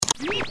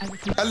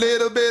A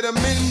little bit of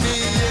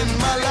Minnie in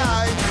my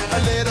life,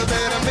 a little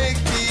bit of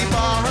Mickey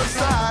by her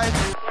side.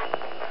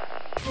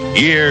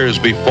 Years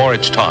before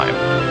its time,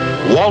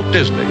 Walt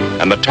Disney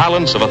and the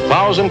talents of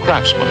 1,000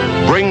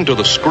 craftsmen bring to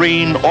the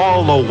screen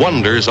all the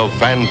wonders of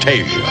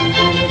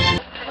Fantasia.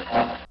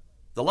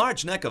 The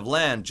large neck of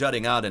land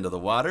jutting out into the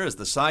water is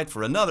the site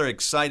for another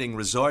exciting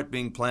resort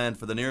being planned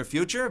for the near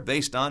future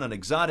based on an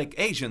exotic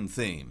Asian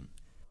theme.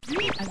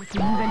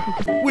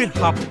 We're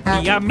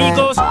happy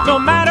amigos, no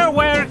matter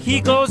where he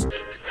goes.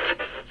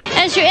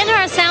 As you enter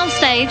our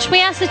soundstage,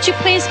 we ask that you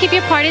please keep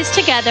your parties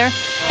together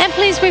and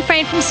please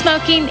refrain from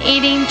smoking,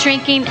 eating,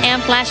 drinking,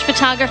 and flash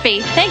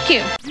photography. Thank you.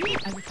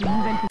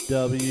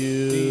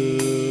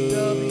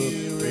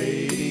 WDW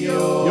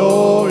Radio,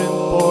 your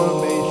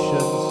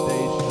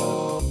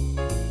information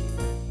station.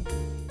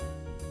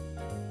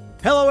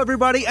 Hello,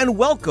 everybody, and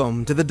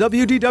welcome to the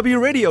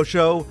WDW Radio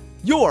Show,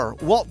 your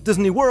Walt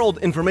Disney World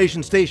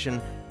information station.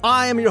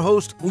 I am your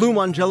host, Lou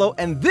Mongello,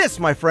 and this,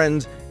 my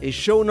friends, is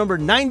show number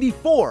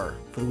 94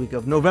 for the week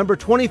of November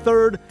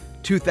 23rd,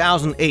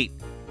 2008.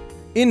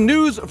 In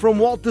news from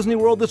Walt Disney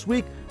World this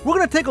week, we're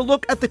going to take a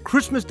look at the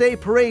Christmas Day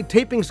Parade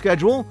taping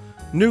schedule,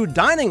 new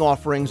dining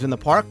offerings in the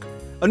park,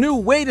 a new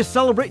way to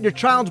celebrate your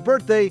child's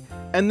birthday,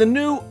 and the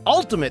new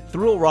ultimate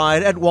thrill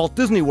ride at Walt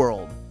Disney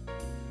World.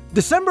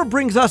 December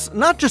brings us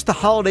not just the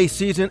holiday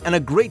season and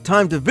a great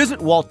time to visit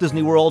Walt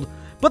Disney World,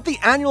 but the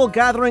annual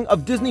gathering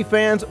of Disney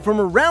fans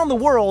from around the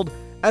world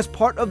as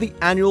part of the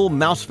annual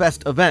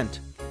MouseFest event.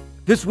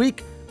 This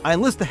week, I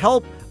enlist the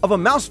help of a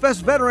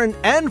MouseFest veteran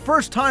and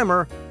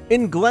first-timer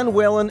in Glenn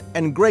Whalen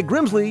and Greg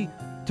Grimsley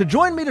to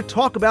join me to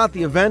talk about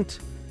the event,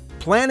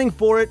 planning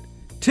for it,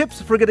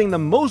 tips for getting the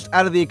most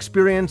out of the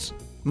experience,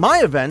 my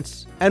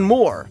events, and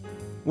more.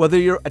 Whether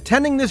you're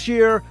attending this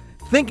year,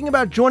 thinking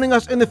about joining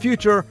us in the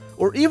future,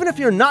 or even if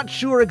you're not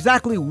sure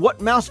exactly what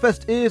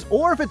MouseFest is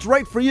or if it's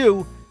right for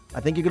you, I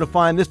think you're going to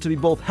find this to be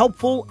both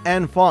helpful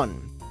and fun.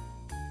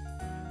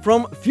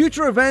 From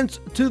future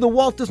events to the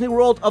Walt Disney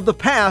World of the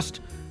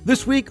past,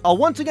 this week I'll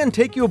once again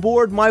take you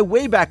aboard my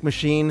Wayback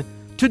Machine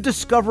to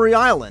Discovery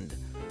Island,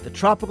 the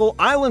tropical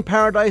island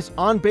paradise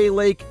on Bay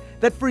Lake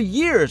that for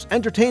years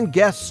entertained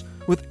guests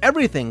with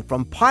everything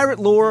from pirate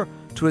lore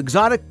to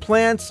exotic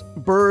plants,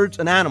 birds,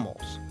 and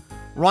animals.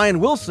 Ryan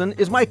Wilson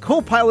is my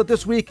co-pilot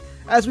this week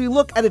as we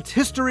look at its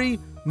history,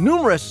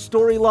 numerous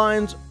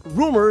storylines,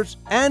 rumors,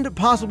 and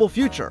possible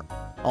future.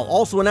 I'll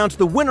also announce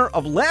the winner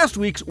of last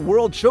week's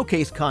World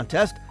Showcase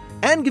contest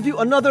and give you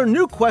another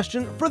new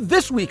question for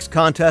this week's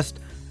contest,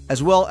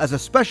 as well as a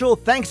special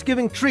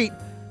Thanksgiving treat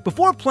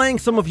before playing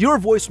some of your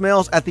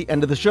voicemails at the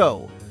end of the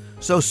show.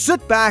 So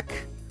sit back,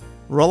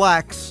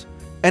 relax,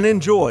 and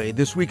enjoy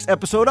this week's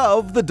episode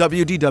of the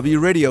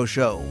WDW Radio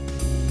Show.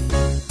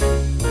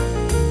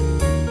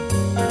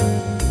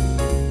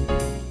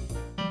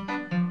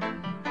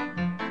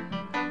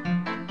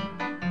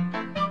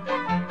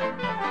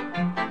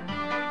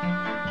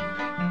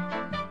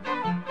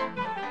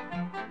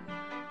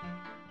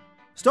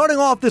 Starting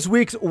off this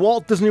week's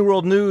Walt Disney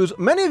World news,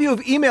 many of you have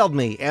emailed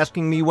me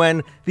asking me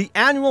when the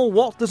annual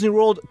Walt Disney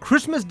World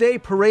Christmas Day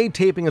Parade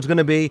taping is going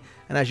to be,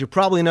 and as you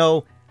probably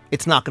know,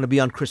 it's not going to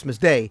be on Christmas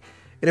Day.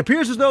 It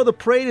appears as though the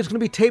parade is going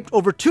to be taped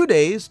over 2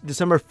 days,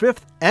 December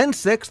 5th and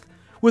 6th,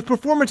 with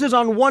performances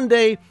on one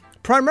day,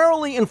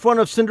 primarily in front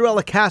of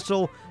Cinderella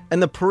Castle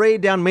and the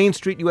parade down Main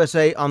Street,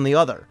 USA on the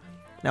other.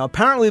 Now,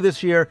 apparently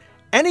this year,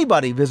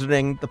 anybody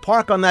visiting the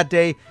park on that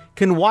day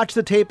can watch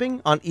the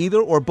taping on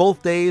either or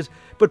both days,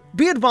 but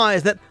be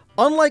advised that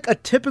unlike a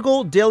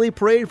typical daily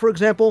parade, for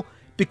example,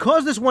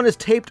 because this one is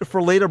taped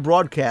for later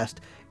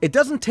broadcast, it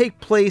doesn't take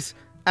place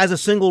as a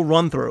single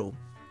run-through.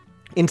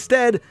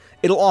 Instead,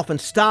 it'll often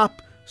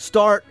stop,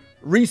 start,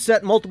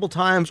 reset multiple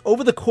times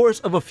over the course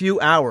of a few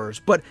hours,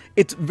 but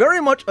it's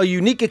very much a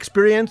unique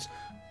experience,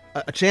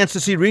 a chance to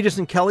see Regis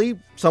and Kelly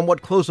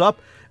somewhat close up,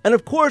 and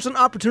of course an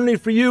opportunity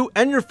for you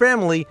and your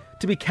family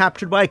to be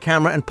captured by a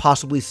camera and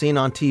possibly seen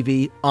on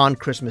TV on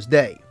Christmas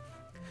Day.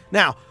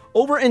 Now,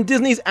 over in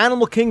Disney's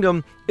Animal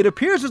Kingdom, it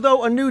appears as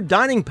though a new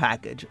dining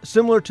package,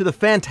 similar to the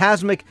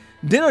Fantasmic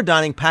dinner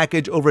dining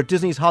package over at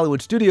Disney's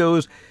Hollywood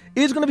Studios,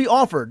 is going to be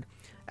offered,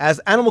 as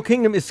Animal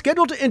Kingdom is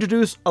scheduled to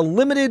introduce a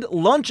limited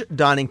lunch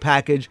dining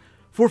package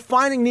for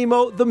Finding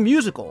Nemo the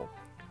Musical.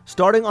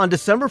 Starting on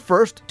December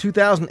 1st,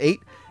 2008,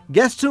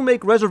 guests who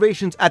make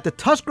reservations at the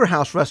Tusker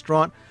House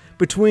restaurant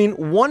between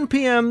 1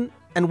 p.m.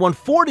 and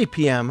 1:40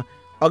 p.m.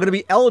 are going to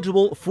be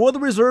eligible for the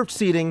reserved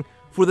seating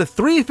for the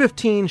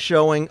 3:15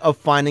 showing of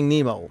Finding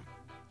Nemo,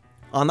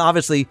 on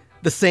obviously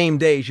the same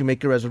day as you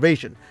make your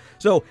reservation.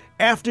 So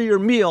after your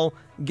meal,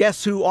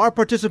 guests who are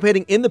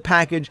participating in the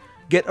package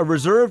get a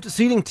reserved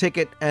seating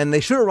ticket, and they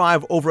should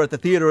arrive over at the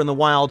Theater in the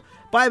Wild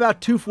by about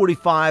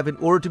 2:45 in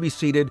order to be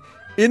seated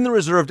in the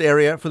reserved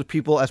area for the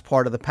people as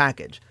part of the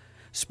package.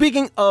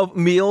 Speaking of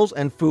meals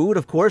and food,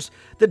 of course,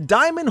 the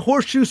Diamond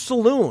Horseshoe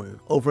Saloon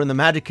over in the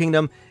Magic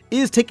Kingdom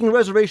is taking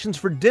reservations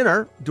for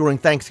dinner during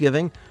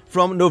Thanksgiving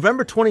from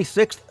November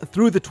 26th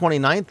through the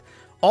 29th.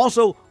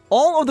 Also,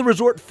 all of the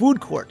resort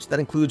food courts,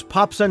 that includes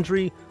Pop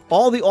Century,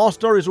 All the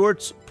All-Star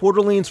Resorts, Port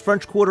Orleans,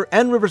 French Quarter,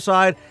 and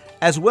Riverside,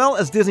 as well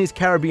as Disney's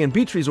Caribbean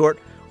Beach Resort,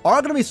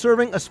 are going to be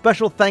serving a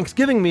special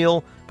Thanksgiving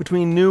meal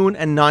between noon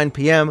and 9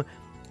 p.m.,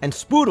 and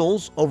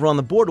Spoodles, over on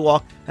the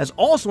boardwalk, has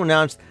also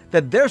announced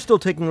that they're still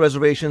taking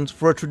reservations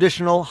for a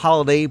traditional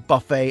holiday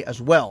buffet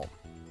as well.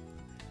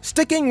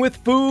 Sticking with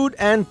food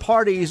and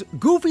parties,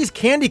 Goofy's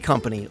Candy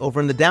Company over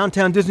in the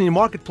downtown Disney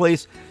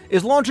marketplace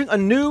is launching a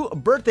new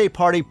birthday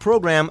party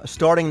program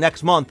starting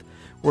next month,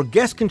 where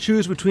guests can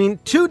choose between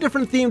two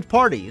different themed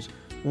parties.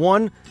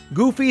 One,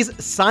 Goofy's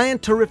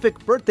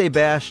Science-Terrific Birthday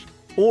Bash,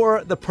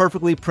 or the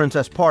Perfectly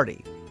Princess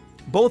Party.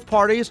 Both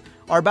parties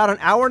are about an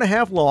hour and a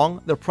half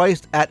long. They're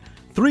priced at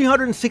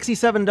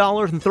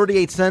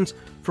 $367.38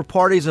 for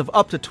parties of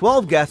up to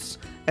 12 guests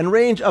and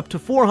range up to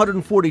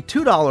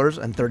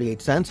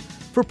 $442.38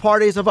 for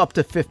parties of up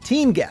to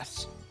 15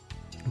 guests.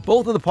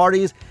 Both of the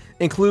parties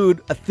include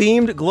a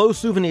themed glow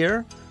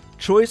souvenir,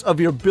 choice of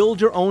your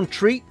build-your-own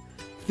treat,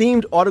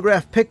 themed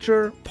autograph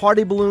picture,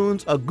 party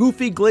balloons, a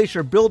Goofy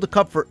Glacier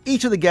Build-A-Cup for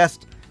each of the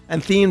guests,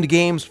 and themed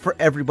games for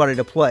everybody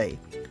to play.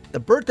 The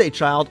birthday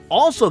child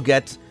also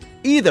gets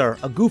either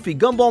a Goofy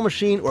gumball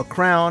machine or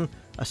crown,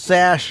 a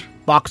sash,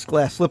 box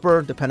glass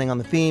slipper, depending on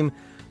the theme,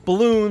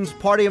 balloons,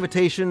 party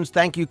invitations,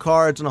 thank you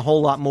cards, and a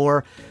whole lot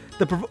more.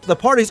 The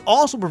parties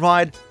also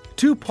provide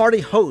two party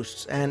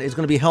hosts and is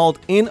going to be held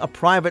in a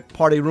private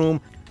party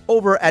room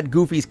over at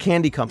Goofy's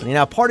Candy Company.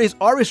 Now, parties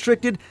are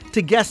restricted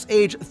to guests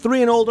age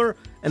 3 and older,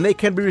 and they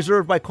can be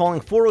reserved by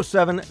calling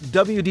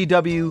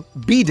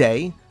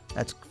 407-WDW-B-Day.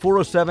 That's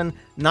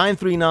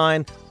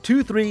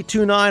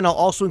 407-939-2329. I'll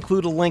also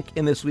include a link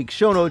in this week's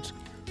show notes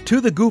to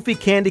the Goofy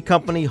Candy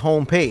Company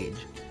homepage.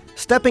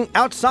 Stepping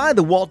outside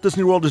the Walt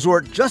Disney World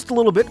Resort just a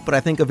little bit, but I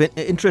think of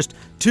interest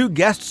to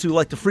guests who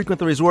like to frequent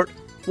the resort,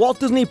 Walt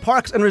Disney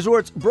Parks and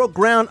Resorts broke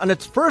ground on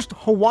its first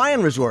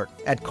Hawaiian resort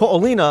at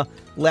Ko'olina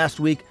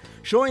last week,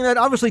 showing that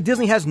obviously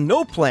Disney has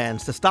no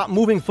plans to stop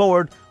moving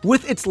forward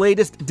with its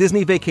latest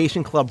Disney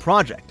Vacation Club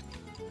project.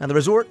 Now, the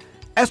resort,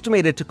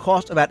 estimated to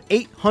cost about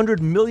 $800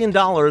 million,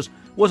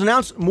 was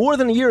announced more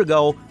than a year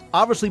ago,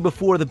 obviously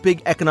before the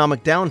big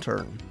economic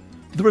downturn.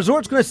 The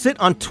resort's going to sit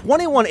on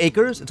 21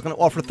 acres. It's going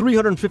to offer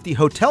 350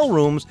 hotel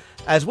rooms,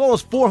 as well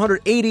as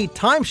 480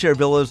 timeshare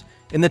villas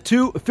in the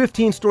two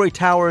 15-story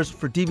towers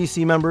for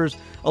DVC members,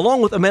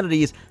 along with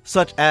amenities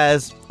such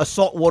as a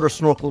saltwater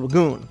snorkel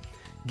lagoon.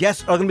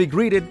 Guests are going to be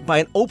greeted by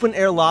an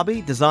open-air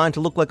lobby designed to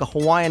look like a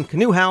Hawaiian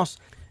canoe house,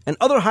 and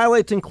other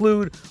highlights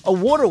include a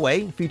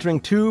waterway featuring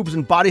tubes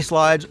and body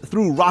slides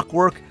through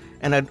rockwork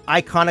and an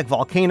iconic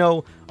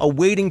volcano, a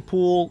wading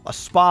pool, a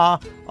spa,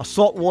 a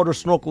saltwater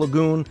snorkel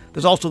lagoon.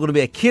 There's also going to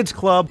be a kids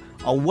club,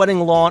 a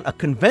wedding lawn, a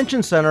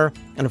convention center,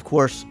 and of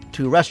course,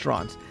 2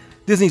 restaurants.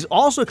 Disney's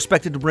also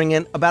expected to bring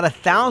in about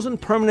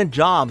 1,000 permanent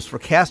jobs for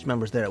cast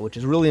members there, which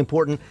is really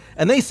important.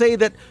 And they say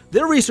that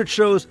their research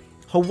shows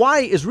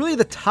Hawaii is really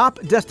the top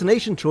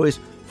destination choice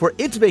for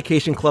its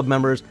vacation club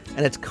members,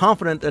 and it's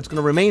confident that it's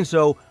going to remain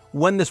so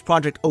when this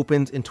project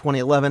opens in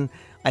 2011.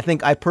 I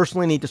think I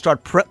personally need to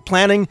start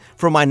planning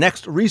for my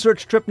next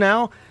research trip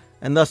now,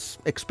 and thus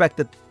expect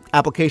that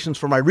applications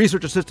for my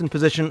research assistant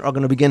position are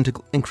going to begin to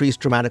increase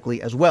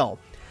dramatically as well.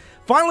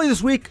 Finally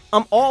this week,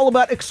 I'm all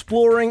about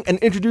exploring and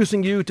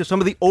introducing you to some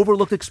of the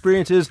overlooked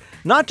experiences,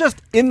 not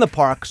just in the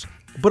parks,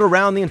 but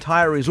around the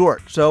entire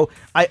resort. So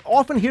I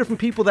often hear from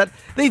people that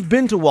they've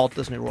been to Walt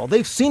Disney World,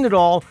 they've seen it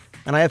all,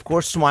 and I, of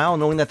course, smile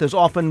knowing that there's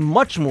often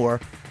much more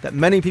that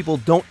many people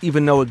don't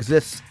even know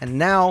exists, and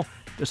now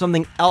there's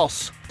something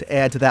else to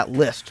add to that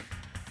list.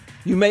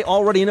 You may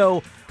already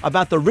know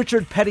about the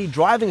Richard Petty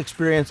driving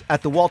experience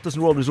at the Walt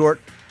Disney World Resort,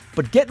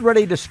 but get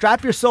ready to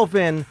strap yourself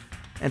in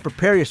and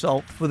prepare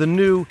yourself for the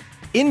new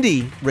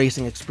Indy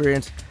racing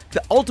experience,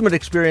 the ultimate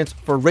experience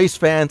for race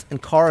fans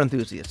and car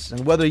enthusiasts.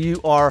 And whether you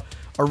are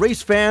a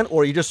race fan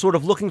or you're just sort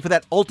of looking for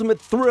that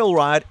ultimate thrill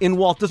ride in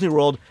Walt Disney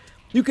World,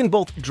 you can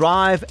both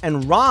drive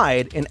and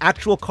ride in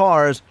actual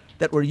cars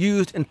that were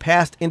used in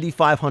past Indy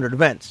 500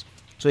 events.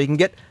 So you can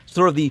get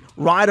sort of the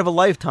ride of a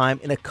lifetime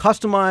in a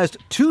customized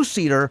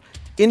 2-seater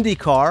Indy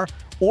car,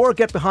 or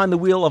get behind the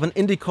wheel of an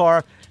Indy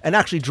car and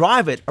actually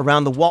drive it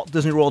around the Walt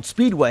Disney World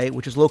Speedway,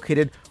 which is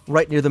located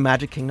right near the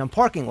Magic Kingdom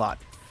parking lot.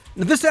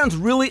 Now, this sounds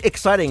really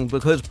exciting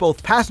because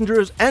both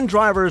passengers and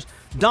drivers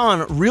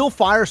don real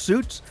fire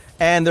suits,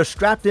 and they're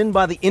strapped in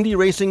by the Indy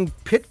Racing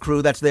pit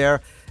crew that's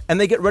there,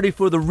 and they get ready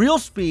for the real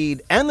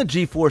speed and the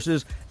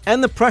G-forces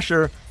and the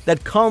pressure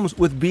that comes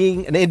with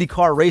being an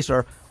IndyCar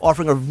racer,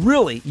 offering a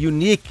really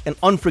unique and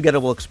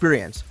unforgettable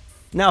experience.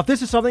 Now, if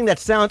this is something that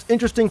sounds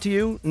interesting to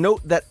you,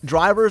 note that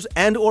drivers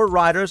and or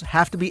riders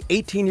have to be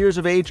 18 years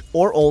of age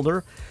or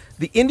older.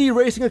 The Indy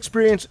Racing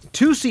Experience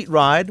 2-seat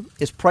ride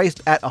is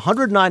priced at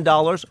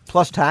 $109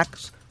 plus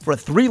tax for a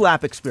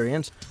 3-lap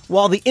experience,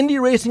 while the Indy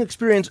Racing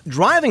Experience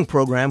driving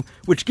program,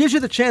 which gives you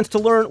the chance to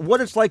learn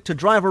what it's like to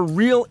drive a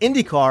real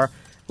Indy car,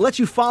 lets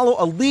you follow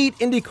a lead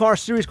IndyCar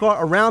series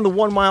car around the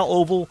 1-mile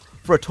oval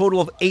for a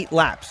total of 8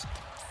 laps.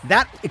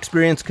 That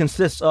experience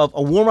consists of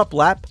a warm-up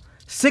lap,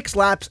 6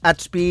 laps at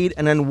speed,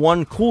 and then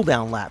 1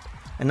 cool-down lap.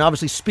 And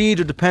obviously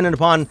speeds are dependent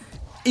upon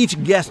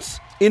each guest's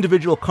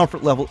individual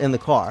comfort level in the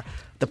car.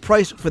 The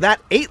price for that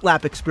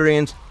 8-lap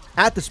experience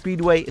at the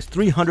Speedway is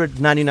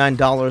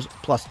 $399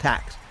 plus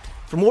tax.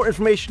 For more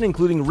information,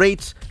 including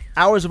rates,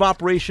 hours of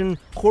operation,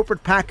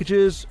 corporate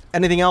packages,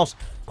 anything else,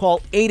 call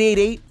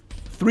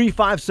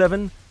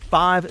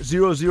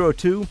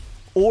 888-357-5002,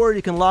 or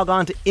you can log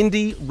on to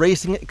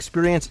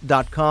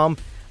IndyRacingExperience.com.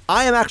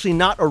 I am actually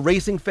not a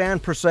racing fan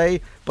per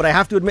se, but I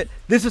have to admit,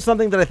 this is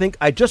something that I think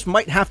I just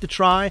might have to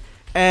try.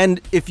 And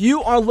if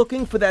you are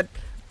looking for that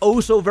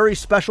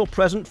oh-so-very-special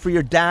present for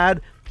your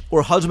dad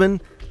or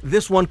husband,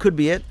 this one could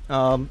be it.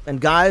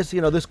 And guys,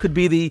 this could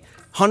be the,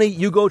 honey,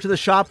 you go to the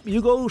shop,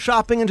 you go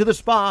shopping into the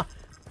spa,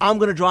 I'm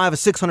going to drive a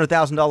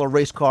 $600,000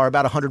 race car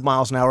about 100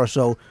 miles an hour or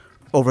so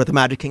over at the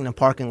Magic Kingdom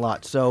parking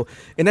lot. So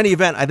in any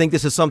event, I think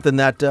this is something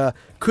that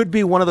could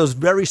be one of those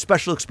very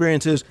special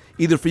experiences,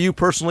 either for you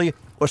personally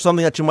or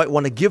something that you might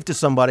want to give to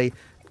somebody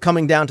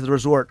coming down to the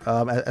resort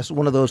as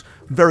one of those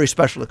very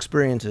special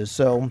experiences.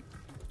 So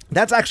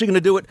that's actually going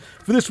to do it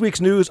for this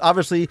week's news.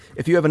 Obviously,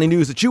 if you have any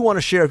news that you want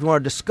to share, if you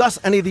want to discuss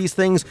any of these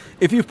things,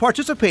 if you've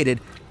participated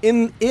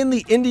in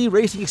the Indy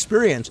Racing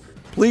Experience,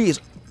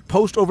 please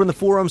post over in the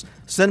forums,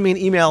 send me an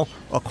email,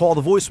 or call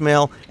the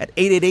voicemail at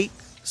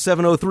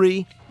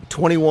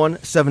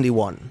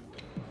 888-703-2171.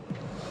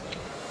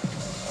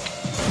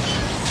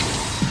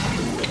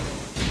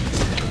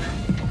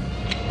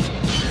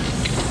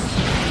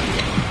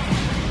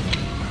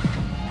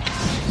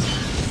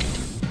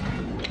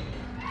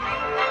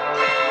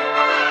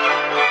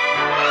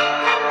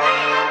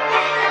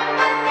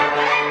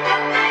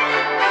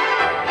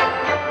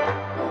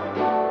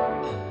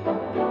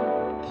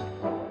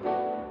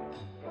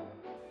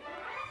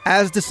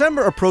 As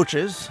December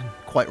approaches,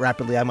 quite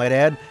rapidly I might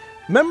add,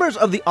 members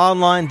of the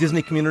online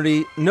Disney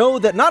community know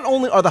that not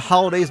only are the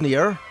holidays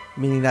near,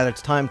 meaning that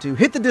it's time to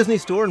hit the Disney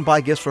store and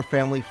buy gifts for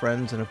family,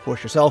 friends, and of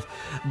course yourself,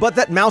 but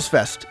that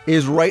MouseFest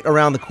is right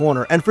around the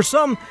corner. And for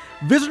some,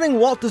 visiting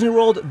Walt Disney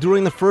World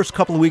during the first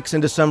couple of weeks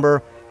in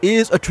December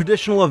is a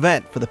traditional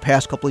event for the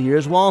past couple of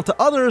years, while to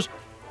others,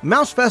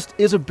 MouseFest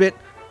is a bit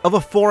of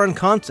a foreign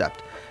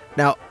concept.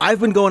 Now, I've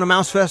been going to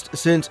MouseFest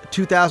since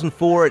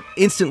 2004. It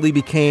instantly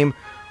became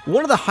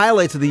one of the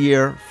highlights of the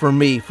year for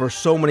me for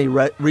so many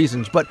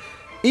reasons. But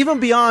even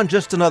beyond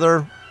just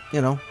another,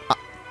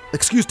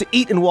 excuse to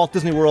eat in Walt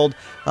Disney World,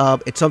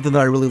 it's something that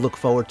I really look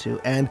forward to.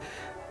 And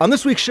on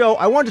this week's show,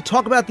 I wanted to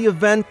talk about the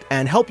event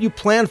and help you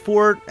plan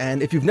for it.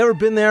 And if you've never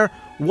been there,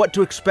 what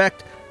to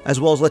expect, as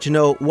well as let you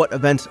know what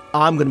events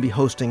I'm going to be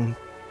hosting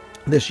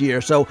this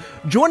year. So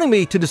joining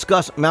me to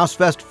discuss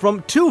MouseFest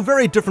from two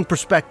very different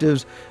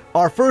perspectives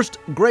are first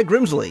Greg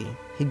Grimsley.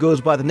 He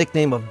goes by the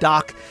nickname of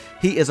Doc.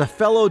 He is a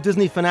fellow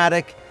Disney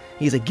fanatic.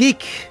 He's a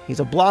geek. He's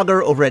a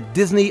blogger over at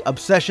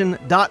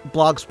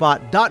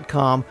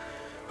disneyobsession.blogspot.com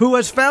who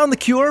has found the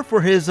cure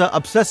for his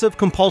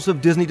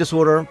obsessive-compulsive Disney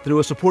disorder through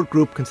a support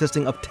group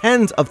consisting of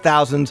tens of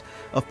thousands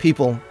of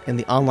people in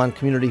the online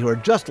community who are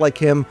just like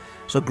him.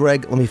 So,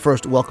 Greg, let me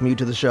first welcome you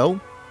to the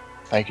show.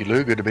 Thank you,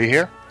 Lou. Good to be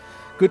here.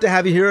 Good to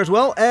have you here as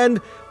well. And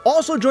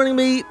also joining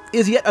me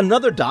is yet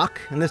another Doc,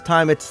 and this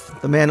time it's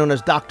the man known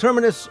as Doc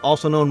Terminus,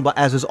 also known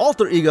as his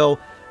alter ego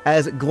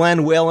as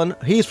Glenn Whalen.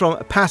 He's from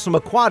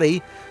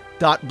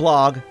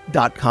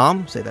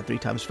Passamaquoddy.blog.com. Say that 3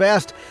 times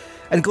fast.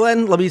 And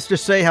Glenn, let me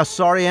just say how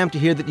sorry I am to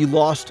hear that you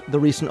lost the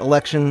recent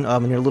election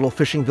in your little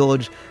fishing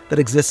village that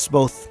exists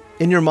both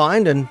in your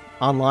mind and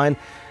online.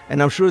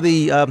 And I'm sure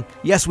the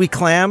Yes We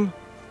Clam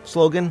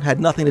slogan had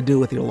nothing to do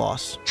with your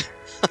loss.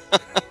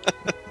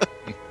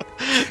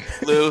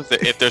 Lou,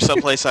 if there's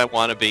someplace I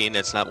want to be and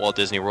it's not Walt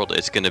Disney World,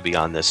 it's going to be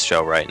on this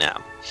show right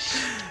now.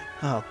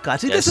 Oh, God.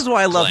 See, this is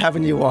why I love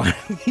having you on.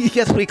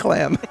 Yes, we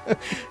clam.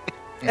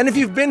 And if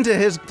you've been to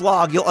his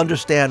blog, you'll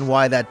understand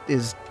why that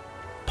is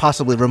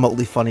possibly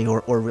remotely funny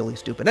or really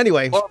stupid.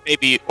 Anyway.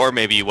 Or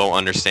maybe you won't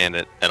understand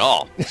it at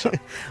all. So.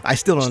 I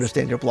still don't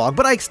understand your blog,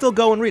 but I still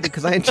go and read it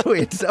because I enjoy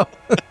it. So,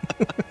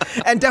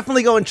 and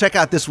definitely go and check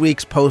out this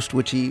week's post,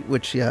 which you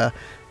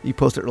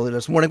posted earlier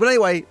this morning. But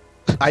anyway,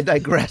 I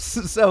digress.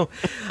 So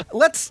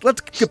let's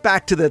get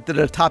back to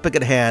the topic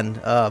at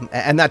hand,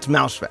 and that's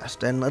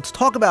MouseFest. And let's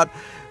talk about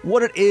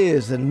what it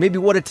is and maybe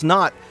what it's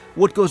not,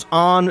 what goes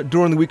on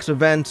during the week's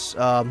events,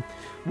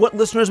 what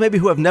listeners maybe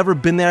who have never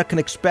been there can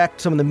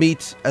expect, some of the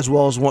meets, as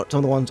well as some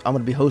of the ones I'm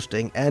going to be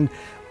hosting. And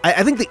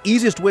I think the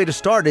easiest way to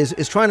start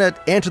is trying to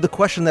answer the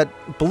question that,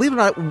 believe it or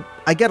not,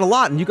 I get a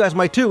lot, and you guys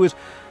might too, is,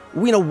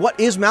 what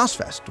is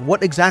MouseFest?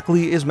 What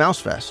exactly is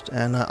MouseFest?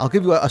 And I'll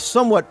give you a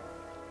somewhat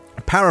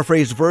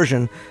paraphrased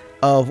version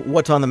of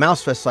what's on the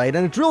MouseFest site,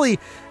 and it's really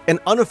an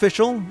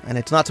unofficial, and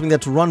it's not something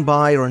that's run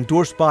by or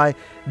endorsed by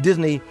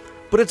Disney,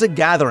 but it's a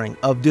gathering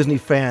of Disney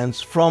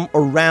fans from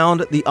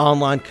around the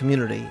online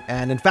community,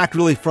 and in fact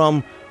really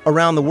from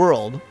around the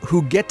world,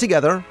 who get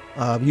together,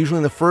 usually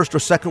in the first or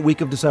second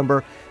week of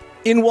December,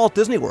 in Walt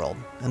Disney World.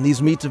 And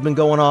these meets have been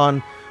going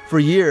on for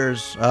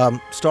years,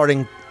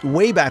 starting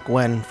way back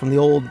when, from the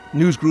old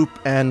news group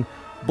and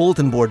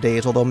bulletin board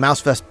days, although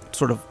MouseFest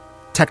sort of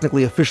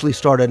technically officially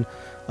started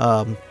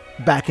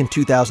back in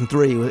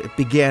 2003. It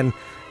began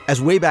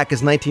as way back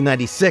as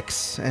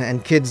 1996.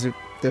 And kids,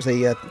 there's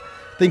a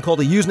thing called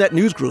a Usenet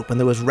news group, and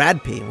there was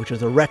RADP, which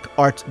is a Rec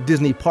Arts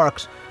Disney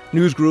Parks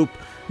news group.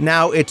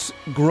 Now it's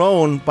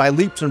grown by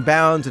leaps and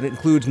bounds, and it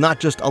includes not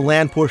just a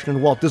land portion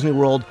in Walt Disney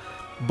World,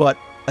 but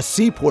a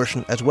sea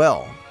portion as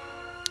well.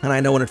 And I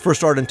know when it first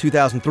started in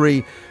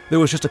 2003, there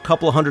was just a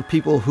couple of hundred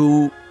people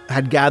who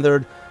had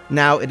gathered.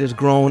 Now it has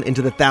grown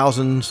into the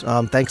thousands,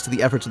 thanks to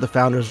the efforts of the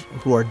founders,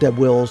 who are Deb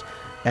Wills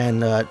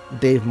and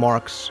Dave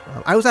Marks.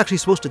 I was actually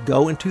supposed to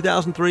go in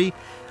 2003.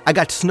 I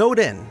got snowed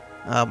in.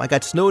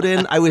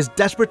 I was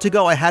desperate to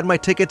go. I had my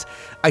tickets.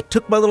 I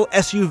took my little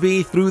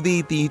SUV through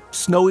the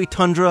snowy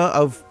tundra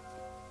of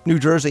New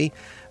Jersey,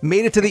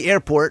 made it to the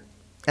airport,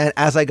 and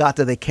as I got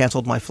there, they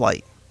canceled my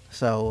flight.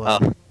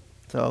 So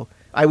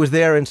I was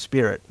there in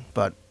spirit,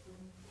 but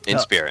in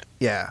spirit,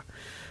 yeah.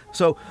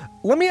 So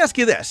let me ask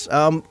you this.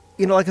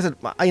 Like I said,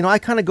 I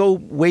kind of go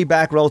way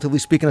back, relatively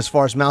speaking, as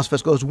far as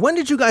MouseFest goes. When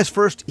did you guys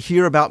first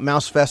hear about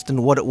MouseFest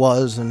and what it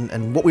was,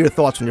 and what were your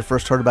thoughts when you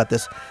first heard about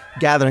this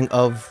gathering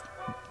of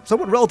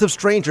somewhat relative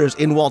strangers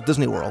in Walt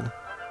Disney World?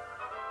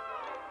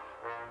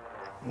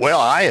 Well,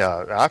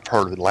 I've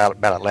heard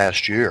about it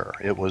last year.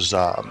 It was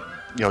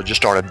just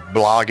started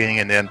blogging,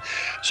 and then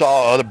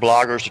saw other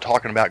bloggers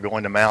talking about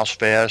going to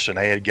MouseFest, and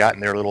they had gotten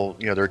their little,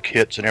 their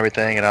kits and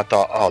everything, and I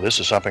thought, oh, this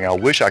is something I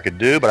wish I could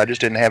do, but I just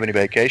didn't have any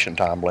vacation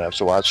time left,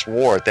 so I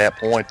swore at that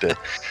point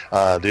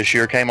that this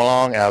year came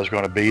along, I was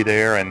going to be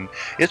there, and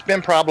it's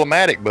been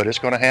problematic, but it's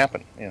going to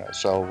happen,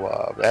 so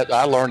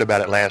I learned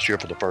about it last year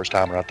for the first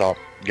time, and I thought,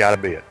 gotta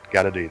be it,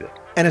 gotta do that.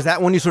 And is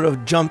that when you sort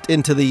of jumped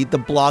into the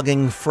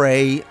blogging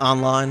fray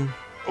online?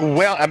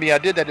 Well, I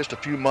did that just a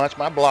few months.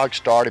 My blog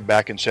started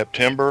back in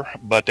September,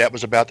 but that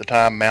was about the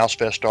time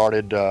MouseFest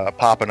started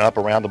popping up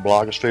around the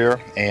blogosphere.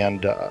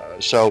 And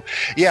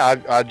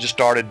I just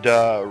started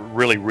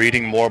really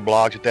reading more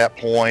blogs at that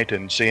point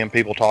and seeing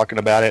people talking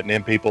about it, and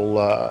then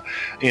people,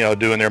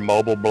 doing their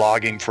mobile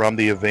blogging from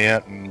the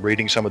event and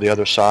reading some of the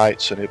other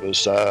sites. And it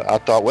was, I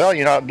thought, well,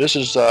 this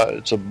is,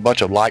 it's a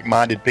bunch of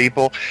like-minded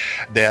people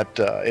that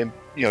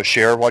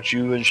share what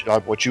you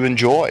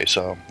enjoy.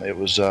 So it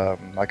was,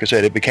 like I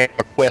said, it became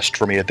a quest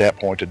for me at that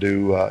point to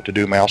do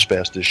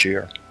MouseFest this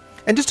year.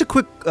 And just a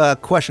quick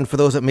question for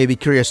those that may be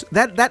curious: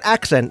 that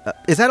accent,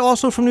 is that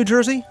also from New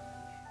Jersey?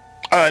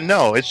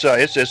 No, it's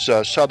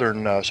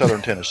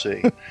southern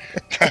Tennessee.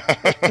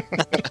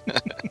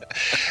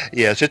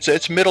 Yes,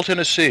 it's Middle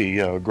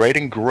Tennessee, great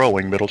and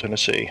growing Middle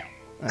Tennessee.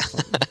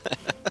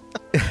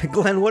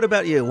 Glenn, what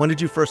about you? When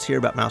did you first hear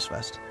about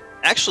MouseFest?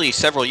 Actually,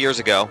 several years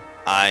ago.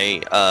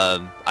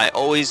 I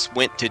always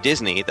went to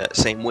Disney that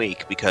same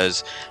week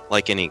because,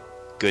 like any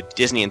good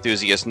Disney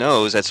enthusiast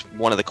knows, that's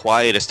one of the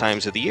quietest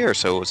times of the year.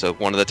 So it's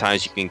one of the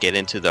times you can get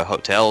into the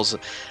hotels,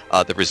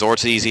 the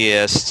resort's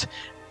easiest.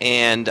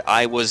 And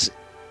I was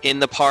in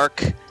the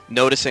park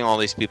noticing all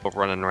these people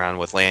running around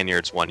with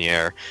lanyards one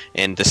year,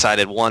 and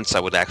decided once I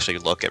would actually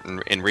look at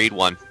and read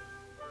one.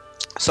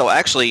 So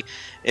actually,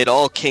 it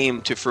all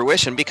came to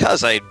fruition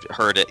because I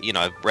heard it,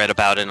 I've read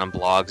about it on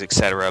blogs,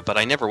 etc., but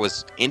I never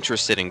was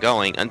interested in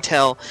going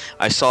until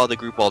I saw the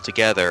group all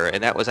together,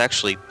 and that was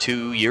actually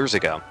 2 years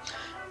ago.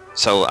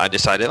 So I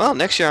decided, well,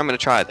 next year I'm going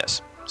to try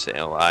this.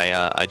 So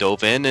I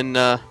dove in, and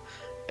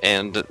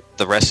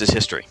the rest is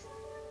history.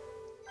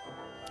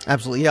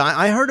 Absolutely, yeah.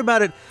 I heard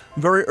about it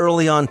very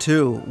early on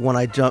too, when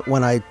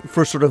I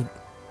first sort of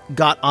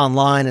got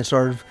online and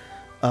started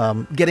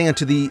getting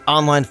into the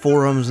online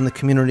forums and the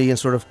community, and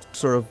sort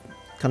of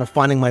kind of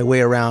finding my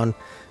way around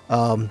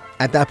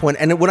at that point.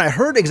 And when I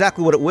heard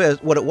exactly what it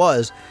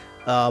was,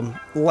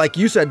 like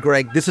you said,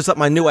 Greg, this is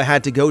something I knew I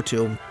had to go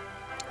to,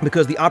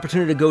 because the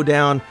opportunity to go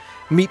down,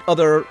 meet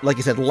other, like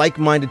you said,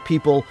 like-minded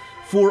people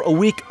for a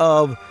week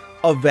of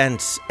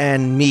events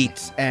and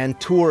meets and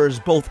tours,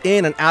 both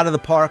in and out of the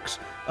parks,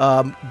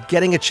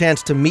 getting a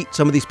chance to meet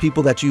some of these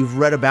people that you've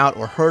read about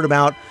or heard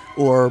about,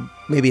 or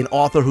maybe an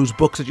author whose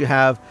books that you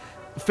have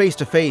face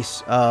to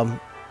face,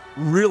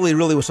 really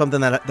was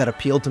something that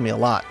appealed to me a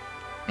lot.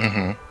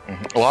 Mm-hmm.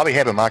 Mm-hmm. Well, I'll be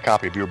having my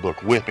copy of your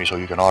book with me so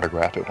you can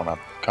autograph it when I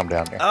come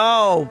down there.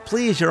 Oh,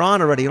 please, you're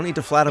on already. You don't need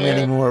to flatter me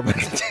anymore.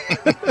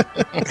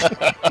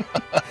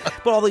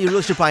 But although you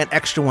really should buy an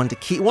extra one to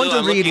keep. One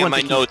to read, one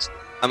to keep. Notes.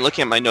 I'm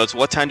looking at my notes.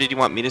 What time did you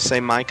want me to say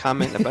my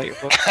comment about your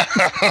book?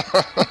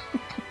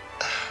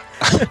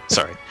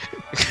 Sorry.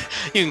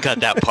 You can cut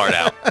that part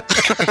out.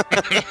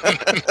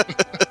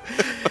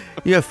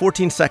 You have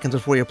 14 seconds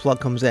before your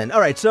plug comes in. All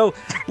right, so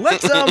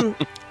let's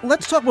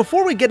talk,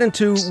 before we get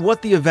into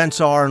what the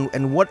events are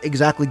and what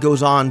exactly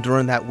goes on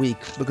during that week,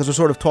 because we're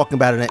sort of talking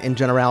about it in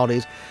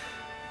generalities.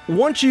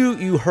 Once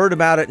you heard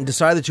about it and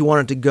decided that you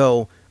wanted to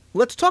go,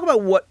 let's talk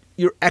about what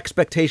your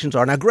expectations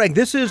are. Now, Greg,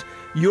 this is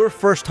your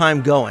first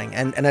time going,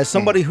 and as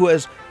somebody who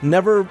has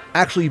never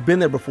actually been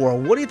there before,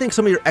 what do you think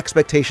some of your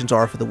expectations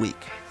are for the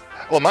week?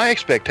 Well, my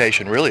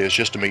expectation really is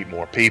just to meet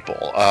more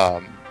people.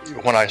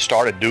 when I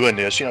started doing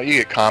this, you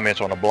get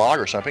comments on a blog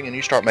or something, and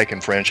you start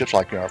making friendships,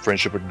 like our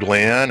friendship with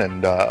Glenn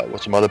and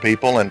with some other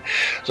people. And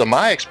so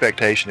my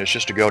expectation is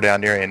just to go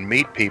down there and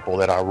meet people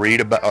that I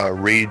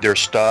read their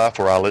stuff,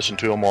 or I listen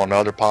to them on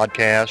other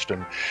podcasts,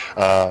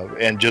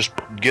 and just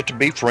get to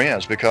be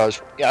friends.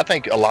 Because I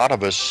think a lot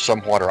of us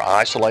somewhat are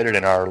isolated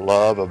in our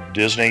love of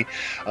Disney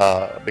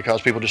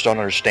because people just don't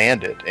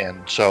understand it.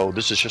 And so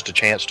this is just a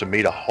chance to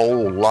meet a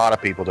whole lot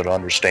of people that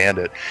understand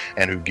it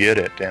and who get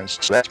it. And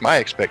so that's my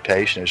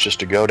expectation, is just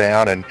to go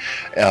down, and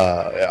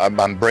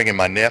I'm bringing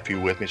my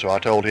nephew with me, so I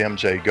told him,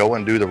 say, go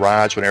and do the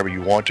rides whenever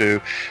you want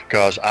to,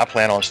 because I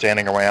plan on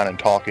standing around and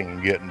talking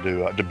and getting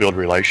to build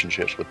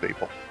relationships with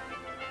people.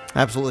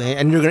 Absolutely.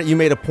 And you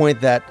made a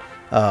point that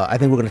I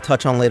think we're going to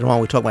touch on later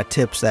on. We talk about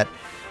tips that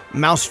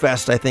Mouse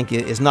Fest, I think,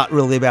 is not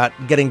really about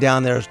getting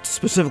down there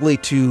specifically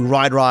to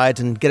ride rides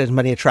and get as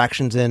many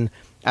attractions in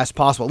as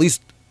possible, at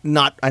least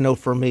not, I know,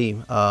 for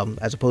me,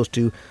 as opposed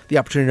to the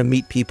opportunity to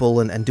meet people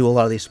and do a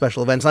lot of these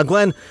special events. Now,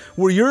 Glenn,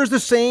 were yours the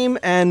same?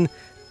 And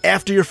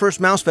after your first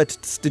Mouse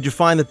Fest, did you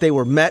find that they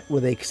were met? Were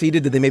they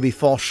exceeded? Did they maybe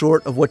fall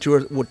short of what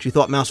you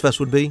thought Mouse Fest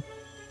would be?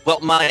 Well,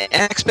 my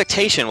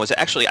expectation was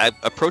actually, I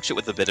approached it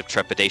with a bit of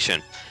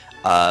trepidation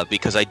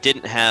because I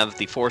didn't have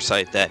the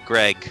foresight that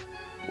Greg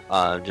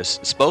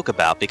just spoke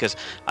about, because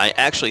I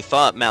actually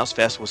thought Mouse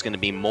Fest was going to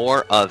be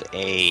more of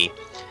a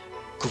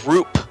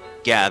group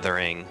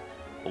gathering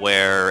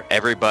where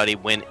everybody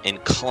went in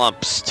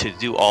clumps to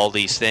do all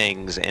these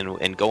things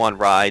and go on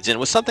rides. And it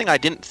was something I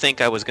didn't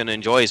think I was going to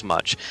enjoy as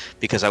much,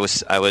 because I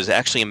was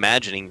actually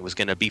imagining it was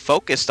going to be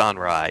focused on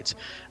rides,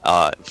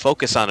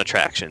 focused on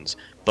attractions.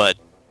 But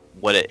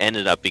what it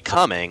ended up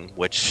becoming,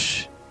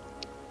 which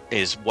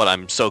is what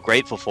I'm so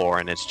grateful for,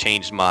 and it's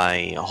changed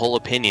my whole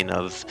opinion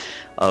of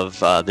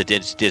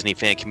the Disney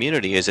fan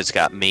community, is it's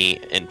got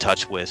me in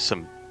touch with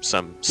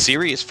some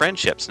serious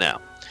friendships now.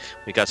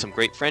 We got some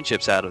great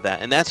friendships out of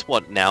that, and that's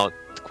what now,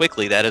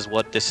 quickly, that is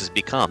what this has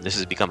become. This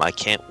has become, I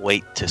can't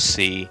wait to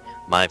see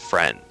my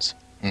friends.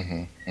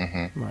 Mm-hmm,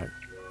 mm-hmm. Right.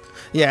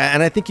 Yeah,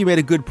 and I think you made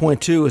a good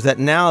point, too, is that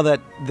now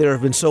that there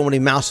have been so many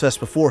Mouse Fests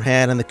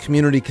beforehand and the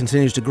community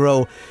continues to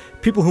grow,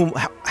 people who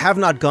have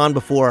not gone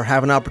before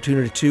have an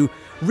opportunity to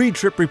read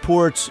trip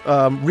reports,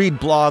 read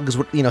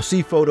blogs,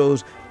 see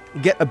photos,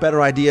 get a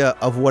better idea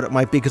of what it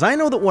might be. Because I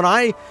know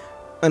that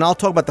and I'll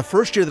talk about the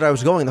first year that I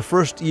was going, the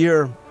first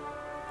year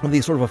of the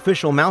sort of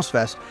official Mouse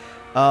Fest,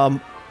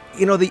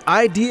 the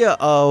idea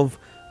of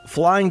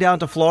flying down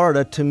to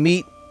Florida to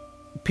meet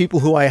people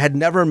who I had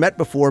never met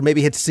before,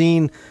 maybe had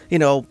seen,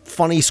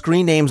 funny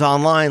screen names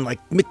online like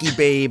Mickey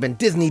Babe and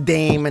Disney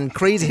Dame and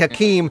Crazy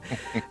Hakeem,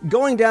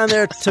 going down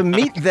there to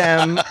meet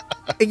them,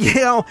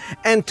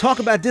 and talk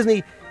about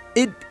Disney,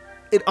 it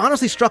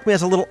honestly struck me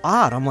as a little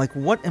odd. I'm like,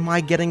 what am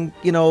I getting,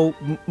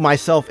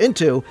 myself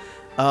into?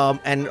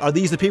 And are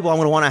these the people I'm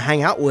going to want to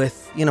hang out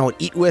with,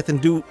 eat with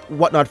and do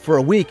whatnot for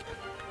a week?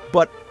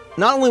 But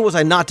not only was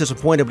I not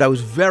disappointed, but I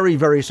was very,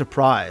 very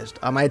surprised.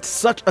 I had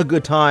such a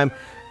good time.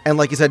 And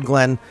like you said,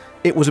 Glenn,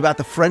 it was about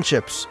the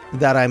friendships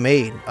that I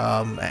made.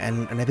 And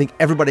I think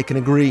everybody can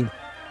agree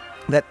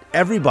that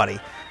everybody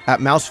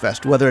at Mouse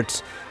Fest, whether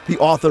it's the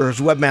authors,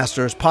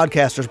 webmasters,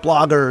 podcasters,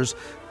 bloggers,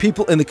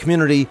 people in the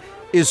community,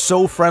 is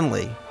so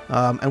friendly.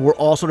 And we're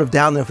all sort of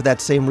down there for that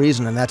same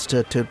reason, and that's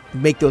to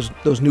make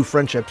those new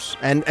friendships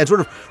and sort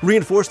of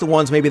reinforce the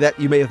ones maybe that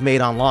you may have made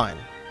online.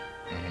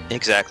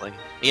 Exactly.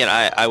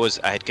 I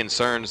had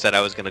concerns that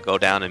I was going to go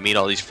down and meet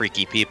all these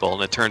freaky people,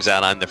 and it turns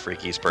out I'm the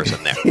freakiest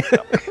person there.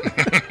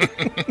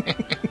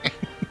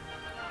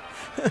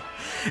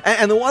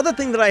 And the other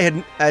thing that I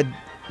had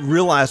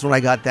realized when I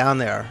got down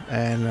there,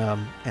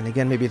 and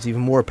again, maybe it's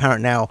even more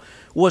apparent now,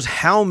 was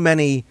how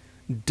many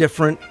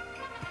different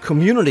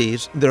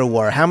communities there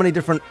were, how many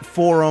different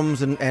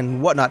forums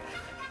and whatnot.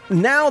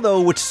 Now,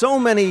 though, with so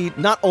many,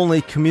 not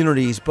only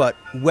communities, but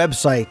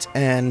websites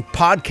and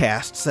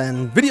podcasts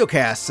and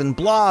videocasts and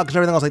blogs and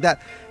everything else like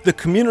that, the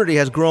community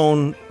has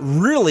grown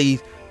really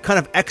kind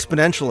of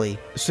exponentially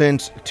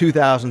since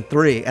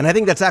 2003. And I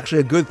think that's actually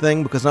a good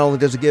thing, because not only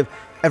does it give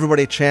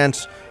everybody a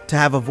chance to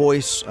have a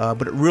voice,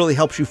 but it really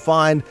helps you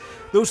find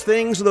those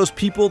things, those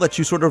people that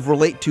you sort of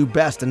relate to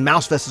best. And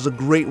MouseFest is a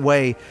great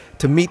way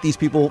to meet these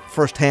people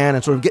firsthand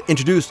and sort of get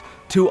introduced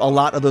to a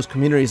lot of those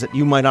communities that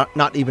you might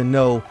not even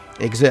know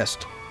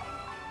exist.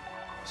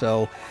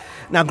 So,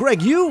 now,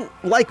 Greg, you,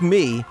 like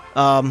me,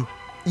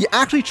 you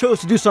actually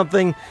chose to do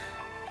something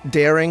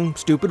daring,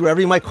 stupid,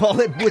 whatever you might call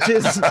it, which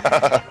is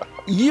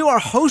you are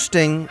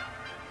hosting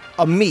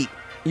a meet,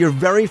 your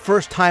very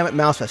first time at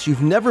MouseFest.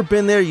 You've never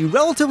been there. You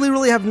relatively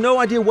really have no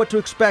idea what to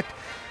expect,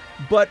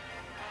 but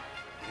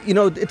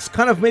it's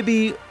kind of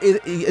maybe,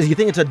 you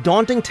think it's a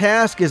daunting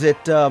task? Is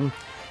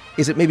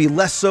it maybe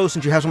less so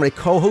since you have somebody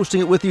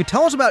co-hosting it with you?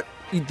 Tell us about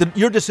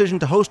your decision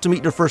to host a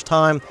meet your first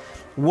time,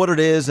 what it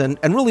is, and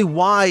really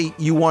why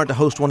you wanted to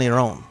host one of your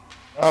own.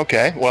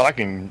 Okay, well, I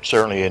can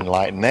certainly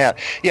enlighten that.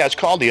 Yeah, it's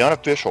called the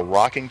Unofficial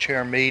Rocking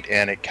Chair Meet,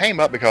 and it came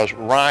up because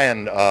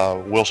Ryan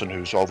Wilson,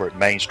 who's over at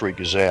Main Street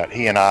Gazette,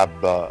 he and I,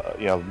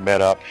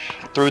 met up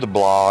through the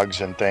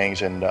blogs and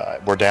things, and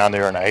we're down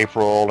there in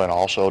April, and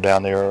also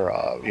down there,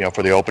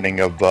 for the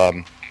opening of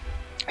the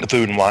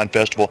Food and Wine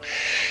Festival,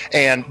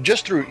 and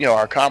just through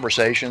our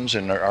conversations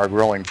and our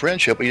growing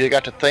friendship, we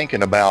got to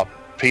thinking about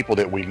people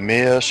that we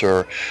miss,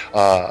 or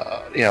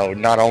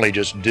not only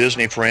just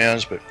Disney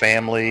friends but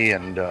family,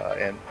 and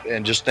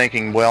just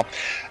thinking, well,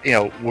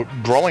 we're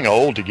growing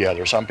old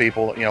together. Some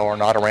people are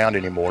not around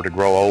anymore to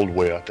grow old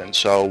with, and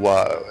so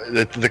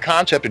the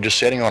concept of just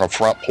sitting on a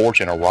front porch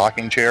in a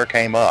rocking chair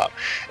came up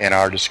in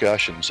our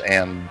discussions,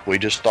 and we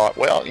just thought,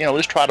 well,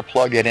 let's try to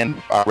plug it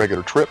in our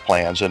regular trip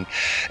plans. And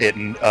it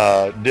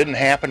didn't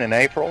happen in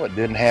April, it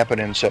didn't happen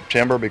in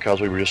September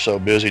because we were just so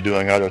busy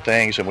doing other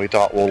things, and we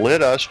thought, well,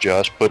 let us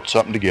just put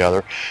something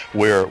together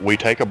where we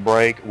take a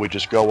break, we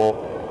just go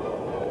over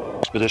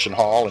exposition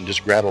hall and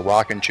just grab a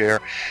rocking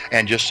chair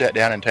and just sit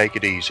down and take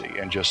it easy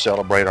and just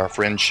celebrate our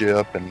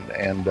friendship, and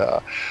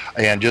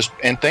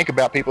think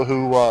about people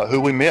who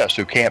we miss,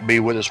 who can't be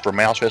with us for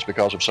MouseFest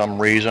because of some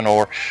reason,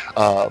 or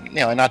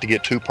and not to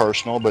get too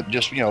personal, but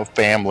just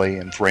family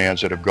and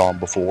friends that have gone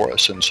before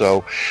us. And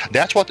so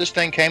that's what this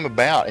thing came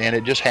about, and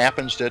it just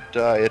happens that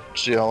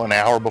it's an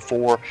hour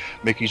before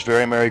Mickey's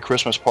Very Merry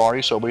Christmas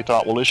Party, so we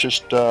thought, well, let's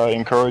just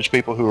encourage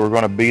people who are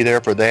going to be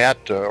there for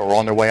that, or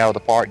on their way out of the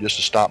park, just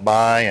to stop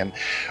by and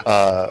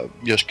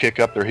just kick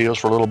up their heels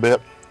for a little bit,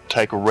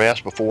 take a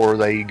rest before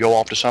they go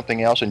off to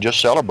something else, and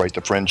just celebrate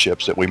the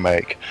friendships that we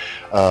make.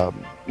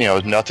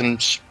 Nothing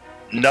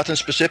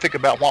specific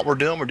about what we're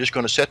doing. We're just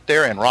going to sit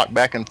there and rock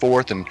back and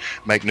forth and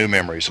make new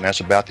memories, and that's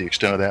about the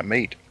extent of that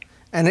meet.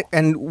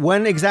 And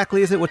when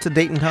exactly is it? What's the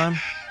date and time?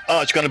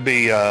 It's going to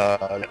be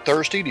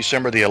Thursday,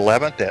 December the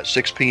 11th at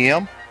 6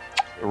 p.m.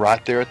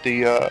 right there at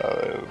the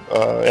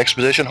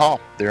Exposition Hall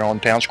there on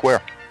Town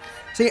Square.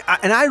 See,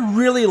 I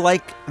really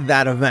like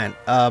that event.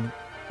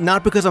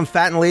 Not because I'm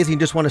fat and lazy and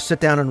just want to sit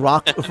down and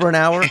rock for an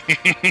hour,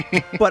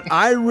 but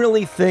I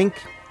really think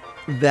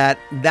that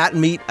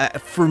meet,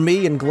 for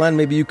me, and Glenn,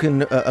 maybe you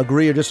can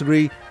agree or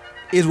disagree,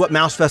 is what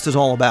MouseFest is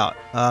all about.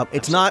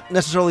 It's not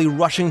necessarily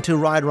rushing to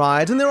ride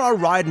rides, and there are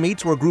ride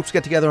meets where groups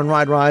get together and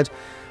ride rides,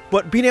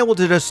 but being able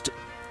to just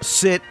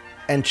sit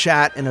and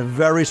chat in a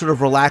very sort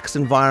of relaxed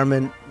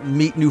environment,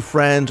 meet new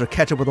friends or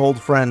catch up with old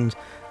friends.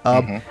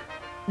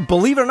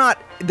 Believe it or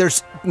not,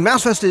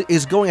 MouseFest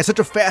is going at such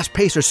a fast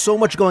pace. There's so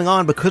much going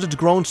on because it's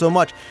grown so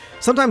much.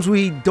 Sometimes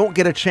we don't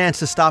get a chance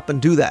to stop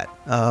and do that.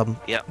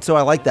 So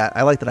I like that.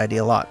 I like that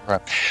idea a lot.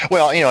 Right.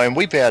 Well, and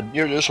we've had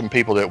there's some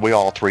people that we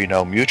all three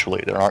know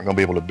mutually that aren't going to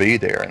be able to be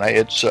there, and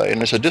it's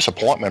a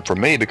disappointment for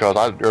me because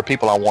there are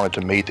people I wanted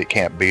to meet that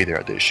can't be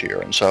there this year,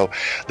 and so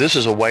this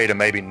is a way to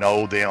maybe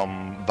know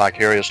them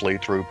vicariously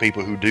through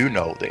people who do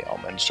know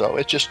them, and so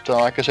it's just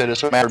like I said,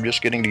 it's a matter of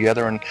just getting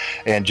together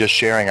and just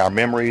sharing our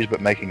memories,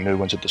 but making new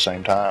ones at the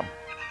same time.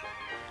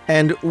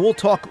 And we'll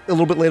talk a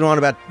little bit later on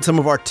about some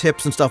of our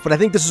tips and stuff, but I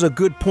think this is a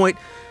good point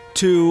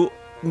to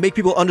make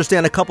people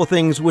understand a couple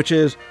things, which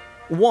is,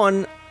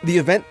 one, the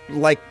event,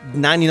 like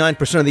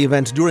 99% of the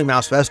events during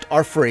MouseFest,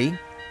 are free.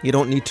 You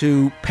don't need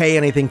to pay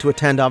anything to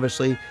attend,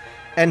 obviously.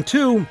 And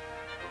two,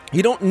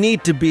 you don't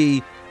need to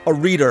be a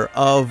reader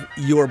of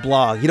your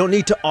blog. You don't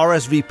need to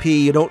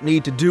RSVP. You don't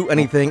need to do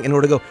anything in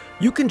order to go.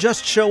 You can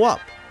just show up.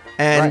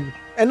 And right.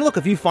 And look,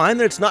 if you find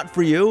that it's not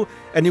for you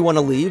and you want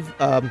to leave,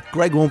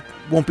 Greg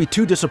won't be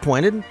too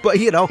disappointed. But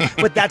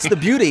but that's the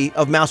beauty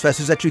of MouseFest,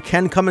 is that you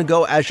can come and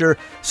go as your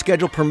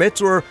schedule permits,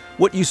 or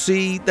what you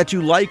see that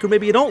you like or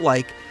maybe you don't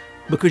like,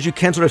 because you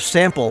can sort of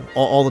sample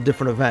all the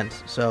different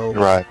events. So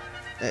right.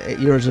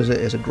 Yours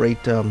is a great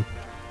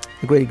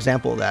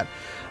example of that.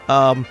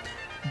 One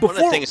of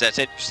the things that's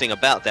interesting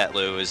about that,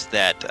 Lou, is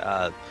that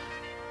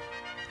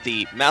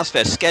the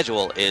MouseFest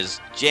schedule is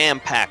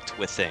jam-packed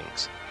with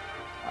things.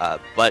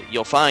 But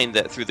you'll find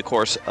that through the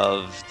course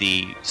of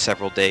the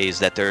several days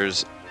that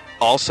there's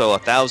also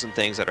 1,000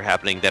 things that are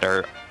happening that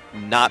are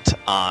not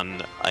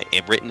on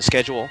a written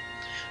schedule.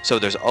 So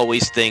there's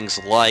always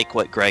things like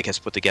what Greg has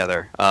put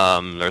together.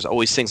 There's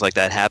always things like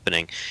that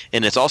happening.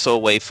 And it's also a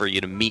way for you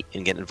to meet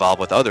and get involved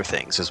with other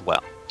things as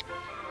well.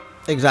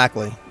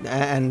 Exactly.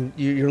 And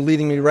you're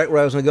leading me right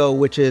where I was going to go,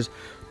 which is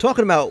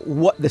talking about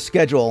what the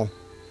schedule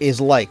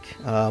is like,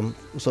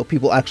 so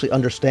people actually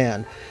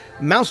understand.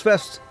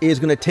 MouseFest is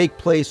going to take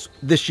place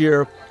this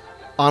year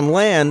on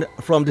land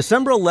from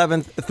December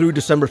 11th through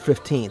December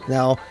 15th.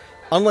 Now,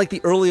 unlike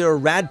the earlier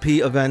RADP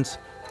events,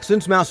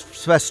 since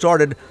MouseFest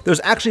started,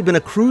 there's actually been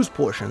a cruise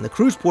portion. The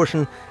cruise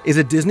portion is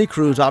a Disney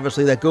cruise,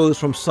 obviously, that goes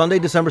from Sunday,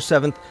 December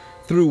 7th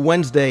through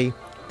Wednesday,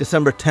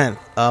 December 10th.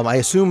 I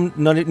assume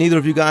neither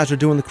of you guys are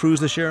doing the cruise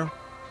this year?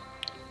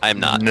 I am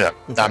not. No,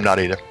 okay. I'm not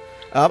either.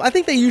 I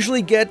think they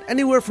usually get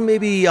anywhere from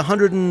maybe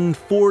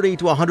 140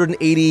 to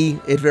 180.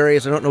 It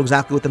varies. I don't know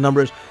exactly what the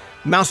number is.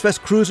 MouseFest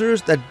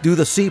cruisers that do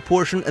the sea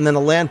portion and then the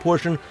land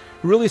portion,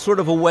 really sort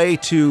of a way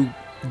to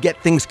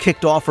get things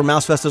kicked off for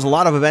MouseFest. There's a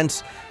lot of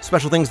events,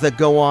 special things that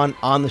go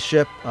on the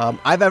ship.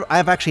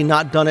 I've actually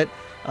not done it.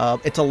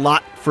 It's a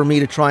lot for me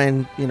to try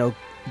and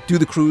do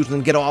the cruise and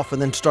then get off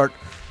and then start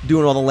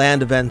doing all the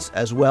land events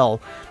as well.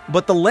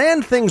 But the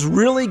land things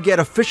really get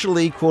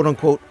officially, quote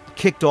unquote,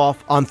 kicked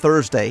off on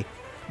Thursday,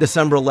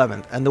 December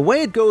 11th. And the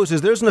way it goes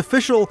is there's an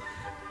official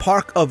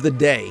Park of the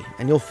Day,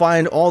 and you'll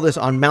find all this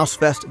on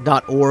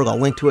mousefest.org. I'll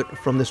link to it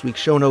from this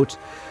week's show notes.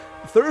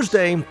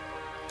 Thursday,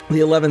 the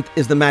 11th,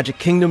 is the Magic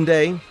Kingdom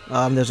Day.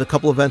 There's a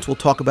couple events we'll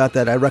talk about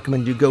that I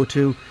recommend you go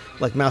to,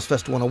 like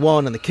MouseFest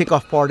 101 and the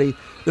kickoff party.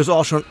 There's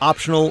also an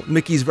optional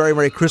Mickey's Very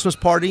Merry Christmas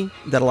party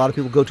that a lot of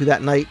people go to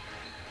that night.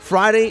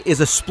 Friday is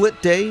a split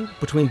day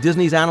between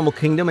Disney's Animal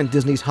Kingdom and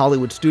Disney's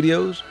Hollywood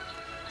Studios.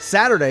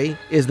 Saturday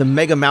is the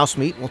Mega Mouse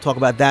Meet. We'll talk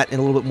about that in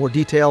a little bit more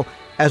detail,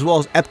 as well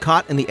as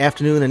Epcot in the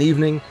afternoon and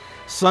evening.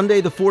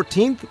 Sunday the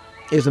 14th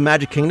is the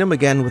Magic Kingdom,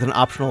 again with an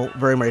optional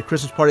Very Merry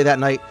Christmas party that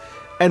night.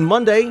 And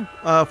Monday,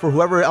 for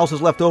whoever else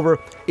is left over,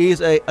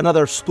 is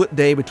another split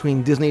day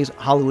between Disney's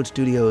Hollywood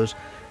Studios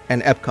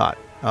and Epcot.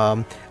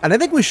 And I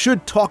think we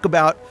should talk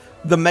about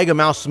the Mega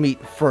Mouse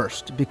Meet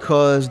first,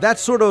 because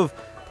that's sort of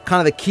kind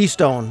of the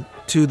keystone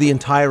to the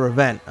entire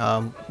event,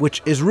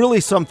 which is really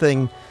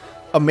something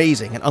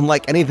amazing and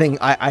unlike anything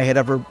I had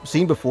ever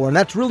seen before. And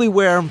that's really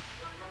where,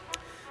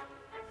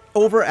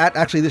 over at,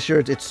 actually this year,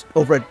 it's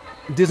over at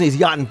Disney's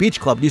Yacht and Beach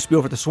Club. It used to be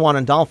over at the Swan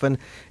and Dolphin.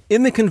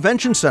 In the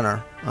convention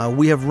center,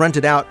 we have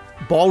rented out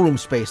ballroom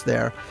space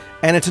there.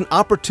 And it's an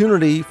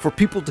opportunity for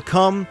people to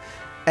come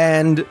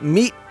and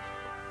meet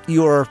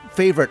your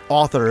favorite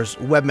authors,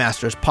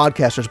 webmasters,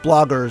 podcasters,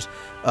 bloggers,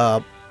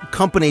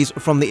 companies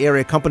from the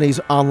area, companies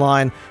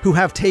online who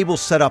have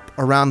tables set up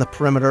around the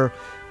perimeter.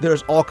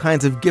 There's all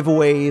kinds of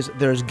giveaways.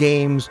 There's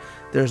games.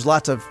 There's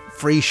lots of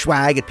free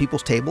swag at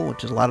people's table,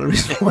 which is a lot of the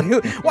reasons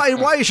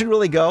why you should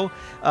really go.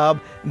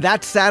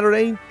 That's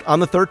Saturday on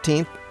the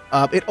 13th.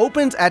 It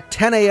opens at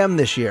 10 a.m.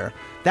 this year.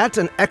 That's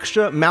an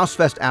extra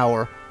MouseFest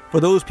hour for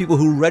those people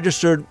who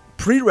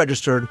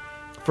pre-registered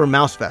for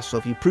MouseFest. So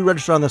if you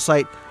pre-register on the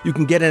site, you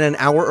can get in an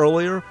hour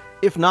earlier.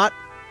 If not,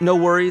 no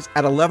worries.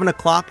 At 11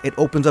 o'clock, it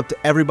opens up to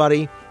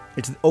everybody.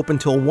 It's open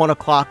till 1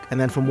 o'clock, and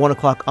then from 1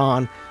 o'clock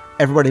on,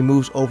 everybody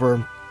moves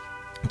over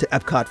to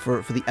Epcot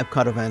for the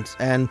Epcot events.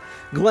 And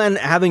Glenn,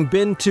 having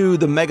been to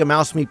the Mega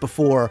Mouse Meet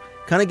before,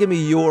 kind of give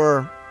me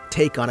your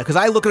take on it. Because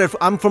I look at it,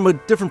 I'm from a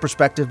different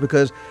perspective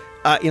because,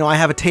 I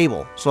have a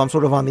table, so I'm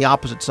sort of on the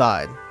opposite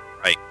side.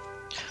 Right.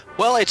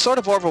 Well, it's sort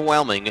of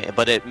overwhelming,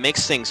 but it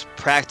makes things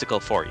practical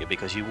for you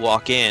because you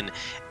walk in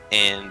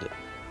and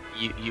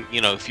you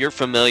know, if you're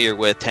familiar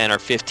with 10 or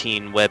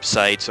 15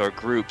 websites or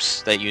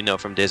groups that you know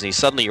from Disney,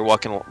 suddenly you're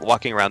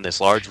walking around this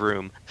large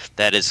room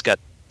that has got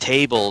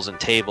tables and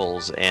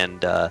tables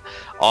and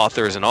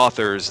authors and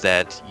authors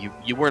that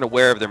you weren't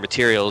aware of their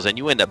materials, and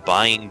you end up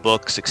buying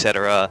books,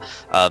 etc.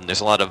 There's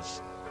a lot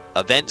of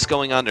events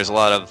going on. There's a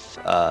lot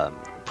of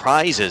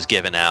prizes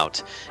given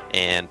out,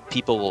 and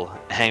people will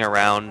hang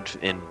around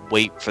and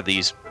wait for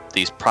these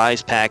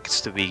prize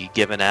packs to be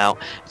given out.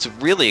 It's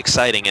really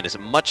exciting, and it's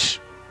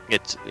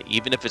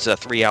even if it's a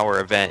 3-hour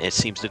event, it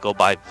seems to go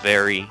by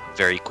very,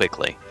 very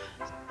quickly.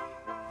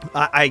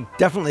 I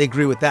definitely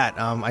agree with that.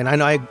 And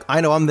I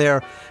know I'm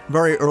there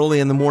very early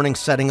in the morning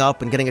setting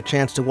up and getting a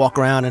chance to walk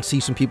around and see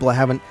some people I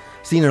haven't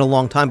seen in a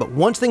long time. But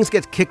once things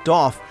get kicked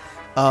off,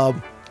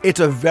 it's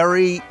a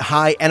very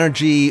high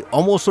energy,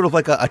 almost sort of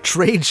like a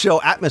trade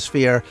show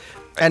atmosphere.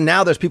 And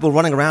now there's people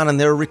running around and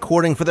they're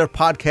recording for their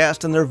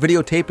podcast and they're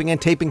videotaping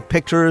and taping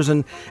pictures.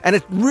 And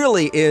it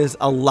really is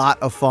a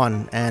lot of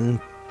fun.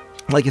 And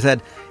like you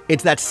said,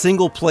 it's that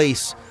single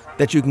place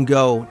that you can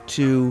go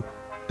to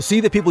see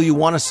the people you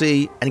want to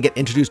see and get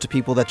introduced to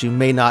people that you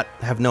may not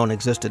have known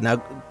existed. Now,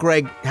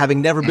 Greg,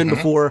 having never been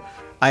before,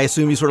 I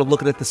assume you sort of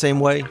look at it the same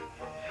way?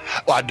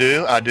 Well, I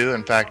do.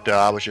 In fact,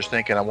 I was just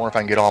thinking, I wonder if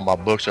I can get all my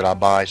books that I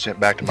buy sent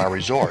back to my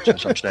resort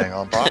since I'm staying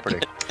on property.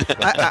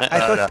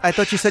 I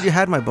thought you said you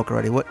had my book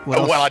already. What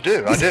else? Well, I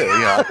do.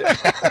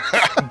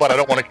 But I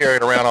don't want to carry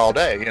it around all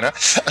day,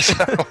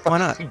 So, why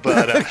not?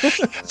 But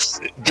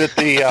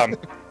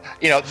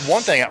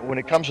one thing, when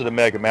it comes to the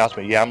Mega Mouse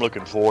Meet, I'm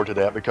looking forward to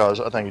that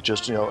because I think it's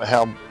just,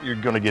 how you're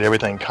going to get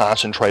everything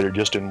concentrated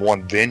just in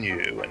one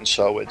venue. And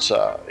so it's,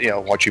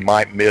 what you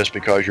might miss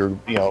because you're,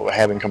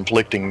 having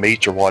conflicting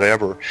meets or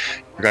whatever,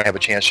 you're going to have a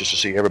chance just to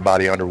see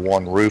everybody under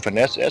one roof. And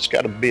that's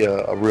got to be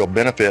a real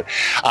benefit.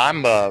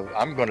 I'm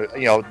going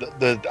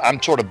to,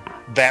 I'm sort of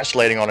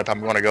vacillating on if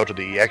I'm going to go to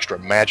the extra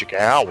magic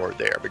hour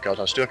there because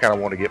I still kind of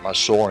want to get my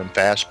Soarin'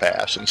 Fast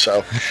Pass. And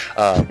so,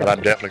 but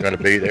I'm definitely going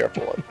to be there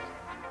for it.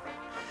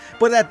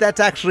 But that's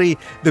actually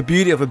the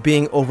beauty of it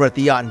being over at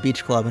the Yacht and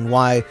Beach Club, and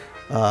why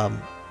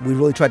we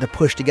really tried to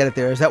push to get it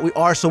there, is that we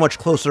are so much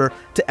closer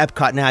to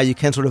Epcot now. You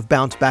can sort of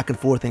bounce back and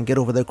forth and get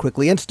over there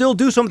quickly and still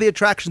do some of the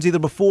attractions either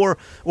before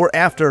or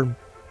after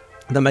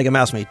the Mega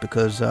Mouse Meet,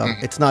 because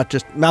it's not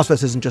just,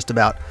 MouseFest isn't just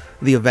about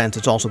the events.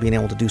 It's also being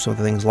able to do some of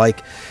the things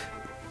like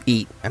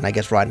eat, and I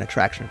guess ride an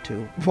attraction or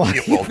two while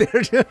Yeah, you're well-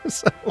 there. Too,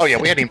 so. Oh yeah,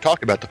 we hadn't even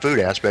talked about the food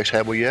aspects,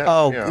 have we yet?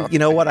 Oh, you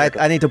know what?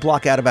 I need to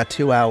block out about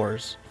 2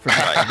 hours for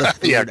the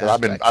food Yeah, because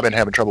aspect. I've been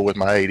having trouble with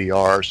my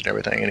ADRs and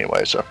everything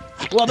anyway. So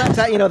Well,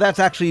 that's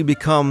actually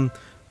become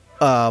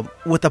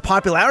with the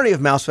popularity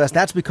of MouseFest.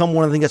 That's become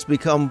one of the things that's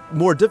become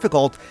more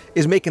difficult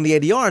is making the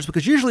ADRs,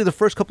 because usually the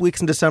first couple weeks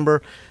in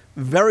December,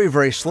 very,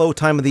 very slow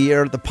time of the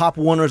year. The Pop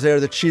Warners there,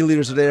 the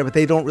cheerleaders are there, but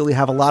they don't really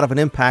have a lot of an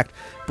impact.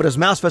 But as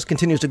MouseFest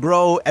continues to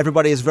grow,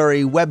 everybody is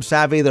very web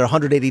savvy. They're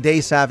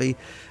 180-day savvy.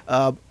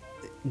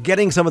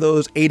 Getting some of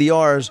those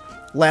ADRs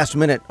last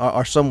minute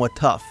are somewhat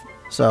tough.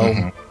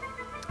 So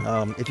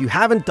if you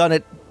haven't done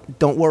it,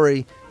 don't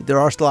worry. There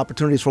are still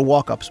opportunities for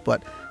walk-ups,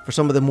 but for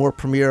some of the more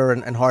premier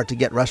and hard to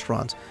get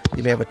restaurants,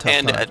 you may have a tough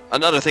time. And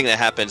another thing that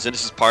happens, and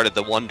this is part of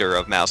the wonder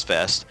of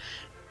MouseFest,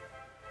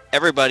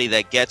 everybody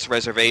that gets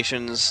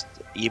reservations,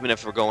 even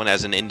if we're going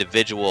as an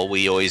individual,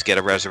 we always get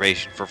a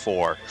reservation for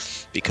 4,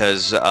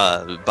 because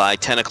by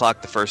 10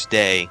 o'clock the first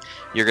day,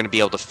 you're going to be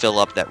able to fill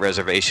up that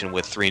reservation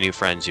with 3 new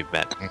friends you've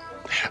met.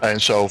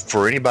 and so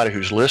for anybody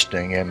who's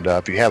listening, and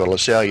if you have a Le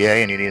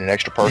Cellier and you need an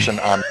extra person,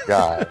 I'm the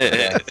guy.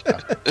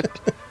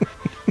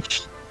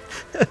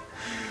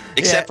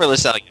 Except for Le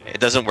Cellier.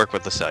 It doesn't work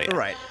with Le Cellier.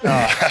 Right.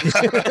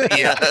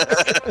 Yeah,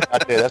 I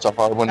tell you, that's a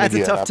hard one That's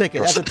to a get. tough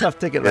ticket. That's a tough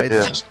ticket right It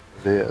there. is.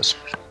 It is.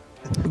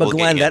 But We'll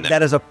Glenn, get you in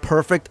that is a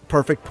perfect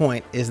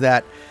point. Is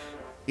that,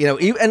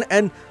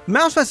 and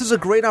MouseFest is a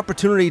great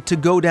opportunity to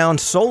go down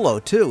solo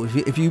too.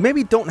 If you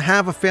maybe don't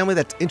have a family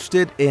that's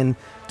interested in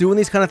doing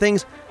these kind of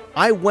things,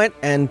 I went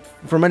and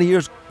for many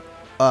years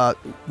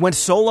went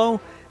solo,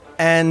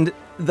 and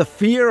the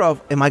fear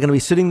of, am I going to be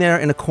sitting there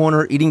in a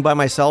corner eating by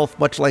myself,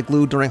 much like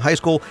Lou during high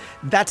school?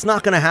 That's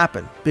not going to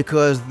happen,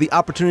 because the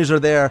opportunities are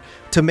there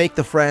to make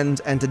the friends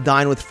and to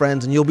dine with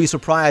friends, and you'll be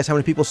surprised how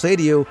many people say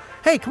to you,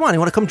 hey, come on, you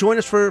want to come join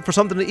us for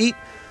something to eat?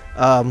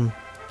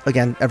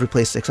 Again, every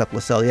place except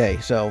Le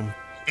Cellier, so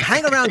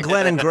hang around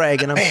Glenn and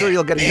Greg, and I'm sure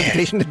you'll get an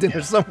invitation to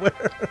dinner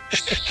somewhere.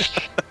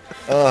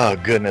 Oh,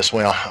 goodness.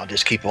 Well, I'll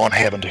just keep on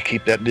having to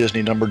keep that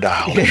Disney number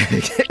dialed.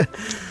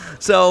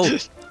 So,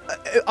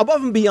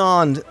 above and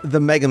beyond the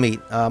mega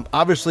meet,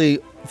 obviously,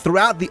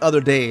 throughout the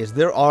other days,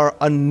 there are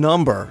a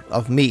number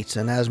of meets.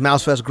 And as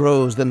MouseFest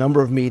grows, the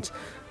number of meets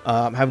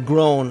have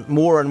grown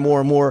more and more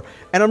and more.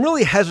 And I'm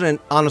really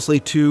hesitant, honestly,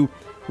 to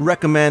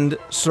recommend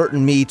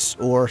certain meets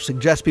or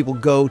suggest people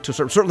go to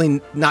certainly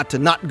not to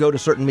not go to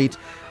certain meets.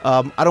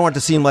 I don't want it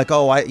to seem like,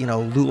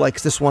 Lou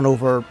likes this one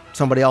over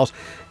somebody else.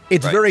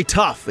 It's Right. very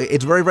tough.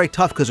 It's very, very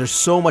tough because there's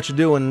so much to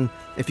do, and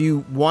if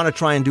you want to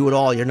try and do it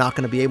all, you're not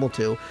going to be able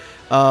to.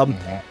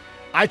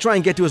 I try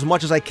and get to as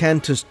much as I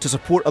can to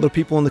support other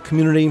people in the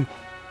community,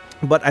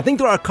 but I think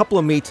there are a couple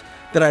of meets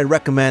that I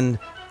recommend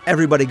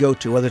everybody go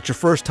to, whether it's your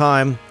first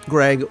time,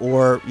 Greg,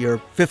 or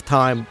your 5th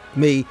time,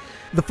 me.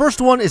 The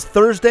first one is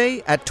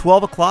Thursday at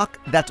 12 o'clock.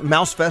 That's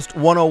MouseFest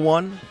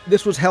 101.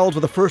 This was held for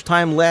the first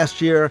time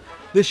last year.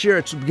 This year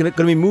it's going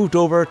to be moved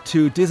over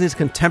to Disney's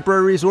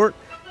Contemporary Resort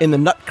in the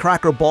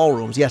Nutcracker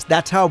Ballrooms. Yes,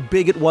 that's how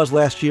big it was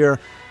last year,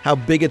 how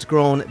big it's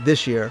grown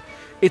this year.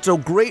 It's a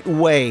great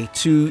way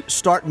to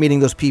start meeting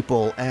those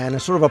people and a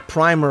sort of a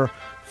primer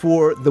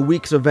for the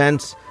week's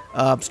events.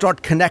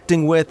 Start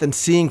connecting with and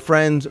seeing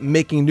friends,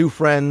 making new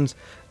friends.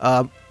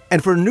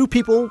 And for new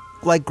people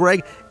like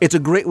Greg, it's a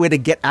great way to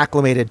get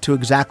acclimated to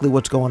exactly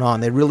what's going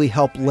on. They really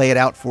help lay it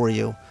out for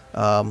you.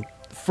 Relatively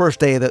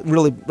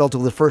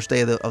the first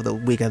day of the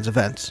weekend's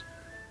events.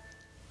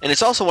 And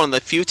it's also one of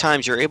the few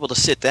times you're able to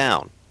sit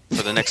down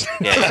for the next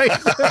day.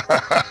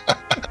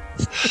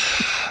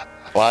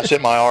 Well, I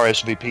sent my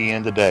RSVP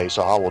in today,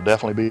 so I will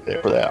definitely be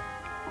there for that.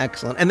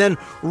 Excellent. And then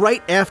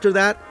right after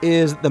that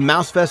is the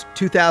MouseFest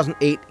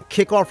 2008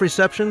 kickoff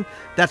reception.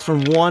 That's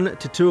from 1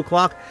 to 2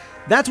 o'clock.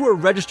 That's where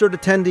registered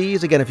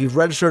attendees, again, if you've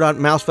registered on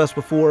MouseFest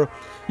before,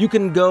 you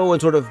can go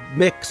and sort of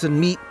mix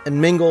and meet and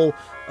mingle,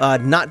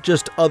 not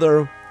just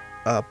other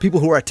people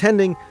who are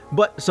attending,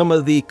 but some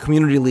of the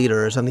community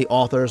leaders and the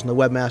authors and the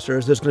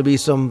webmasters. There's going to be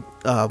some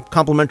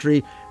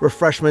complimentary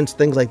refreshments,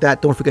 things like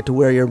that. Don't forget to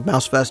wear your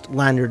MouseFest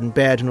lanyard and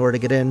badge in order to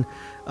get in.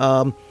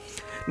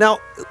 Now,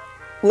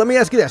 let me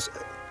ask you this.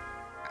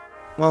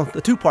 Well,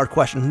 the two-part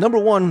question. Number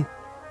one,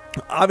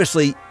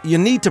 obviously, you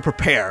need to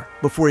prepare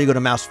before you go to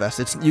MouseFest.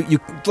 It's you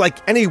like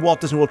any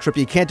Walt Disney World trip.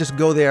 You can't just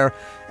go there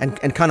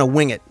and kind of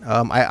wing it.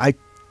 I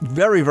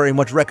very, very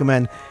much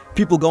recommend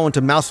people going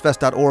to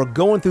mousefest.org,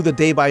 going through the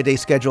day-by-day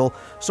schedule,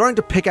 starting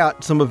to pick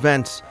out some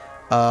events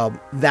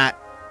that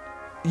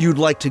you'd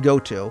like to go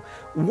to.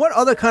 What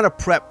other kind of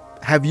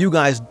prep have you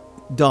guys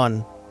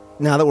done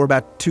now that we're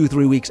about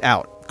 2-3 weeks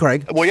out?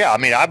 Craig? Well, yeah, I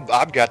mean,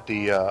 I've got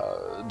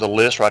the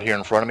list right here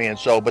in front of me, and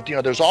so, but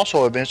there's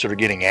also events that are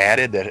getting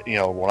added that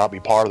will not be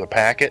part of the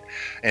packet,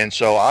 and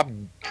so I've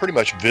pretty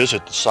much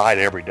visit the site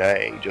every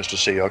day just to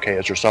see, okay,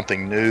 is there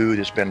something new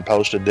that's been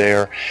posted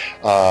there?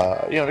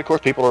 And of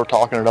course, people are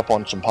talking it up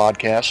on some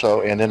podcasts,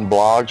 and then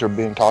blogs are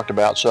being talked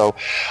about. So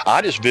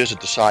I just visit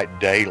the site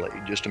daily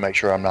just to make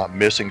sure I'm not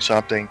missing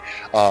something.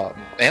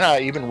 And I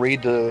even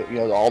read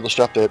all the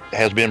stuff that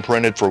has been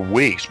printed for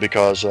weeks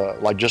because,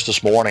 like just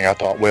this morning, I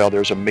thought, well,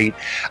 there's a meet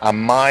I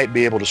might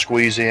be able to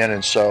squeeze in,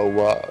 and so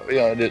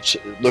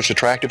it looks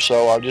attractive.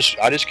 So I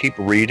just keep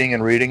reading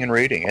and reading and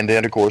reading, and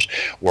then of course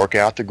work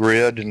out the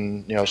grid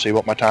and see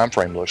what my time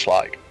frame looks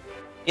like.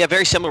 Yeah,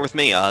 very similar with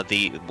me.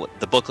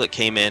 The booklet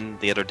came in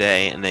the other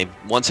day, and they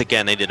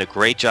did a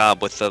great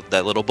job with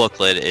that little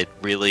booklet. It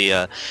really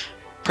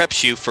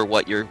preps you for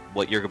what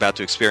you're about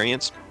to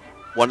experience.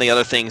 One of the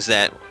other things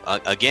that,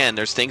 again,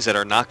 there's things that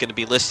are not going to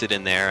be listed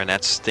in there, and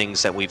that's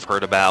things that we've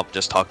heard about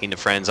just talking to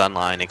friends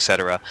online,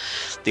 etc.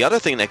 The other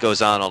thing that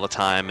goes on all the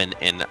time,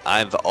 and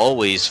I've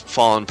always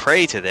fallen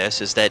prey to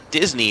this, is that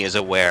Disney is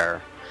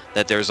aware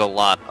that there's a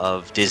lot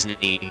of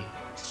Disney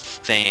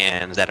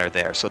fans that are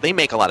there, so they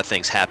make a lot of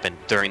things happen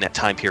during that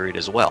time period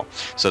as well.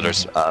 So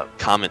there's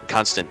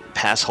constant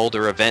pass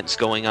holder events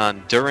going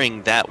on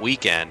during that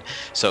weekend,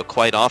 so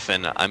quite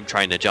often I'm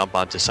trying to jump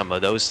onto some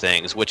of those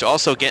things, which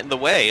also get in the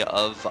way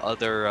of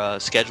other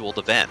scheduled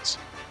events.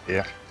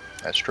 Yeah,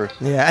 that's true.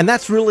 Yeah, and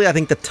that's really, I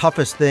think, the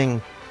toughest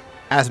thing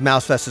as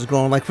MouseFest is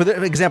growing. Like, for the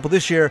example,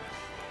 this year,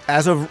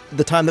 as of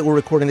the time that we're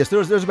recording this,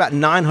 there's about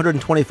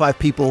 925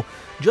 people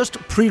just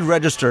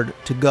pre-registered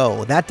to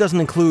go. That doesn't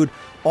include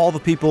all the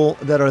people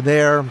that are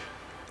there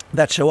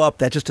that show up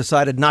that just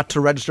decided not to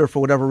register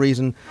for whatever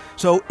reason.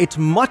 So it's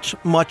much,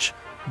 much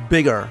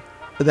bigger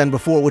than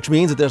before, which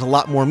means that there's a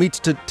lot more meets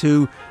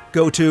to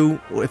go to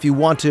if you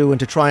want to and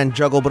to try and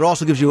juggle, but it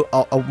also gives you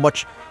a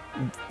much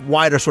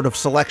wider sort of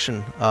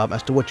selection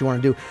as to what you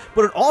want to do.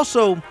 But it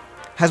also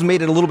has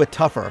made it a little bit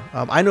tougher.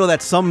 I know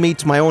that some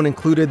meets, my own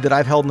included, that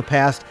I've held in the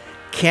past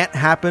can't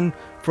happen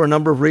for a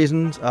number of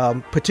reasons,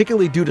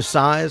 particularly due to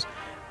size.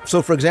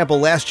 So, for example,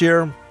 last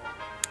year,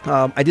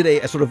 I did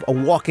a sort of a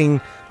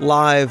walking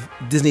live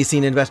Disney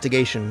scene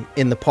investigation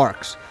in the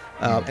parks.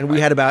 And we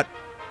had about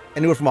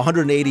anywhere from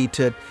 180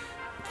 to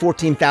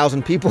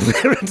 14,000 people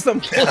there in some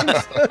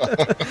points.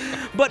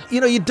 But,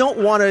 you don't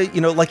want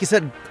to, like you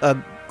said,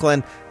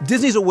 Glenn,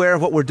 Disney's aware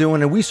of what we're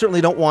doing, and we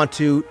certainly don't want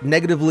to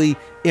negatively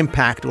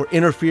impact or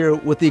interfere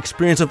with the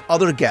experience of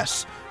other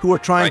guests who are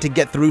trying to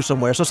get through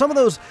somewhere. So some of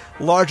those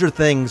larger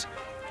things,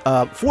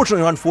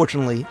 fortunately or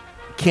unfortunately,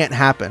 can't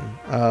happen.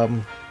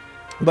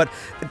 But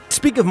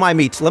speak of my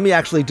meets, let me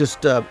actually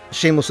just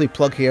shamelessly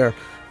plug here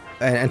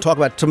and talk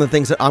about some of the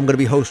things that I'm going to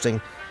be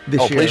hosting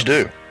this year. Oh, please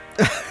do.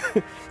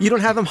 You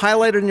don't have them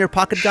highlighted in your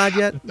pocket guide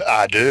yet?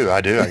 I do. I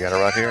got it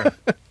right here.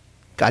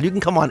 God, you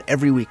can come on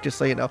every week, just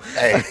so you know.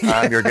 Hey,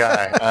 I'm your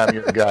guy.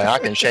 I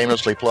can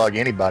shamelessly plug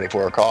anybody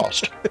for a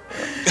cost.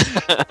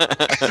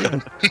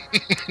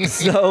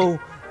 So,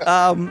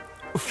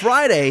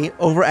 Friday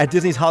over at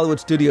Disney's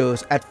Hollywood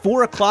Studios at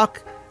 4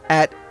 o'clock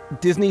at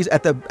Disney's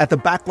at the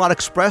Backlot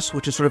Express,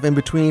 which is sort of in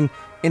between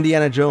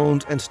Indiana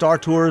Jones and Star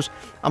Tours,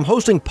 I'm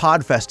hosting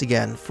Podfest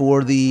again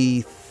for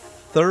the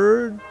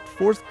third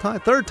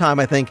time,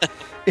 I think,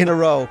 in a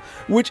row,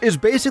 which is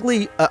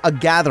basically a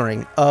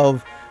gathering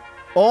of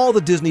all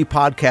the Disney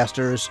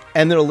podcasters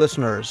and their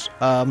listeners.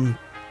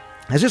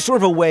 It's just sort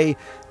of a way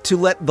to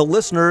let the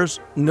listeners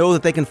know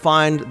that they can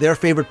find their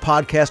favorite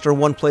podcaster in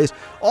one place.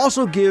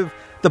 Also give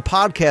the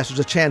podcasters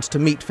a chance to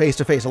meet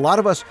face-to-face. A lot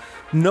of us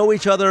know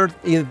each other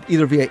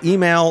either via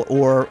email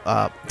or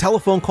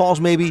telephone calls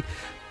maybe,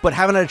 but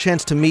haven't had a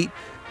chance to meet.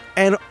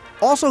 And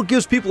also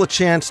gives people a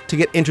chance to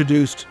get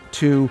introduced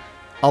to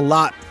a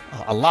lot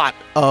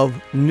of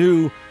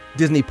new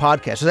Disney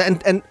podcasters.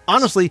 And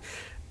honestly,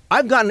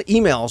 I've gotten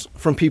emails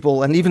from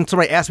people, and even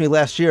somebody asked me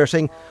last year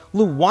saying,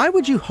 Lou, why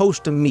would you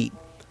host a meet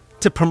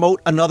to promote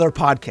another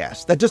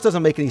podcast? That just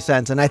doesn't make any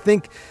sense. And I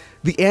think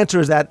the answer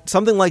is that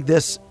something like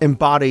this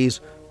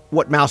embodies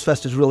what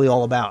MouseFest is really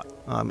all about,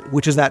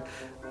 which is that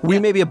we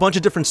may be a bunch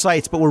of different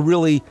sites, but we're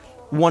really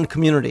one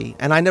community.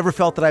 And I never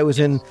felt that I was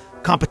in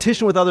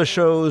competition with other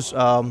shows.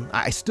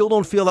 I still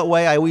don't feel that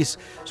way. I always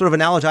sort of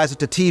analogize it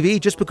to TV.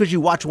 Just because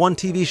you watch one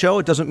TV show,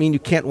 it doesn't mean you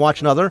can't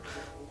watch another.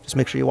 Just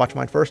make sure you watch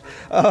mine first.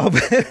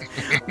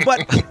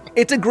 But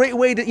it's a great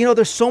way to,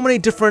 there's so many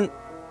different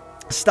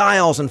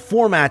styles and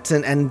formats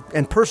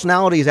and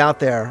personalities out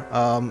there.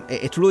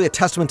 It's really a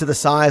testament to the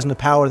size and the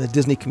power of the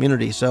Disney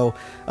community. So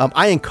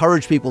I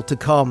encourage people to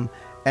come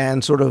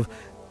and sort of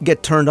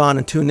get turned on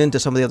and tune into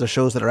some of the other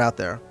shows that are out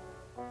there.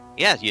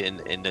 Yeah,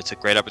 and it's a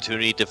great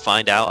opportunity to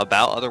find out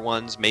about other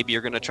ones. Maybe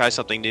you're going to try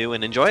something new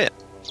and enjoy it.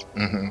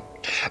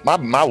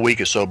 Mm-hmm. My week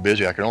is so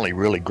busy I can only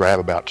really grab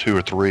about 2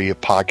 or 3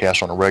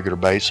 podcasts on a regular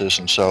basis,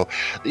 and so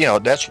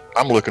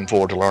I'm looking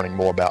forward to learning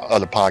more about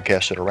other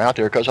podcasts that are out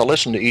there because I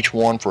listen to each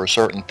one for a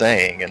certain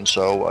thing, and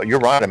so you're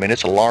right. I mean,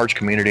 it's a large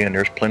community and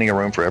there's plenty of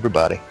room for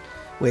everybody.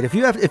 Wait,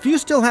 if you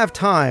still have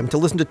time to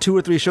listen to 2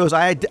 or 3 shows,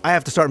 I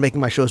have to start making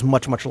my shows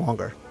much, much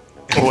longer.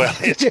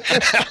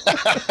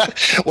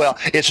 Well,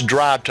 it's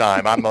drive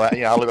time. I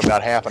live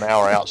about half an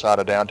hour outside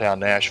of downtown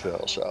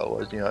Nashville,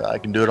 so I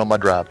can do it on my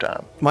drive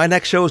time. My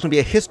next show is going to be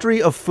a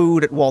history of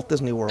food at Walt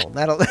Disney World.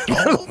 That'll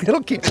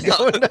keep it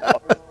going.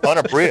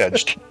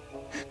 Unabridged.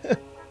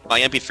 My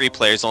MP3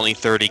 player is only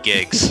 30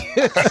 gigs.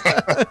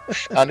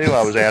 I knew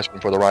I was asking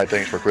for the right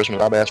things for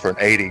Christmas. I've asked for an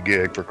 80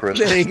 gig for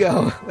Christmas. There you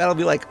go. That'll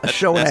be like a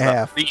show and a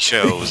half. 3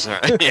 shows.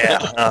 Yeah.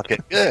 Okay.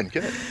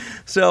 Good.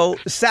 So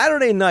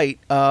Saturday night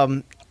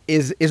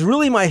is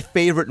really my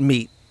favorite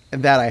meet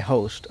that I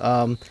host.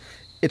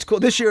 It's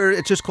called this year.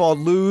 It's just called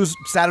Lou's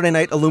Saturday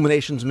Night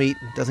Illuminations Meet.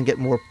 It doesn't get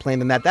more plain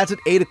than that. That's at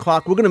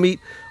 8:00. We're going to meet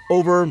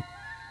over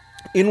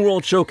in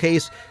World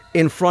Showcase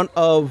in front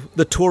of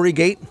the Torii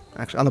Gate,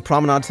 actually on the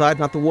promenade side,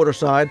 not the water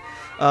side,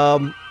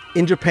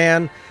 in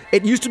Japan.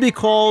 It used to be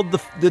called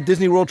the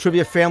Disney World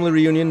Trivia Family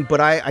Reunion,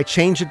 but I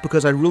changed it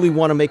because I really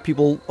want to make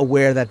people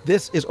aware that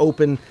this is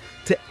open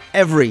to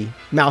every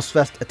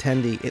MouseFest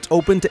attendee. It's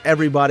open to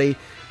everybody.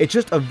 It's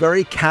just a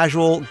very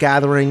casual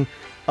gathering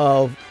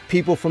of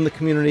people from the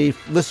community,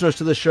 listeners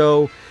to the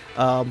show,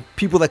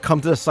 people that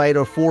come to the site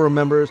or forum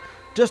members,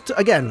 just to,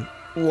 again,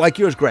 like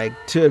yours, Greg,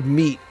 to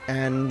meet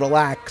and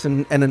relax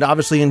and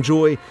obviously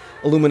enjoy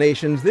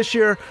Illuminations. This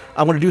year,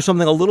 I'm going to do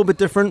something a little bit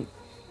different.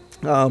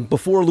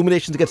 Before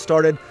Illuminations get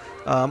started,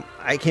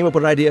 I came up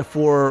with an idea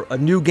for a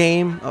new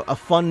game, a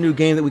fun new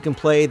game that we can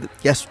play.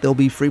 Yes, there'll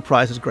be free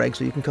prizes, Greg,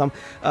 so you can come.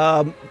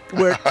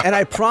 And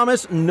I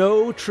promise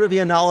no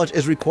trivia knowledge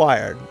is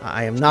required.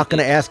 I am not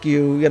going to ask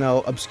you,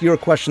 obscure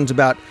questions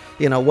about,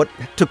 what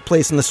took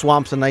place in the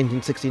swamps in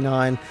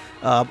 1969.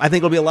 I think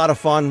it'll be a lot of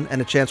fun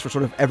and a chance for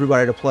sort of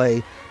everybody to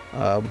play,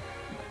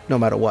 no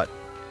matter what.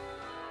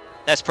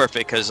 That's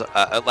perfect because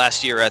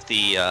last year at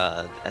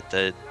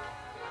the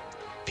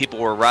people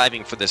were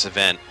arriving for this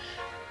event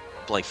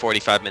like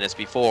 45 minutes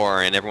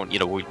before, and everyone,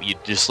 you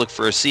just look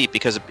for a seat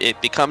because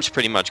it becomes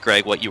pretty much,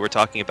 Greg, what you were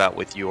talking about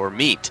with your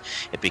meet.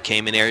 It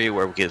became an area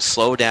where we could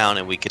slow down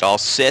and we could all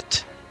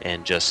sit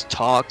and just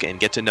talk and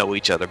get to know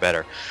each other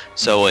better.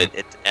 So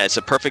it's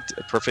a perfect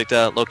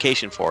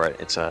location for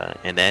it.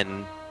 And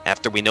then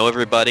after we know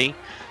everybody,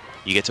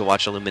 you get to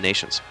watch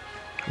Illuminations.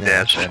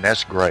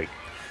 That's great.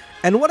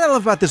 And what I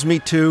love about this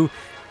meet too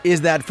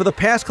is that for the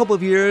past couple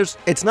of years,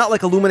 it's not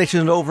like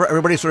Illuminations is over,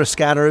 everybody sort of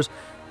scatters.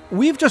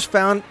 We've just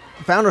found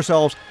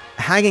ourselves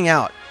hanging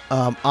out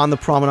on the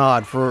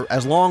promenade for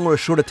as long or as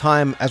short a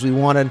time as we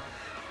wanted,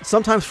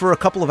 sometimes for a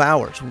couple of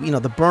hours.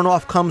 The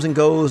burn-off comes and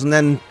goes, and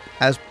then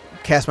as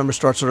cast members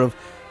start sort of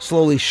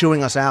slowly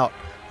shooing us out,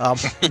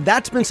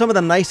 that's been some of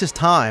the nicest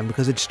time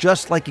because it's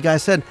just like you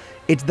guys said,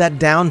 it's that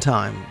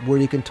downtime where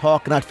you can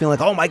talk and not feel like,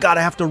 oh my God,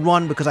 I have to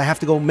run because I have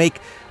to go make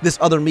this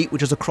other meet,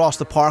 which is across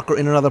the park or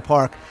in another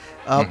park.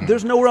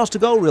 There's nowhere else to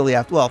go really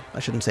after. Well, I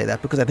shouldn't say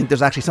that because I think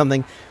there's actually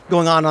something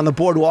going on the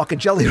boardwalk at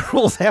Jelly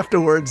Rolls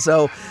afterwards.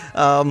 So,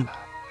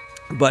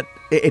 but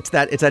it's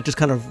that just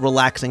kind of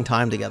relaxing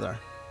time together.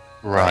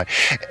 Right.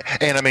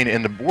 And I mean,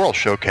 in the World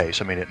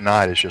Showcase, at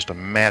night it's just a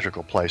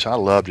magical place. I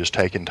love just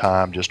taking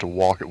time just to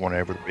walk it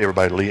whenever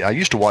everybody leaves. I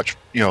used to watch,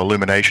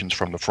 Illuminations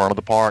from the front of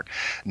the park.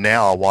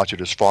 Now I watch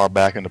it as far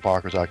back in the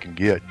park as I can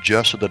get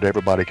just so that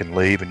everybody can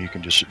leave and you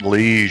can just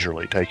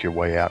leisurely take your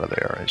way out of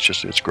there.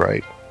 It's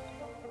great.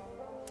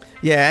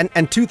 Yeah,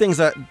 and two things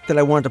that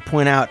I wanted to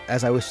point out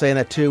as I was saying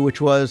that too, which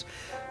was,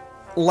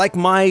 like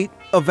my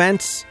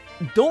events,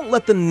 don't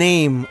let the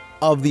name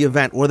of the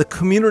event or the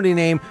community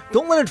name,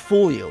 don't let it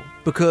fool you,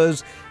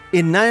 because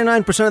in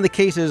 99% of the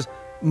cases,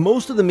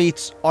 most of the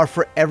meets are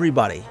for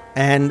everybody,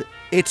 and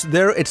it's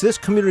this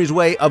community's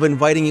way of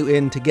inviting you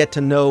in to get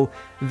to know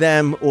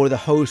them or the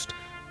host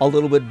a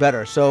little bit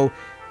better. So,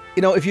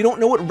 if you don't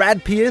know what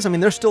RADP is,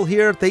 they're still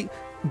here.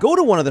 Go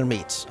to one of their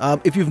meets.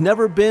 If you've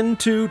never been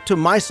to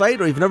my site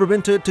or you've never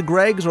been to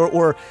Greg's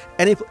or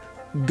any,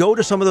 go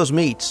to some of those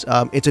meets.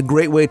 It's a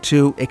great way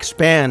to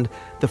expand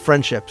the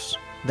friendships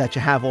that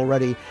you have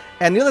already.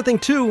 And the other thing,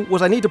 too,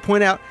 was I need to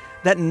point out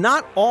that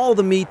not all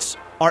the meets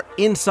are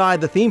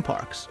inside the theme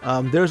parks.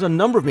 There's a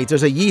number of meets.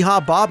 There's a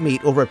Yeehaw Bob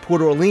meet over at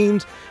Port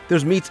Orleans.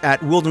 There's meets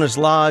at Wilderness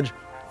Lodge,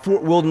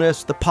 Fort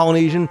Wilderness, the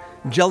Polynesian,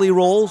 Jelly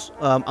Rolls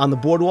on the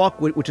boardwalk,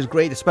 which is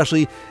great,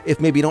 especially if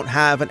maybe you don't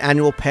have an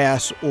annual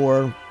pass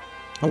or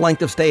a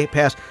length of stay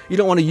pass. You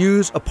don't want to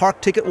use a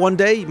park ticket one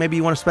day. Maybe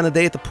you want to spend a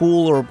day at the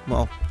pool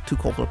or, too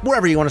cold,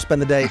 wherever you want to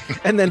spend the day,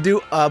 and then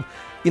do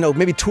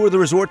maybe tour the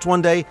resorts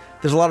one day.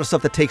 There's a lot of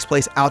stuff that takes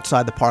place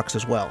outside the parks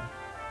as well.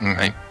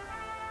 Mm-hmm.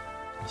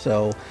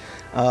 So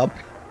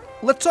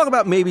let's talk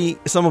about maybe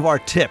some of our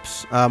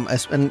tips.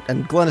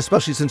 And Glenn,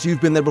 especially since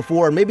you've been there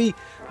before, and maybe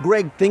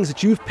Greg, things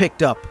that you've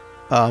picked up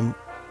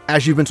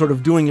as you've been sort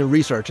of doing your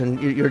research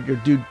and your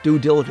due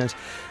diligence.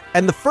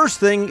 And the first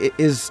thing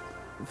is,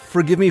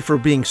 forgive me for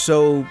being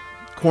so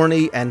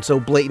corny and so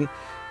blatant,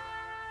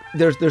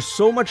 there's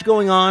so much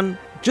going on.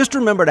 Just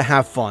remember to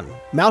have fun.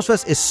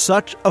 MouseFest is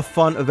such a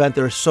fun event.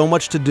 There's so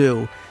much to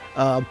do.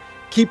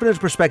 Keep it in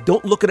perspective.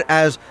 Don't look at it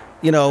as,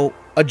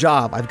 a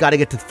job. I've got to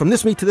get from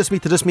this meet to this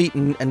meet to this meet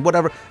and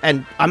whatever.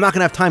 And I'm not going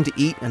to have time to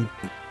eat and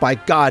by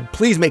God,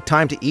 please make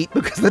time to eat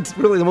because that's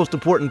really the most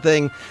important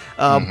thing.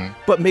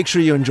 But make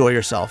sure you enjoy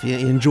yourself. You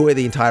enjoy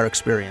the entire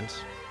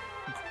experience.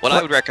 What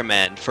I would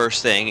recommend,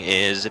 first thing,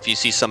 is if you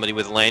see somebody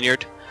with a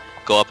lanyard,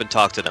 go up and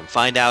talk to them.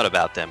 Find out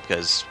about them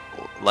because,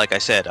 like I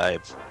said,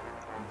 I've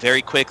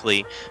very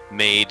quickly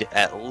made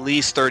at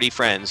least 30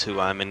 friends who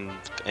I'm in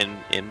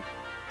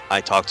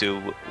I talk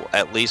to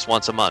at least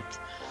once a month.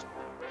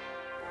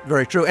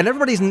 Very true. And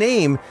everybody's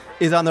name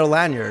is on their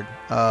lanyard.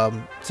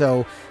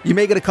 So you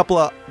may get a couple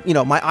of,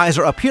 my eyes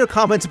are up here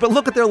comments, but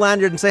look at their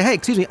lanyard and say, hey,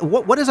 excuse me,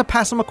 what is a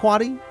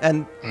Passamaquoddy?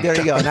 And there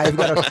you go. Now you've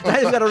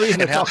got a reason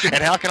to talk to them.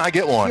 And how can I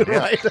get one?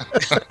 Right.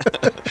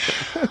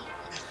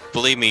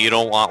 Believe me, you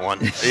don't want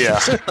one. Yeah.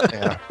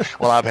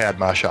 Well, I've had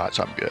my shots.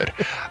 I'm good.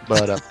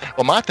 But,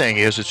 my thing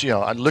is,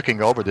 I'm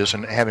looking over this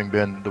and having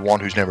been the one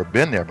who's never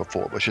been there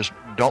before, but just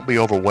don't be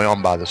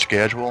overwhelmed by the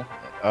schedule.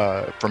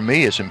 For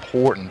me, it's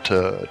important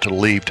to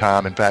leave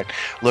time. In fact,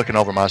 looking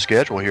over my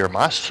schedule here,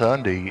 my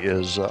Sunday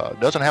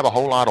doesn't have a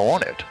whole lot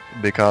on it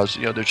because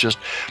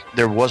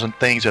there wasn't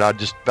things that I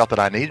just felt that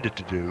I needed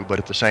to do. But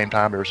at the same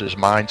time, there's this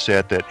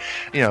mindset that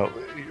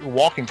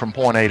walking from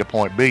point A to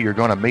point B, you're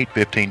going to meet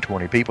 15,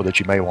 20 people that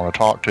you may want to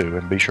talk to,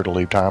 and be sure to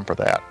leave time for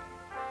that.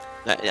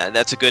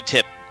 That's a good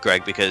tip,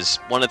 Greg, because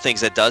one of the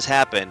things that does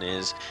happen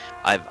is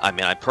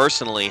I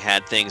personally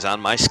had things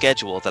on my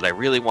schedule that I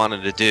really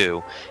wanted to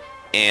do,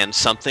 and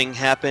something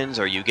happens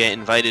or you get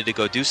invited to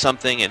go do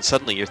something and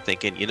suddenly you're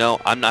thinking,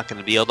 I'm not going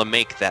to be able to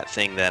make that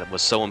thing that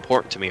was so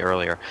important to me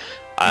earlier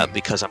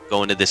because I'm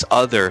going to this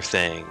other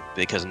thing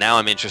because now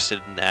I'm interested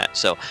in that.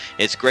 So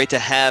it's great to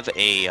have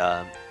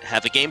a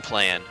game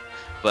plan,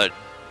 but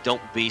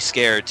don't be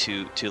scared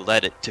to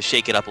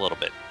shake it up a little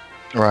bit.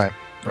 Right.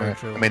 I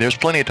mean, there's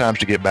plenty of times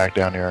to get back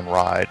down there and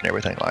ride and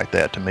everything like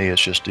that. To me,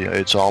 it's just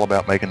it's all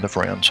about making the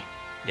friends.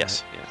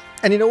 Yes. Yeah.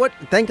 And you know what?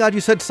 Thank God you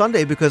said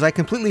Sunday because I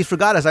completely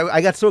forgot. As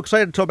I got so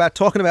excited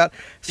talking about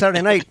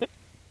Saturday night,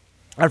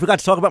 I forgot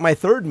to talk about my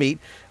third meet,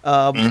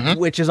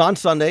 which is on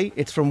Sunday.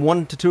 It's from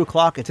 1 to 2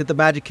 o'clock. It's at the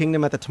Magic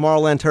Kingdom at the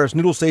Tomorrowland Terrace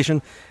Noodle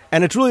Station.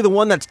 And it's really the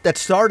one that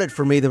started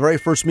for me, the very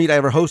first meet I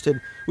ever hosted,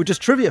 which is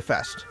Trivia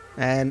Fest.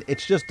 And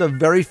it's just a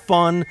very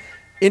fun,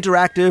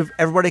 interactive,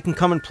 everybody can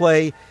come and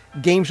play,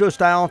 game show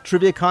style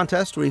trivia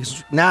contest where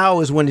now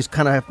is when you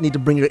kind of need to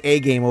bring your A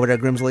game over there,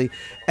 Grimsley,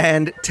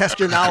 and test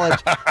your knowledge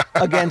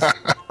against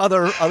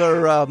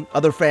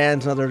other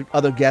fans and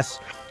other guests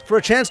for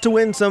a chance to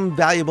win some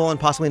valuable and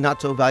possibly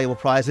not so valuable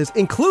prizes,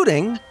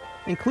 including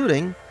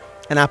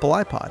an Apple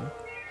iPod.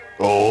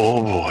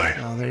 Oh boy!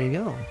 Oh, there you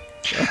go.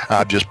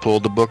 I've just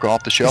pulled the book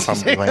off the shelf.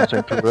 I'm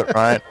glancing through it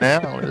right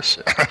now.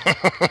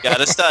 Got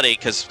to study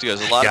because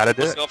a lot of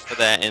people go for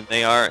that, and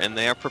they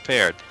are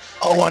prepared.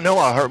 Oh, I know.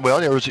 I heard. Well,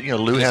 there was.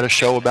 Lou had a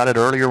show about it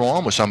earlier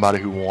on with somebody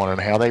who won and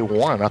how they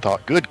won, and I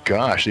thought, good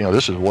gosh,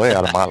 this is way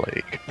out of my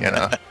league.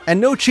 And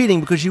no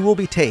cheating because you will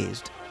be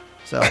tased.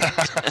 So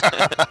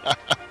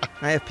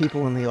I have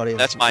people in the audience.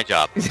 That's my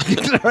job.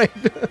 Right.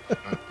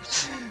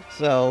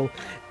 So,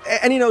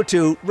 and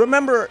too,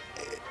 remember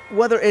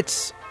whether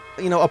it's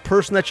a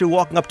person that you're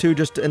walking up to,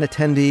 just an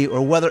attendee,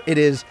 or whether it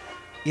is,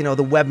 the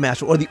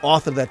webmaster or the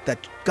author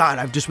that God,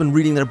 I've just been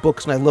reading their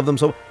books and I love them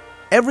so.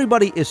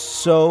 Everybody is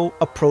so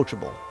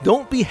approachable.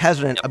 Don't be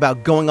hesitant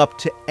about going up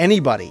to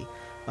anybody,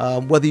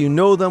 whether you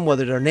know them,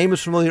 whether their name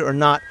is familiar or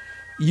not.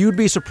 You'd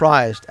be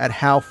surprised at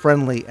how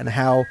friendly and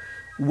how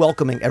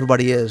welcoming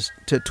everybody is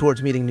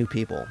towards meeting new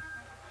people.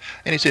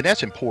 And he said,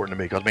 that's important to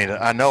me because,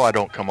 I know I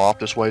don't come off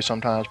this way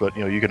sometimes, but,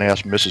 you can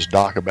ask Mrs.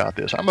 Doc about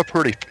this. I'm a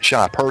pretty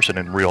shy person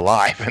in real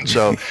life. And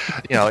so,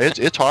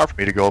 it's hard for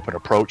me to go up and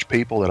approach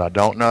people that I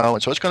don't know.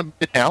 And so it's going to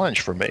be a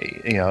challenge for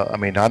me.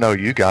 I know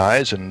you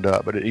guys, and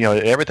but,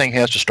 everything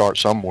has to start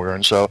somewhere.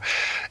 And so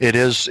it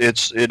is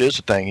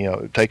a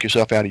thing, take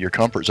yourself out of your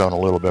comfort zone a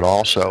little bit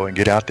also and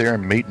get out there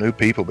and meet new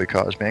people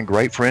because, man,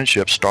 great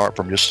friendships start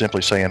from just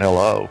simply saying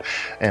hello.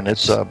 And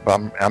it's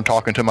I'm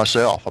talking to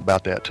myself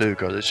about that, too,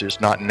 because it's just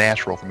not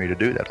natural for me to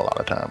do that a lot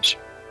of times.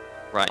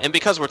 Right, and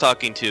because we're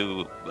talking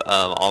to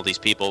all these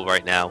people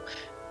right now,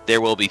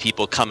 there will be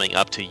people coming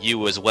up to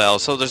you as well.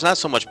 So there's not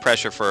so much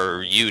pressure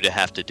for you to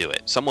have to do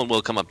it. Someone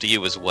will come up to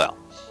you as well.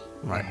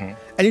 Right. Mm-hmm.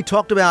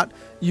 And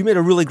you made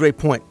a really great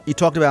point. You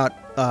talked about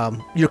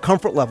your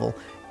comfort level.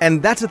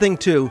 And that's the thing,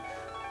 too.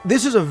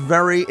 This is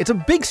it's a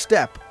big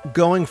step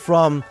going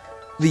from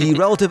the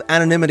relative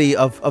anonymity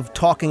of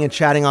talking and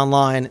chatting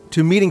online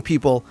to meeting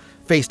people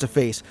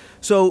face-to-face.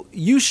 So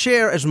you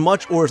share as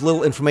much or as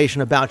little information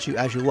about you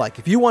as you like.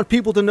 If you want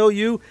people to know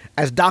you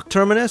as Doc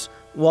Terminus,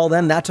 well,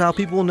 then that's how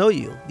people will know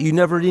you. You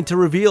never need to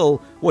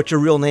reveal what your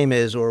real name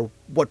is or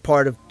what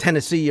part of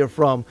Tennessee you're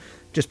from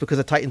just because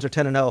the Titans are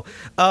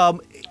 10-0.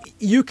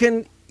 You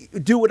can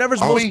do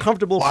whatever's most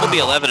comfortable. Wow. It'll be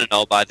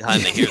 11-0 by the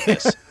time they hear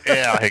this.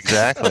 Yeah,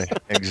 exactly.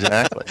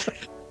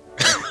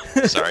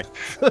 Sorry.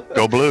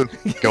 Go blue.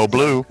 Go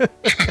blue.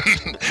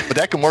 But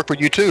that can work for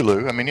you too,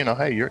 Lou.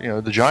 Hey,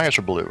 you're the Giants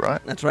are blue, right?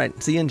 That's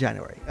right. See you in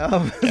January.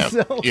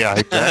 Yeah,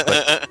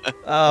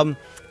 exactly.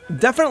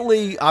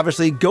 Definitely,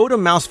 obviously, go to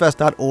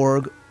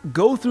mousefest.org,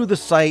 go through the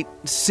site,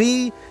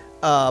 see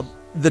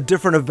the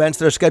different events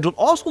that are scheduled.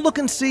 Also look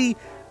and see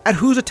at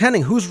who's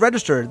attending, who's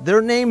registered.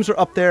 Their names are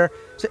up there.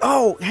 Say,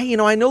 oh, hey,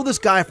 I know this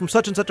guy from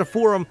such and such a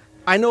forum.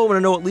 I know I'm going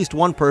to know at least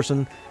one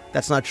person.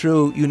 That's not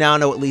true. You now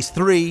know at least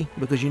three,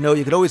 because you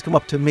could always come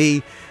up to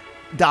me,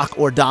 Doc,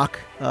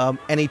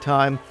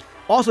 anytime.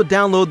 Also,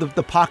 download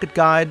the Pocket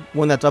Guide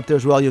when that's up there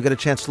as well. You'll get a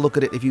chance to look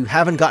at it. If you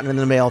haven't gotten it in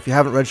the mail, if you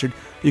haven't registered,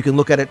 you can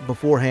look at it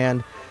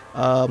beforehand.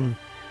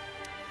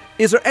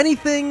 Is there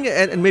anything,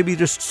 and maybe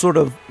just sort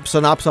of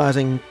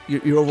synopsizing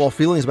your overall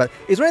feelings about it,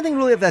 is there anything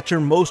really that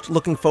you're most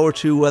looking forward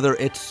to, whether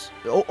it's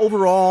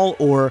overall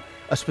or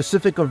a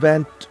specific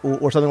event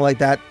or something like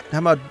that? How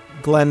about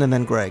Glenn and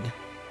then Greg?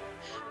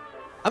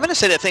 I'm going to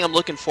say the thing I'm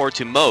looking forward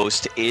to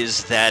most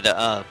is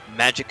that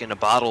magic in a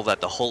bottle that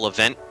the whole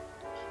event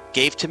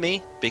gave to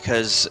me,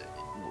 because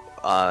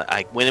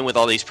I went in with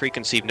all these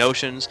preconceived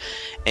notions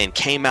and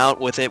came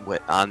out with it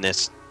on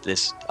this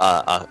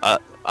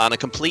on a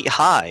complete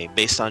high,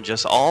 based on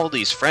just all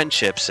these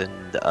friendships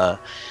and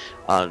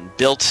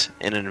built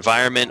in an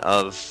environment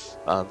of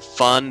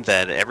fun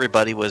that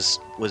everybody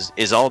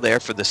is all there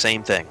for the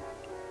same thing.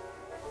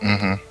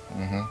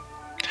 Mm-hmm. Mm-hmm.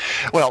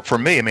 Well, for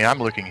me, I'm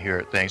looking here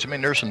at things.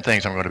 There's some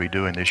things I'm going to be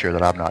doing this year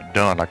that I've not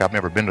done. Like, I've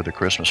never been to the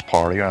Christmas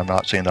party, or I've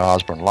not seen the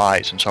Osborne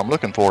Lights, and so I'm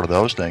looking forward to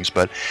those things.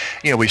 But,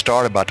 we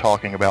started by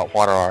talking about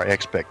what are our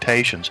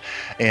expectations,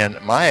 and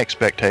my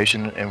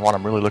expectation and what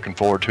I'm really looking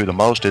forward to the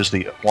most is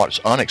what's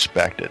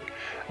unexpected,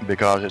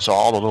 because it's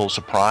all the little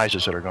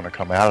surprises that are going to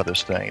come out of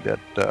this thing that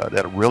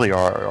really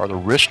are the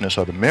richness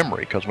of the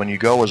memory. Because when you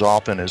go as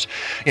often as,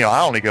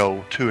 I only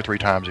go 2 or 3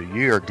 times a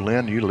year.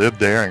 Glenn, you live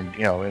there, and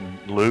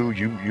and Lou,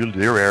 you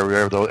there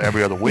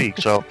every other week.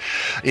 So,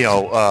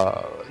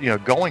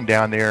 going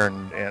down there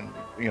and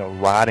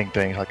riding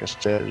things, like I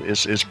said,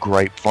 is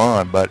great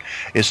fun. But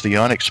it's the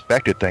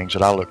unexpected things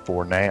that I look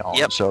for now.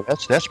 Yep. So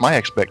that's my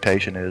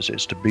expectation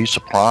is to be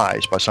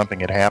surprised by something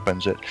that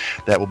happens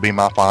that will be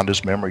my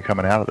fondest memory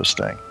coming out of this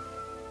thing.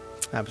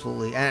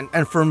 Absolutely.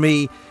 And for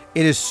me,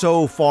 it is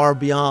so far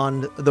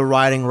beyond the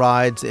riding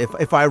rides.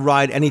 If I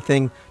ride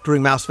anything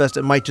during Mousefest,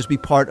 it might just be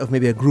part of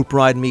maybe a group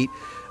ride meet.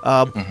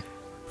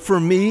 For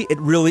me, it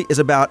really is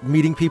about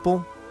meeting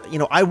people.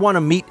 I want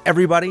to meet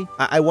everybody.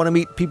 I want to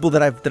meet people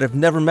that I've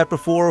never met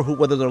before,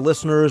 whether they're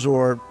listeners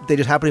or they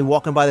just happen to be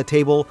walking by the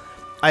table.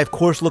 I, of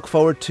course, look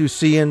forward to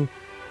seeing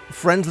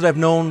friends that I've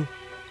known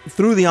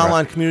through the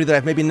online community that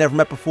I've maybe never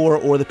met before,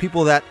 or the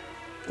people that,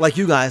 like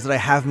you guys, that I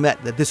have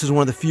met, that this is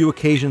one of the few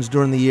occasions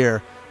during the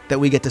year that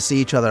we get to see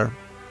each other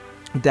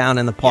down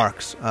in the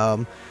parks.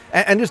 And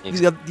just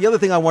the other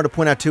thing I want to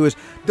point out, too, is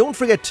don't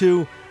forget,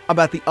 too,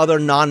 about the other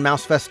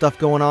non-Mousefest stuff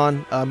going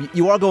on.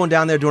 You are going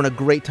down there during a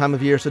great time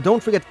of year, so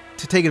don't forget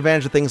to take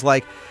advantage of things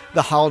like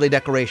the holiday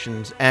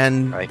decorations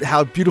and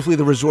how beautifully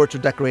the resorts are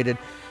decorated.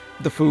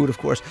 The food, of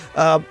course.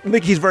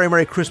 Mickey's Very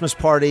Merry Christmas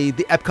Party,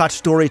 the Epcot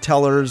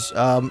Storytellers.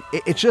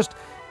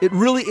 It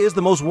really is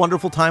the most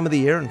wonderful time of the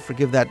year, and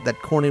forgive that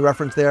corny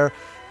reference there.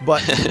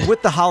 But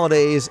with the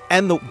holidays,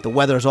 and the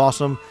weather's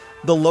awesome,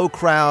 the low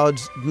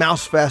crowds,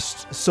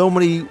 Mousefest, so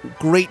many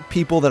great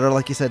people that are,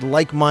 like you said,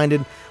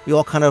 like-minded. We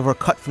all kind of are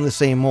cut from the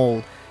same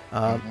mold.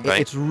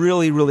 It's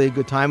really, really a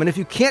good time. And if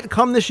you can't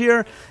come this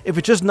year, if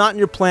it's just not in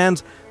your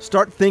plans,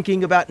 start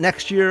thinking about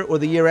next year or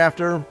the year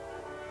after.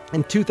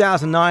 In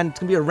 2009, it's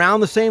going to be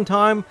around the same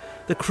time.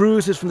 The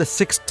cruise is from the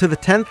 6th to the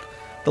 10th.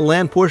 The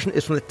land portion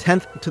is from the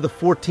 10th to the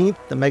 14th.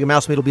 The Mega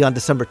Mouse Meet will be on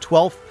December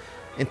 12th.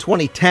 In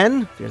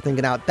 2010, if you're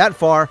thinking out that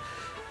far,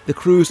 the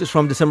cruise is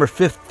from December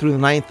 5th through the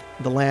 9th.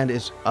 The land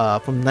is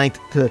from 9th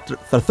to the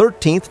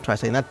 13th. Try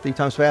saying that 3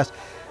 times fast.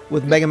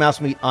 With Mega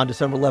Mouse Meet on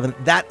December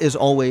 11th. That is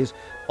always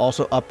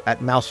also up at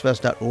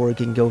mousefest.org.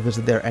 You can go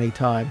visit there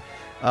anytime.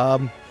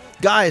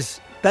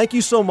 Guys, thank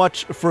you so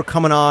much for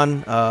coming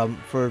on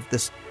for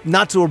this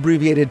not so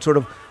abbreviated sort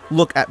of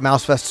look at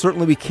Mousefest.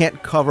 Certainly we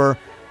can't cover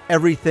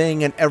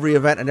everything and every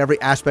event and every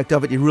aspect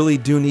of it. You really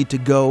do need to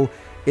go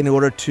in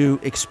order to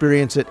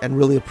experience it and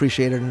really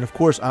appreciate it. And of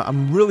course,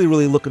 I'm really,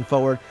 really looking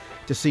forward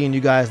to seeing you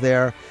guys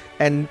there.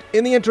 And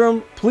in the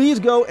interim, please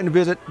go and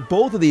visit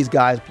both of these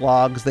guys'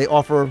 blogs. They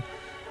offer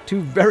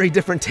 2 very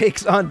different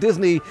takes on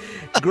Disney.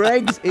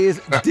 Greg's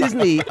is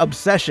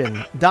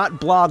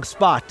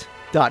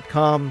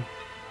disneyobsession.blogspot.com.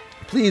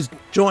 Please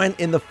join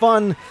in the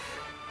fun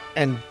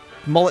and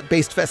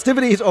mullet-based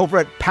festivities over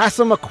at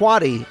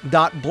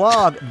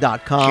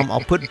passamaquoddy.blog.com. I'll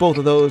put both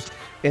of those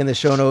in the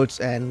show notes.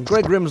 And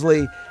Greg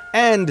Grimsley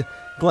and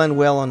Glenn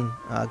Whalen,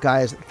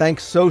 guys,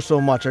 thanks so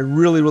much. I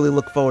really, really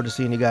look forward to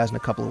seeing you guys in a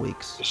couple of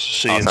weeks.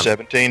 See you in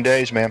 17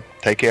 days, man.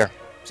 Take care.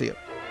 See you.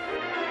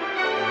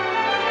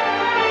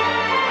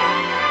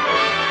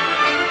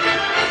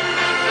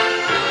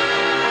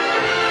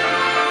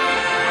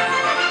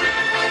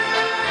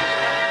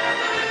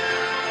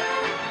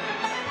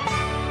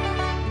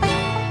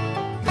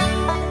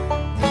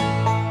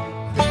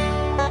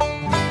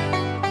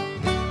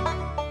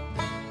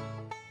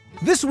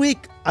 This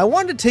week, I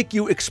wanted to take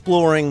you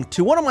exploring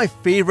to one of my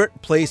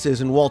favorite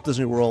places in Walt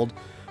Disney World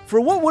for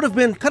what would have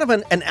been kind of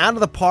an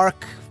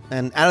out-of-the-park,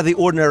 an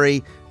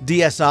out-of-the-ordinary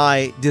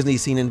DSI Disney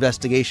Scene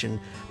investigation.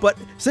 But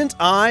since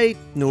I,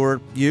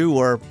 nor you,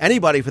 or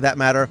anybody for that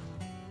matter,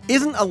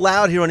 isn't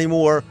allowed here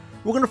anymore,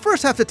 we're going to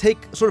first have to take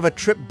sort of a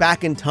trip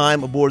back in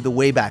time aboard the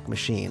Wayback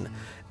Machine.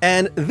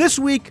 And this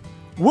week,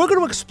 we're going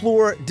to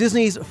explore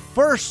Disney's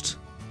first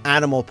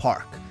animal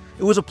park.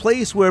 It was a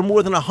place where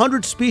more than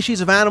 100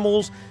 species of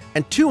animals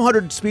and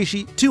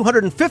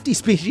 250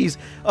 species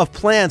of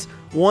plants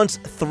once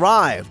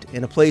thrived,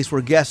 in a place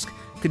where guests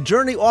could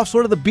journey off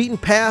sort of the beaten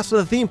paths of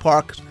the theme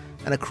parks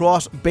and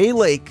across Bay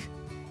Lake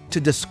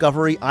to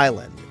Discovery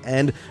Island.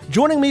 And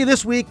joining me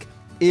this week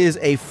is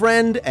a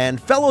friend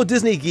and fellow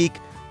Disney geek,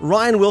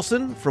 Ryan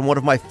Wilson, from one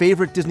of my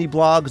favorite Disney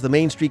blogs, the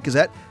Main Street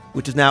Gazette,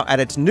 which is now at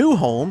its new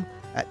home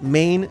at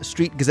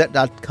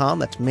mainstreetgazette.com.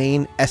 That's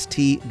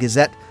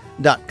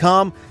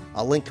mainstgazette.com.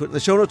 I'll link to it in the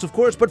show notes, of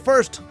course. But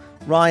first,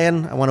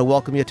 Ryan, I want to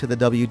welcome you to the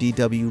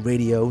WDW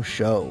radio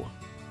show.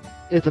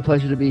 It's a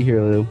pleasure to be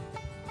here, Lou.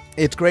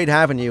 It's great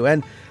having you.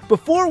 And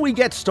before we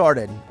get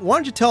started, why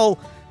don't you tell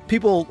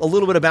people a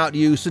little bit about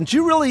you, since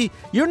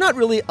you're not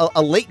really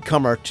a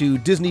latecomer to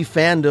Disney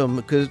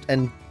fandom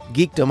and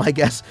geekdom, I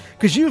guess,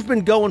 because you've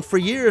been going for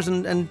years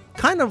and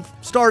kind of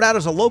started out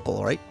as a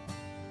local, right?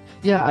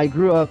 Yeah, I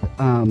grew up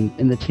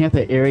in the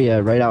Tampa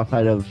area, right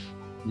outside of,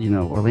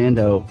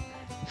 Orlando.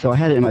 So I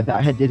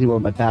had Disney World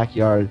in my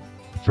backyard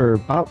for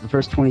about the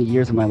first 20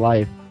 years of my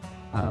life.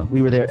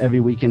 We were there every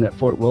weekend at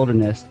Fort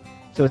Wilderness.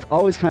 So it's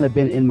always kind of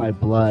been in my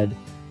blood.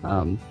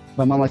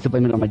 My mom likes to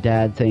blame it on my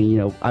dad, saying,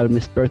 I would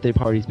miss birthday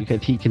parties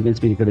because he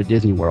convinced me to go to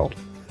Disney World.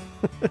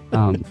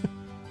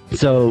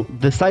 So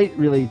the site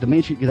really, the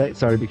Main Street Gazette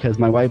started because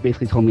my wife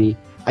basically told me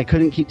I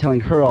couldn't keep telling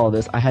her all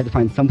this. I had to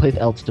find someplace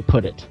else to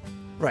put it.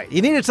 Right.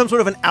 You needed some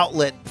sort of an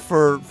outlet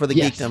for the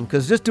geekdom,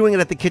 because just doing it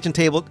at the kitchen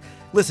table,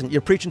 listen,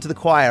 you're preaching to the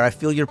choir. I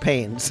feel your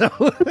pain. So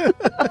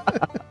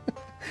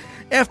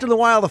after a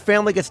while, the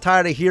family gets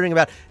tired of hearing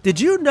about, did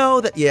you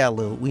know that? Yeah,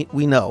 Lou,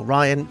 we know.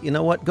 Ryan, you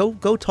know what?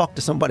 Go talk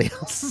to somebody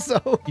else.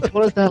 So you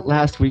told us that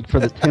last week for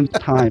the 10th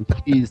time.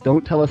 Please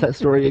don't tell us that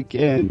story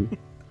again.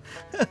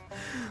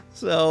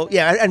 So,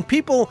 yeah, and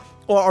people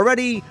are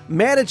already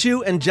mad at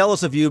you and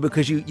jealous of you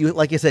because you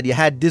like you said, you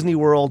had Disney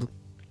World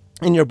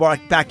in your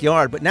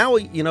backyard, but now,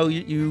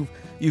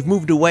 you've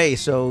moved away,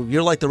 so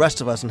you're like the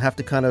rest of us and have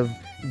to kind of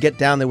get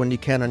down there when you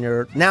can on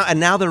your...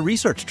 Now they're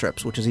research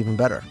trips, which is even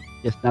better.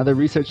 Yes, now they're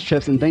research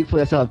trips, and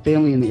thankfully I still have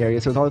family in the area,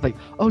 so it's always like,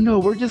 oh no,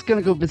 we're just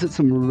going to go visit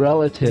some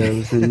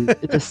relatives, and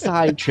it's a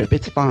side trip,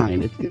 it's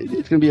fine, it's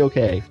going to be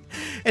okay.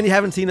 And you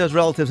haven't seen those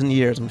relatives in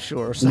years, I'm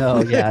sure. So.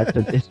 No, yeah,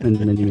 it's been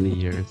many, many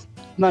years.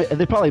 No,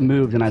 they probably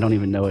moved, and I don't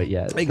even know it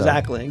yet.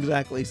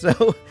 Exactly.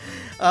 So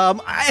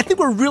I think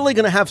we're really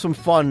going to have some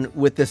fun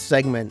with this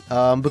segment,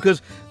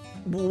 because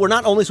we're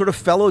not only sort of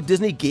fellow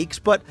Disney geeks,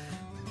 but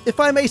if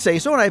I may say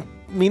so, and I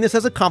mean this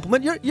as a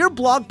compliment, your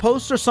blog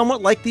posts are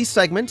somewhat like these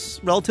segments,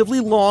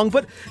 relatively long,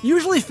 but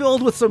usually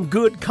filled with some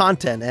good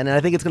content, and I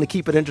think it's going to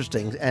keep it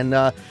interesting.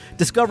 And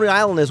Discovery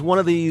Island is one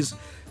of these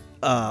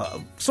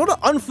sort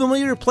of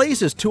unfamiliar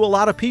places to a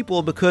lot of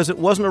people because it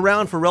wasn't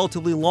around for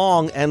relatively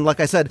long, and like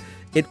I said,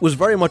 it was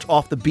very much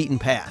off the beaten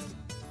path.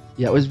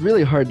 Yeah, it was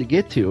really hard to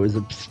get to. It was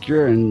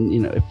obscure,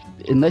 and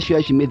unless you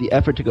actually made the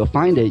effort to go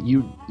find it,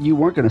 you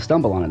weren't going to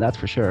stumble on it, that's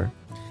for sure.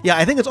 Yeah,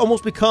 I think it's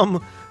almost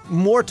become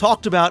more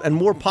talked about and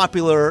more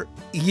popular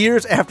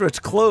years after it's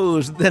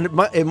closed than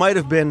it might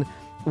have been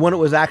when it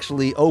was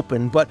actually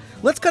open. But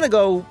let's kind of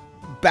go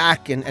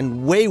back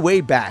and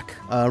way back,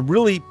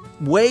 really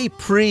way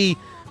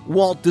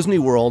pre-Walt Disney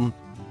World,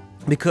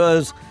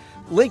 because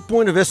Lake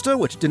Buena Vista,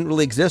 which didn't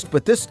really exist,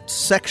 but this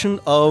section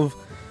of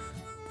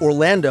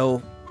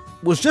Orlando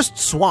was just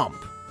swamp,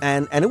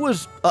 and it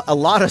was a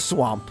lot of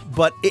swamp.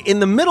 But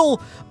in the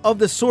middle of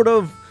this sort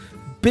of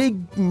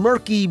big,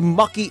 murky,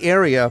 mucky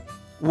area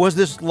was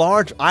this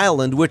large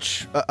island,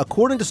 which,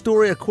 according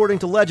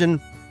to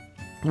legend,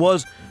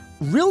 was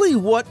really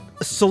what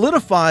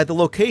solidified the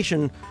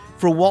location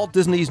for Walt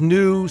Disney's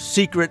new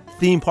secret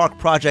theme park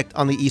project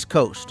on the East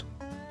Coast.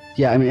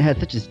 Yeah, I mean,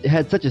 it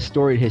had such a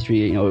storied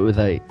history. It was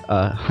a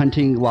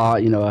hunting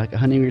lot, like a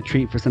hunting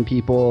retreat for some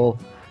people.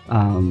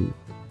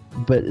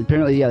 But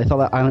apparently, they saw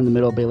that island in the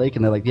middle of Bay Lake,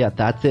 and they're like, yeah,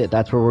 that's it.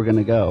 That's where we're going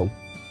to go.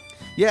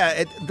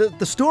 Yeah,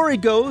 the story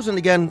goes, and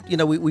again,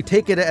 we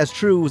take it as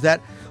true,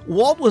 that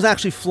Walt was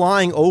actually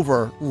flying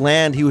over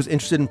land he was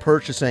interested in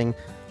purchasing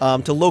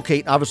to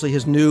locate, obviously,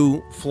 his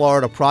new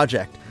Florida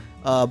project.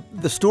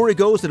 The story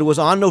goes that it was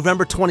on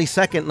November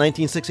 22nd,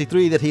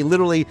 1963, that he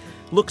literally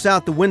looks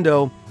out the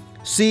window,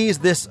 sees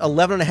this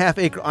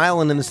 11.5-acre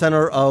island in the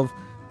center of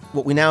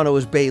what we now know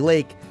as Bay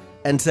Lake,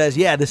 and says,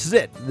 yeah, this is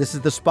it. This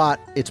is the spot.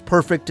 It's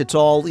perfect. It's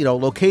all,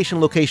 location.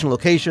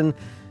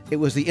 It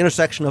was the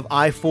intersection of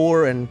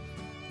I-4 and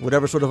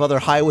whatever sort of other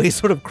highways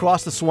sort of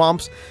cross the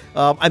swamps.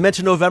 I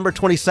mentioned November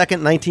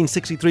 22nd,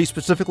 1963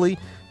 specifically,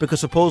 because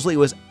supposedly it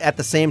was at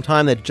the same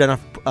time that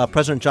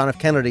President John F.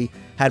 Kennedy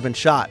had been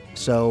shot.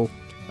 So,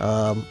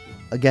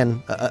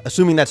 again,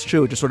 assuming that's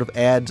true, it just sort of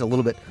adds a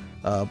little bit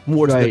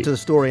more to the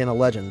story and a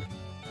legend.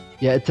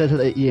 Yeah, it says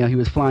that he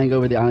was flying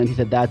over the island. He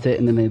said that's it,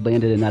 and then they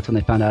landed, and that's when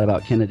they found out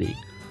about Kennedy.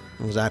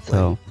 Exactly.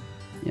 So,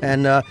 yeah.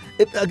 And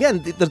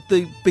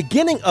the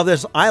beginning of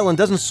this island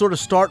doesn't sort of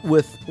start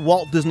with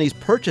Walt Disney's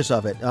purchase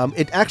of it.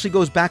 It actually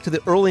goes back to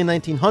the early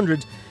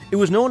 1900s. It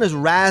was known as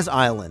Raz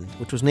Island,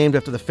 which was named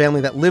after the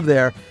family that lived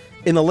there.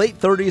 In the late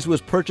 30s, it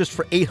was purchased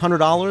for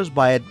 $800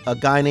 by a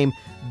guy named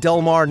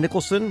Delmar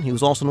Nicholson. He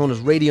was also known as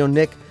Radio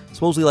Nick,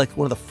 supposedly like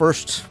one of the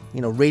first,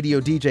 radio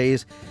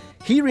DJs.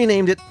 He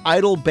renamed it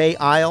Idle Bay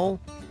Isle.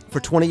 For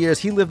 20 years,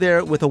 he lived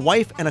there with a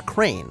wife and a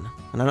crane.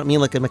 And I don't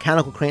mean like a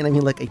mechanical crane, I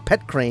mean like a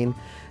pet crane.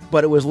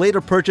 But it was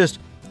later purchased,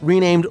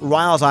 renamed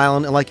Riles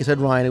Island, and like you said,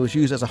 Ryan, it was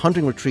used as a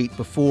hunting retreat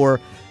before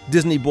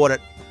Disney bought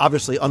it,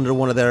 obviously under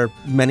one of their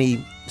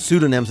many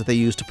pseudonyms that they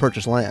used to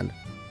purchase land.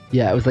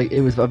 Yeah, it was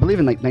I believe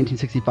in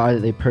 1965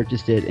 that they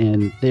purchased it,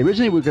 and they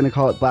originally were going to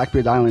call it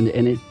Blackbeard's Island,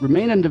 and it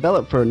remained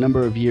undeveloped for a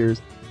number of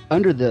years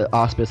under the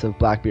auspice of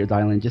Blackbeard's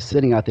Island, just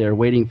sitting out there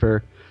waiting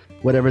for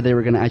whatever they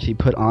were going to actually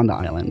put on the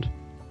island.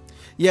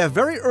 Yeah,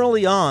 very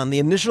early on, the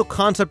initial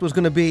concept was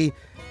going to be,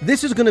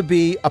 this is going to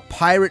be a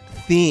pirate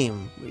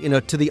theme,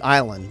 to the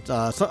island.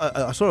 A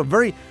sort of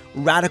very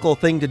radical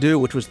thing to do,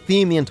 which was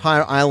theme the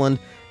entire island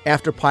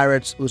after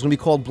pirates. It was going to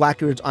be called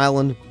Blackbeard's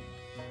Island.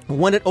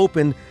 When it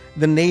opened,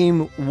 the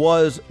name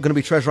was going to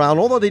be Treasure Island,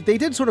 although they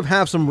did sort of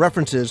have some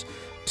references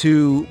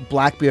to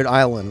Blackbeard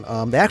Island.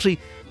 They actually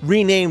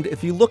renamed,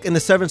 if you look in the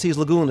Seven Seas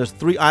Lagoon, there's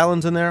 3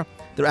 islands in there.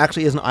 There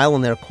actually is an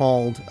island there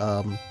called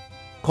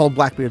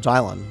Blackbeard's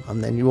Island.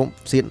 And you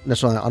won't see it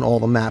necessarily on all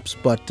the maps,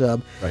 but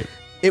right.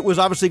 It was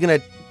obviously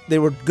they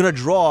were going to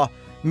draw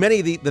many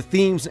of the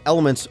themes and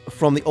elements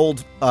from the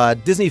old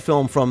Disney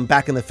film from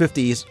back in the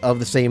 50s of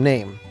the same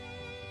name.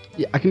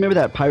 Yeah, I can remember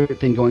that pirate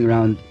thing going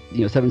around,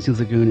 Seven Seas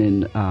Lagoon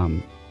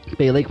and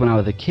Bay Lake when I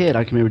was a kid.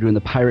 I can remember doing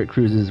the pirate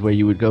cruises where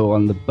you would go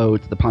on the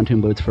boats, the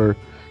pontoon boats for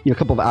a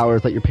couple of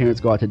hours, let your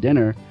parents go out to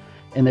dinner,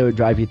 and they would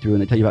drive you through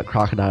and they tell you about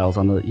crocodiles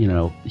on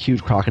the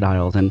huge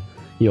crocodiles and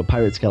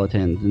pirate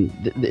skeletons,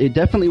 and it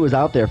definitely was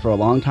out there for a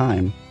long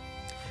time.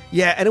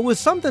 Yeah, and it was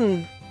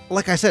something,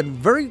 like I said,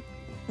 very,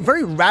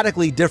 very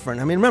radically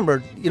different. I mean,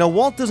 remember,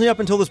 Walt Disney up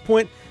until this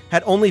point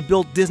had only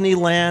built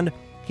Disneyland.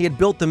 He had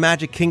built the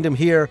Magic Kingdom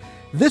here.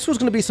 This was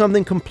going to be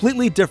something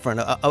completely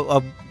different,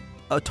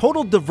 a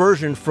total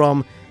diversion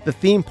from the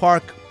theme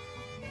park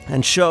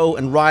and show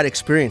and ride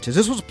experiences.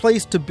 This was a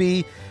place to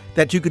be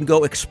that you could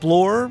go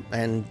explore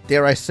and,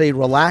 dare I say,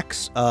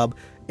 relax,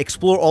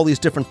 explore all these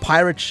different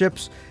pirate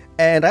ships.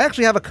 And I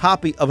actually have a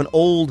copy of an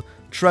old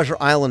Treasure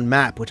Island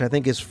map, which I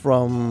think is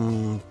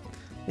from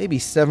maybe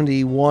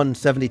 71,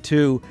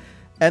 72.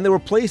 And there were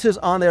places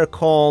on there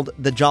called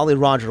the Jolly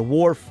Roger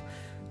Wharf,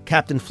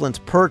 Captain Flint's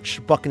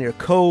Perch, Buccaneer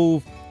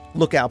Cove,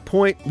 Lookout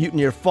Point,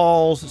 Mutineer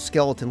Falls,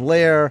 Skeleton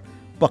Lair,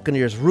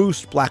 Buccaneer's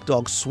Roost, Black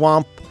Dog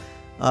Swamp,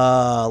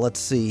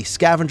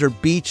 Scavenger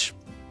Beach.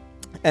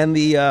 And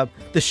the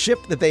ship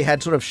that they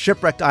had sort of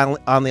shipwrecked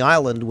on the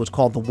island was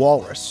called the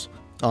Walrus,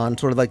 on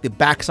sort of like the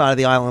backside of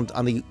the island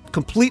on the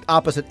complete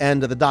opposite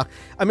end of the dock.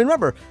 I mean,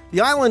 remember,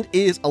 the island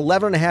is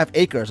 11.5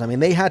 acres. I mean,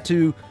 they had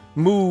to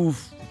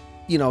move,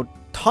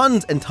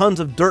 tons and tons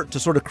of dirt to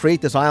sort of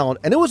create this island.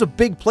 And it was a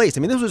big place. I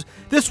mean,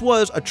 this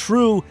was a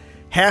true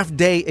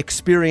half-day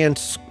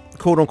experience,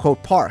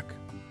 quote-unquote, park.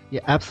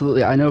 Yeah,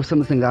 absolutely. I know some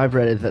of the things I've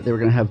read is that they were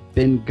going to have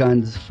Ben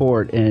Gunn's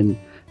Fort and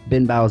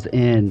Ben Bow's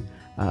Inn.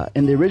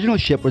 And the original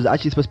ship was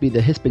actually supposed to be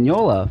the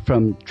Hispaniola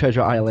from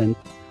Treasure Island.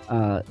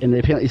 And they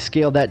apparently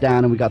scaled that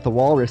down, and we got the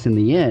Walrus in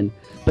the inn.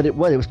 But it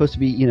was supposed to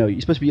be, you're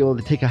supposed to be able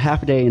to take a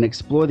half a day and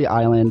explore the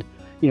island.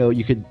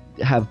 You could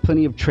have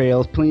plenty of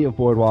trails, plenty of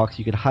boardwalks.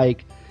 You could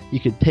hike, you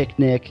could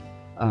picnic.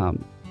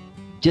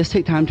 Just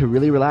take time to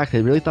really relax.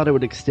 They really thought it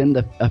would extend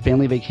a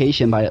family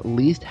vacation by at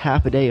least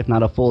half a day, if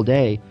not a full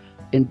day,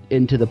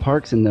 into the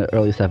parks in the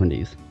early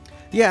 70s.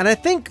 Yeah, and I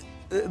think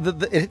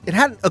it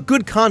had a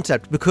good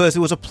concept because it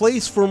was a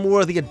place for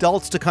more of the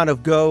adults to kind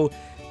of go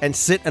and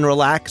sit and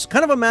relax.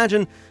 Kind of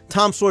imagine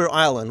Tom Sawyer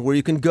Island, where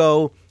you can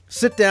go,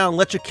 sit down,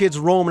 let your kids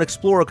roam and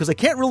explore, because they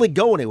can't really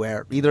go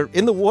anywhere, either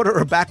in the water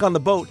or back on the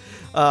boat,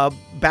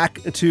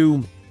 back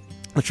to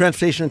the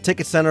transportation and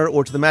ticket center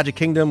or to the Magic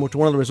Kingdom or to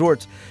one of the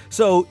resorts.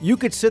 So you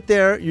could sit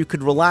there, you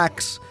could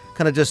relax,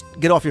 kind of just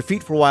get off your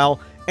feet for a while,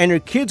 and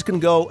your kids can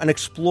go and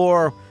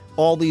explore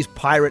all these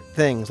pirate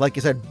things. Like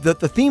you said, the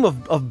theme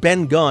of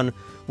Ben Gunn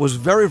was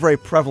very, very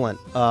prevalent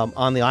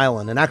on the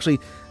island. And actually,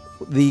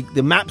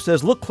 the map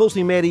says, look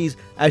closely, mateys,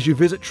 as you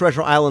visit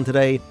Treasure Island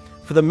today,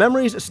 for the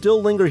memories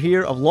still linger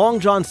here of Long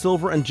John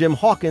Silver and Jim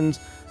Hawkins,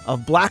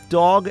 of Black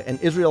Dog and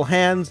Israel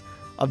Hands,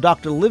 of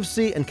Dr.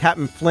 Livesey and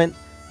Captain Flint,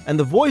 and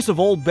the voice of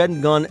old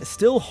Ben Gunn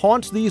still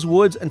haunts these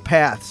woods and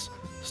paths,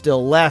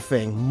 still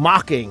laughing,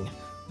 mocking.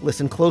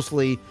 Listen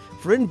closely,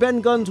 for in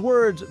Ben Gunn's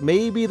words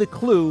may be the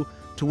clue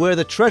to where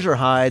the treasure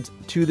hides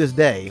to this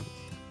day.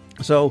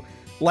 So,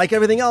 like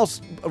everything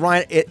else,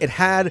 Ryan, it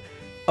had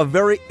a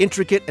very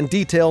intricate and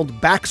detailed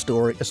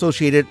backstory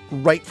associated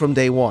right from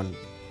day one.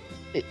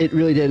 It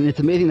really did, and it's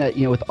amazing that,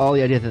 with all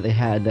the ideas that they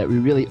had, that we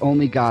really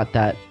only got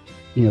that,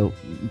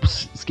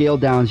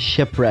 scaled down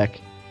shipwreck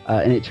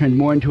and it turned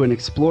more into an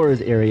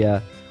explorer's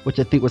area, which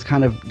I think was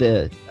kind of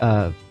the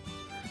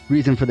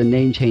reason for the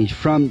name change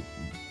from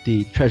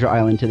the Treasure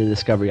Island to the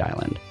Discovery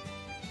Island.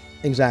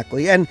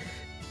 Exactly. And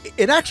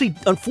it actually,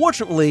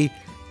 unfortunately,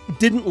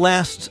 didn't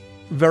last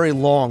very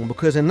long,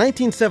 because in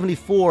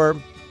 1974,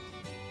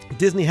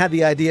 Disney had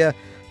the idea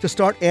to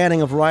start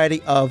adding a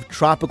variety of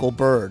tropical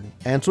bird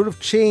and sort of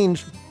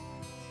change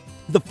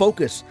the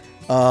focus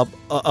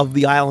of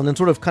the island and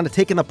sort of kind of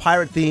taking the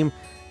pirate theme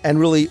and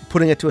really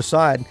putting it to a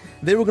side.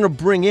 They were going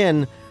to bring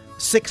in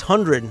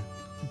 600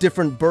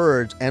 different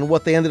birds, and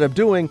what they ended up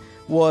doing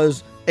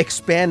was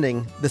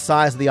expanding the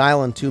size of the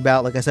island to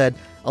about, like I said,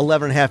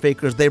 11.5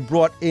 acres. They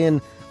brought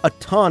in a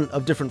ton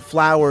of different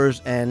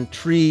flowers and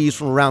trees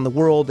from around the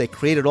world. They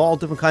created all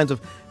different kinds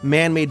of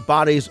man-made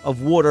bodies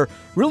of water,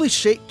 really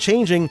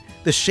changing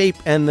the shape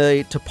and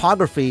the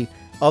topography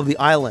of the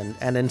island.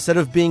 And instead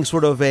of being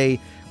sort of a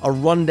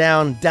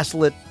rundown,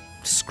 desolate,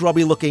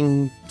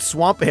 scrubby-looking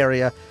swamp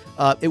area,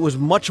 it was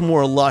much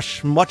more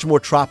lush, much more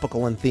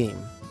tropical in theme.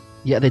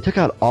 Yeah, they took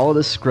out all of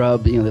the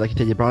scrub. Like you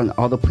said, they brought in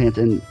all the plants.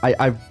 And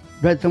I've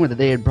read somewhere that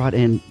they had brought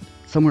in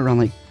somewhere around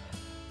like,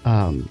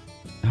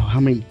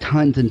 how many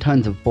tons and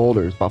tons of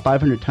boulders, about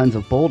 500 tons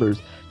of boulders,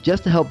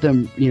 just to help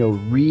them,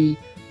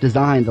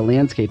 redesign the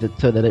landscape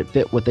so that it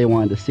fit what they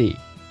wanted to see.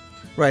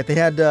 Right. They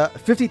had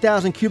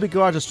 50,000 cubic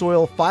yards of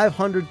soil,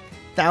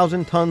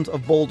 500,000 tons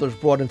of boulders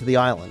brought into the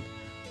island.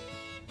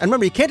 And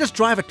remember, you can't just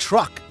drive a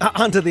truck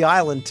onto the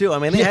island, too. I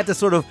mean, they had to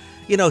sort of,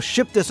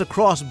 ship this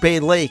across Bay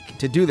Lake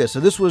to do this. So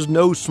this was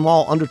no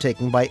small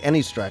undertaking by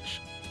any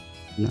stretch.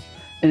 No.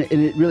 And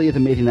it really is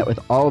amazing that with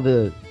all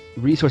the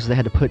resources they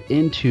had to put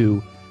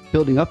into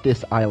building up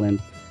this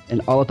island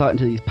and all the thought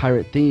into these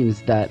pirate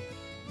themes, that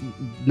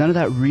none of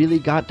that really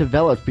got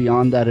developed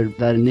beyond that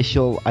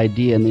initial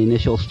idea and the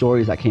initial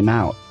stories that came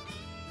out.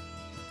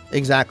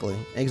 Exactly.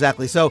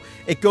 So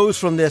it goes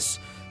from this,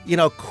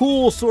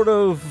 cool sort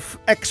of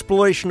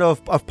exploration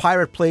of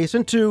pirate place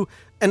into,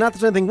 and not that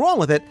there's anything wrong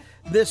with it,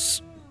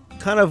 this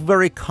kind of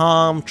very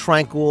calm,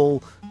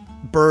 tranquil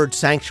bird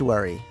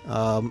sanctuary.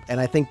 And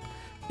I think,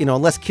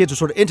 unless kids are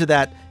sort of into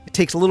that, it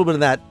takes a little bit of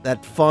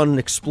that fun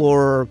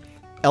explorer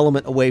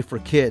element away for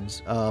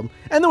kids. And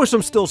there was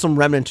still some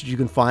remnants that you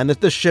can find.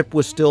 That the ship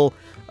was still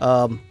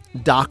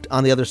docked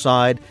on the other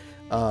side.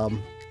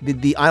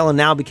 The island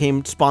now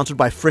became sponsored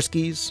by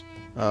Friskies,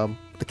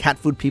 the cat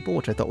food people,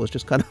 which I thought was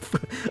just kind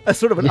of a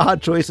sort of an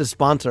odd choice as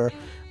sponsor.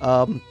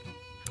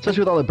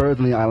 Especially with all the birds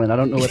on the island. I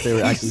don't know what they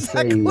were actually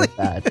saying with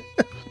that.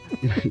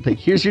 Like,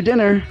 here's your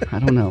dinner. I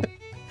don't know.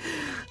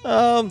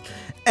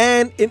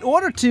 And in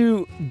order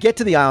to get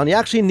to the island, you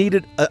actually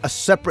needed a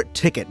separate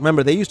ticket.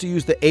 Remember, they used to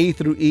use the A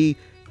through E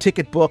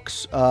ticket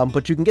books,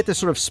 but you can get this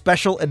sort of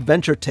special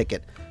adventure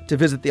ticket to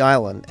visit the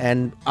island.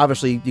 And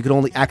obviously, you could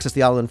only access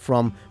the island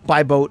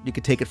by boat. You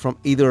could take it from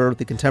either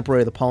the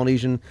Contemporary or the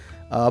Polynesian.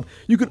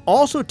 You could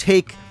also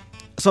take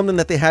something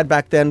that they had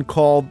back then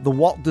called the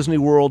Walt Disney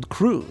World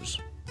Cruise.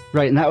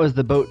 Right, and that was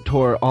the boat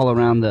tour all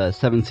around the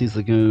Seven Seas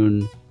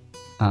Lagoon.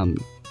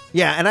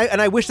 Yeah,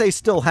 and I wish they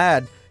still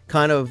had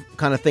kind of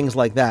things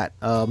like that.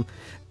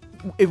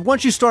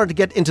 Once you started to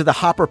get into the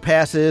hopper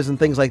passes and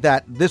things like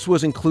that, this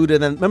was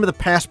included. And remember the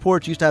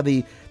passports? You used to have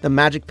the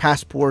magic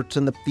passports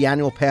and the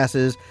annual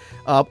passes.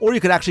 Or you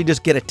could actually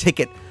just get a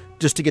ticket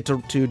just to get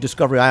to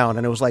Discovery Island.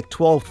 And it was like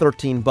 $12,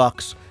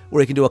 $13,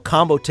 where you can do a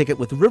combo ticket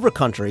with River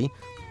Country,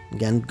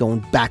 again, going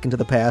back into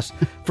the past,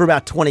 for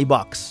about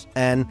 $20.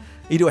 And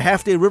you do a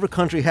half-day River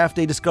Country,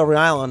 half-day Discovery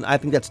Island, I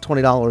think that's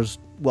 $20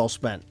 well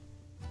spent.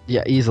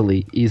 Yeah,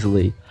 easily.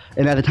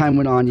 And as the time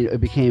went on,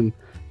 it became,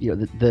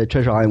 the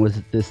Treasure Island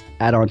was this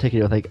add-on ticket.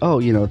 It was like,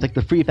 it's like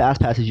the free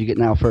fast passes you get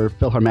now for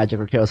PhilharMagic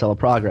or Carousel of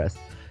Progress.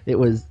 It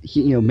was,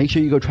 make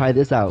sure you go try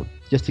this out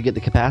just to get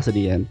the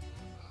capacity in.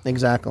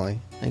 Exactly.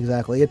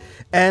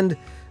 And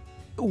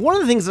one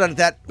of the things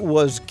that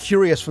was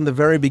curious from the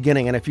very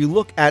beginning, and if you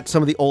look at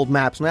some of the old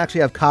maps, and I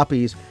actually have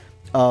copies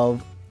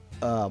of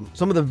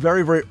some of the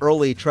very, very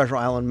early Treasure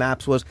Island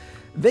maps, was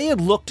they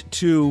had looked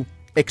to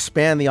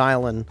expand the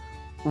island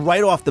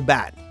right off the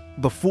bat.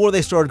 Before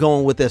they started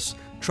going with this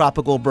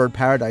tropical bird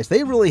paradise,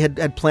 they really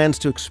had plans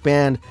to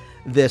expand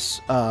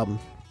this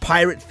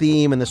pirate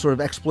theme and this sort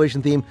of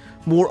exploration theme,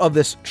 more of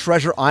this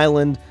Treasure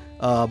Island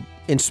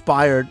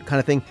inspired kind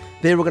of thing.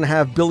 They were going to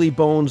have Billy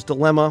Bones'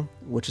 Dilemma,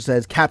 which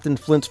says Captain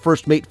Flint's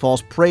first mate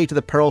falls prey to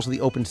the perils of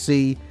the open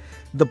sea.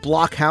 The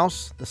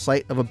Blockhouse, the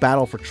site of a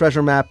battle for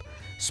treasure map.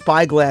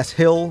 Spyglass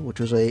Hill, which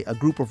was a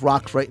group of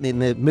rocks right in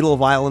the middle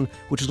of island,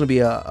 which is going to be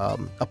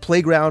a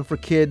playground for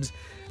kids.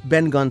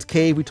 Ben Gunn's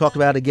Cave, we talked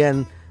about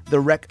again. The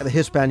wreck of the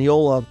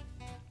Hispaniola.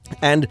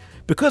 And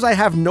because I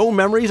have no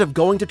memories of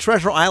going to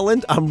Treasure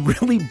Island, I'm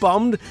really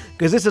bummed,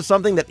 because this is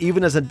something that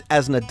even as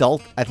an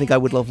adult, I think I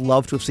would have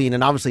loved to have seen.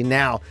 And obviously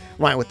now,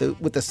 right, with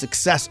the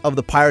success of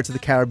the Pirates of the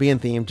Caribbean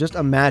theme, just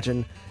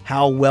imagine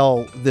how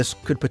well this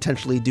could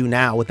potentially do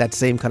now with that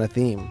same kind of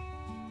theme.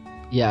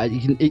 Yeah,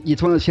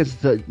 it's one of those chances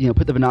to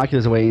put the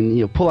binoculars away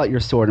and pull out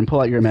your sword and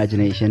pull out your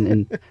imagination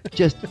and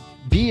just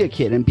be a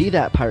kid and be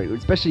that pirate,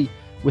 especially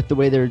with the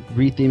way they're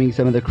retheming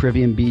some of the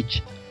Caribbean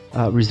beach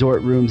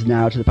resort rooms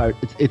now to the pirate.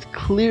 It's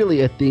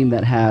clearly a theme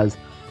that has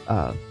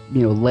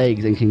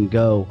legs and can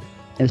go.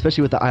 And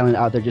especially with the island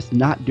out there just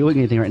not doing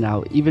anything right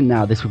now, even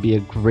now, this would be a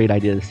great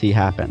idea to see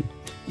happen.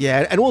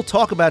 Yeah, and we'll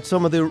talk about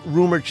some of the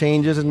rumored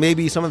changes and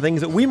maybe some of the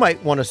things that we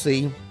might want to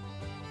see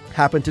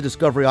happen to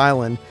Discovery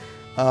Island.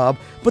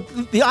 But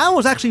the island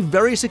was actually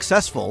very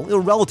successful,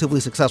 relatively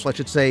successful, I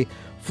should say,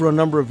 for a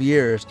number of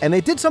years. And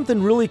they did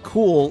something really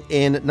cool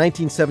in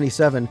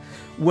 1977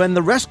 when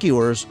The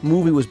Rescuers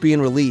movie was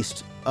being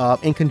released.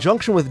 In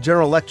conjunction with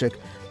General Electric,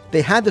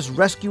 they had this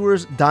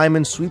Rescuers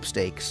Diamond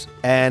Sweepstakes.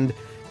 And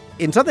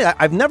in something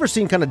I've never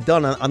seen kind of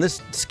done on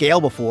this scale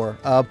before,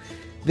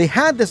 they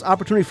had this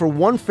opportunity for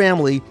one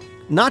family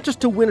not just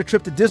to win a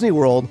trip to Disney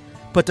World,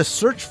 but to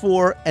search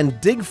for and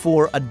dig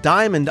for a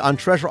diamond on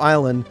Treasure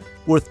Island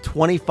worth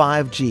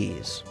 25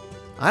 G's.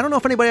 I don't know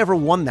if anybody ever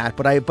won that,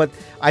 but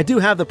I do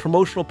have the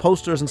promotional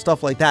posters and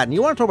stuff like that. And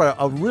you want to talk about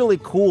a really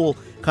cool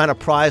kind of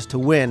prize to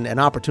win, an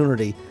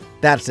opportunity,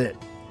 that's it.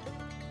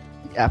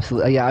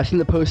 Absolutely. Yeah, I've seen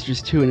the posters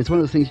too, and it's one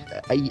of those things,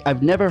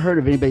 I've never heard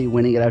of anybody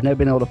winning it. I've never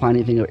been able to find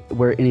anything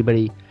where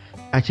anybody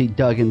actually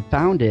dug and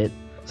found it,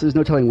 so there's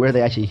no telling where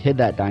they actually hid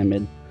that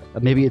diamond.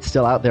 Maybe it's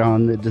still out there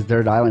on the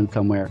deserted island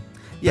somewhere.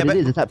 Yeah, but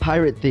it's that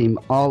pirate theme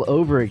all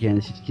over again.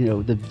 It's just,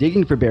 the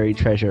digging for buried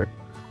treasure.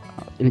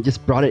 And it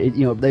just brought it,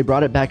 they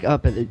brought it back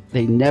up, and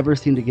they never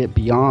seem to get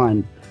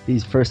beyond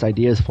these first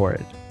ideas for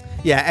it.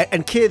 Yeah,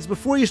 and kids,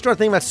 before you start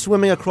thinking about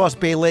swimming across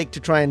Bay Lake to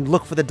try and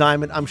look for the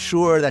diamond, I'm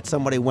sure that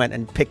somebody went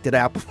and picked it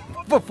up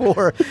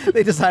before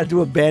they decided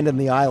to abandon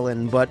the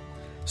island. But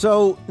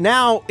so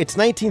now it's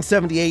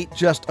 1978,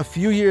 just a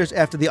few years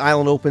after the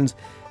island opens,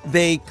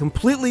 they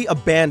completely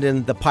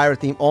abandon the pirate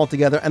theme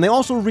altogether, and they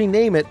also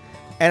rename it,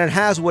 and it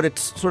has what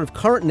its sort of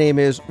current name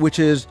is, which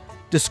is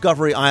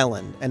Discovery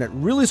Island. And it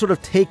really sort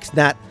of takes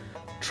that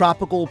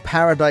tropical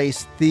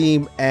paradise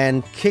theme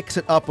and kicks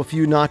it up a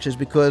few notches,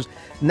 because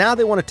now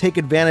they want to take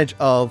advantage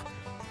of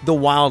the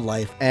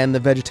wildlife and the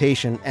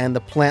vegetation and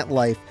the plant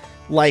life,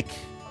 like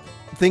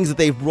things that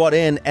they've brought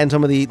in and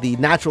some of the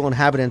natural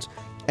inhabitants,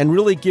 and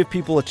really give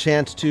people a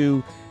chance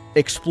to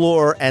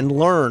explore and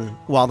learn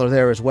while they're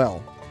there as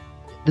well.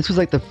 This was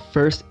like the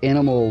first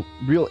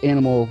real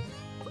animal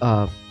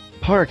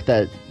park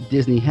that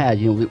Disney had.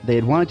 They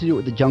had wanted to do it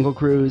with the Jungle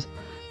Cruise,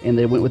 and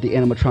they went with the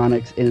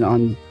animatronics, and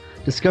on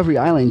Discovery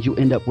Island, you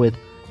end up with,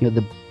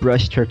 the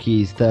brush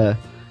turkeys, the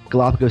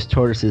Galapagos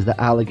tortoises, the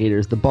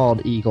alligators, the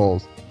bald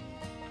eagles,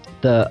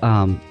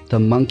 the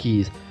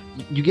monkeys.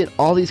 You get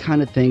all these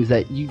kind of things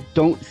that you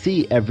don't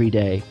see every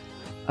day.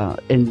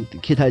 And the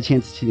kids had a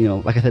chance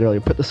to, like I said earlier,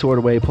 put the sword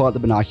away, pull out the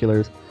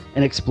binoculars,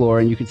 and explore,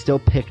 and you could still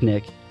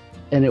picnic.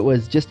 And it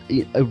was just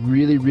a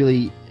really,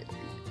 really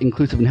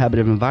inclusive and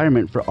inhabitive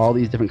environment for all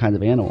these different kinds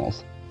of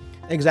animals.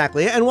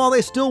 Exactly. And while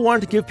they still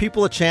wanted to give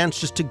people a chance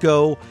just to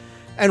go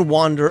and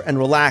wander and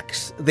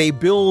relax, they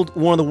build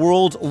one of the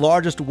world's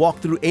largest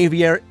walk-through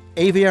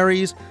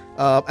aviaries,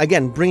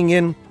 again, bringing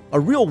in a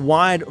real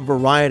wide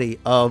variety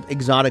of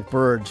exotic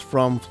birds,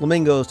 from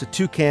flamingos to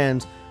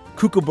toucans,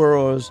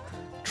 kookaburras,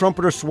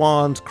 trumpeter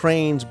swans,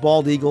 cranes,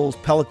 bald eagles,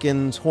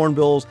 pelicans,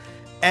 hornbills,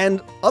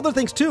 and other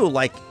things too,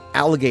 like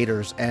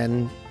alligators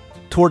and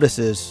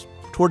tortoises.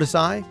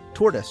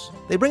 Tortoise.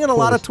 They bring in a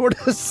lot of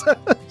tortoise.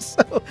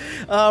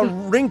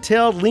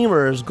 Ring-tailed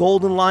lemurs,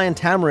 golden lion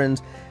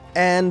tamarins,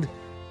 and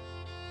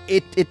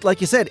it like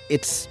you said,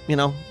 it's,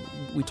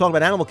 we talk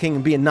about Animal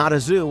Kingdom being not a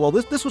zoo. Well,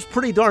 this was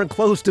pretty darn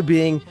close to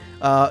being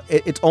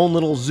its own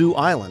little zoo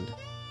island.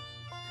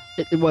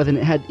 It was, and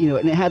it had,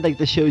 and it had like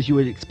the shows you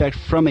would expect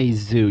from a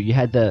zoo. You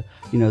had the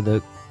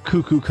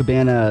Cuckoo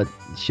Cabana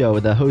show,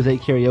 the Jose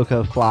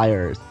Carioca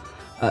Flyers,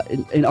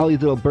 and all these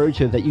little bird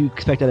shows that you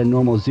expect at a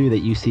normal zoo that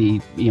you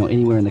see,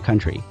 anywhere in the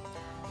country.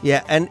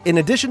 Yeah, and in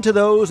addition to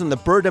those and the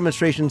bird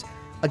demonstrations,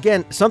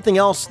 again, something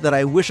else that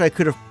I wish I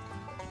could have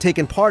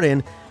taken part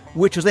in,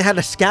 which was they had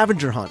a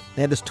scavenger hunt.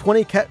 They had this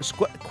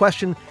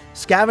 20-question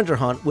scavenger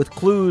hunt with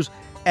clues,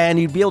 and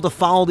you'd be able to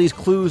follow these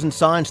clues and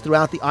signs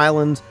throughout the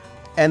islands.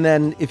 And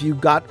then if you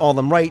got all of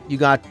them right, you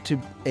got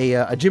to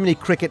a Jiminy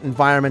Cricket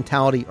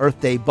Environmentality Earth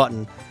Day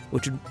button,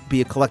 which would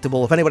be a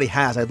collectible. If anybody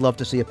has, I'd love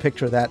to see a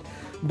picture of that.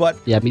 But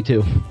yeah, me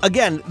too.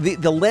 Again,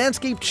 the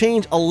landscape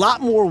changed, a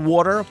lot more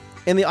water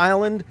in the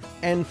island,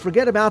 and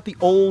forget about the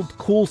old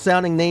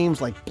cool-sounding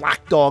names like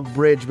Black Dog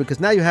Bridge, because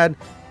now you had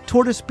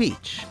Tortoise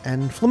Beach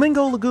and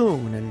Flamingo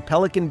Lagoon and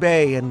Pelican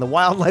Bay and the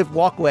Wildlife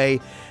Walkway.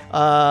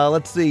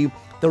 Let's see,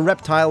 the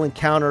Reptile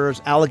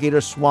Encounters,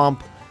 Alligator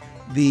Swamp,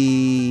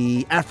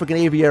 the African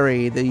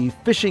Aviary, the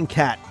Fishing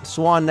Cat,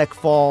 Swan Neck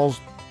Falls.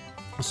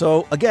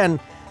 So again,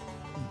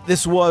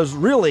 this was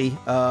really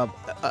a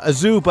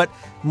zoo, but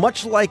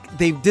much like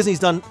Disney's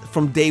done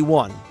from day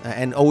one,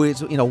 and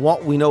always,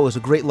 Walt, we know, is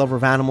a great lover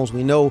of animals.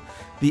 We know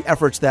the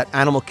efforts that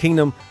Animal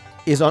Kingdom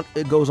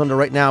goes under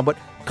right now, but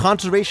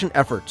conservation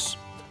efforts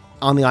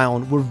on the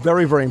island were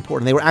very, very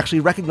important. They were actually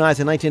recognized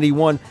in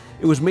 1981.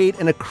 It was made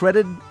an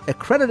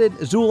accredited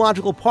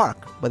zoological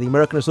park by the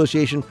American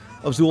Association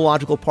of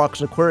Zoological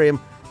Parks and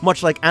Aquarium,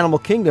 much like Animal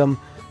Kingdom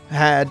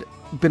had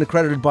been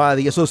accredited by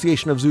the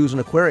Association of Zoos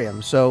and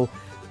Aquariums. So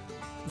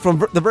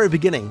from the very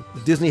beginning,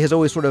 Disney has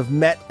always sort of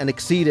met and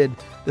exceeded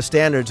the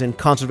standards in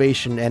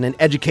conservation and in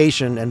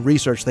education and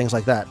research, things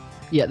like that.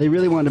 Yeah, they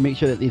really wanted to make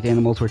sure that these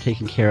animals were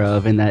taken care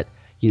of, and that,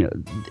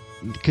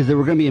 because there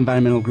were going to be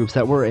environmental groups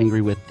that were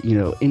angry with,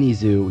 any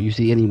zoo you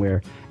see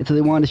anywhere. And so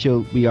they wanted to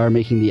show we are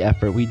making the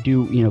effort. We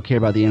do, care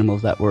about the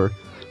animals that we're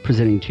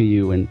presenting to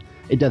you. And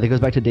it does. It goes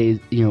back to days,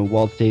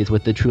 Walt's days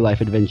with the True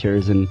Life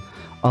Adventures and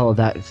all of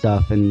that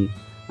stuff. And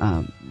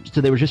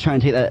so they were just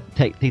trying to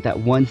take that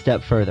one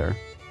step further.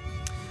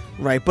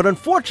 Right. But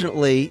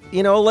unfortunately,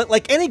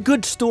 like any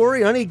good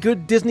story, any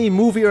good Disney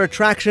movie or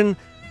attraction,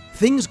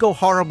 things go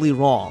horribly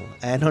wrong.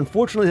 And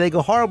unfortunately, they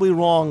go horribly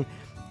wrong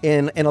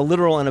in a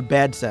literal and a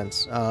bad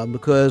sense,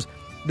 because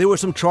there were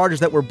some charges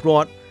that were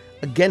brought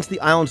against the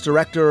island's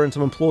director and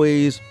some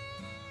employees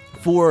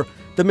for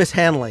the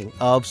mishandling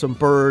of some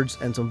birds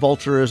and some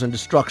vultures and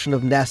destruction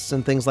of nests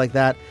and things like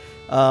that.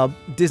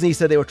 Disney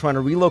said they were trying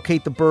to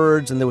relocate the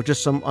birds, and there were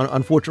just some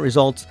unfortunate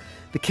results.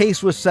 The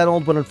case was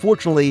settled, but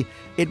unfortunately,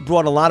 it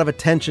brought a lot of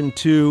attention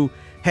to,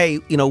 hey,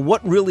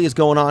 what really is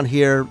going on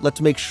here? Let's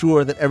make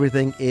sure that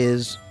everything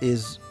is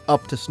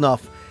up to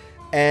snuff.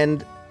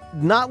 And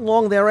not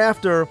long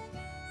thereafter,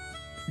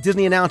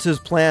 Disney announces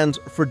plans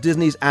for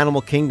Disney's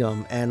Animal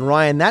Kingdom. And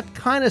Ryan, that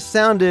kind of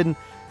sounded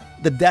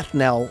the death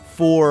knell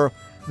for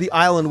the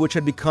island, which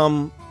had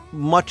become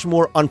much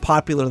more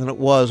unpopular than it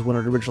was when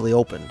it originally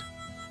opened.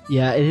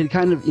 Yeah, it had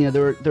kind of,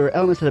 there were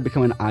elements that had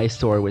become an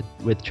eyesore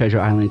with Treasure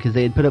Island, because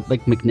they had put up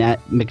like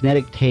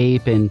magnetic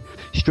tape and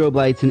strobe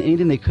lights and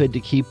anything they could to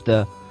keep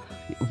the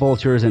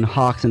vultures and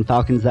hawks and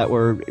falcons that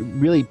were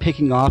really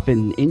picking off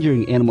and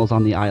injuring animals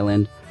on the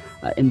island.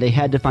 And they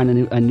had to find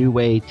a new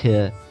way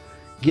to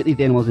get these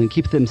animals and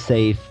keep them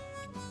safe,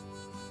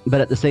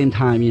 but at the same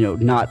time,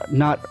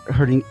 not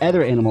hurting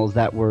other animals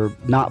that were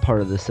not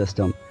part of the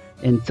system.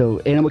 And so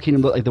Animal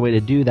Kingdom looked like the way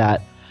to do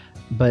that,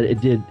 but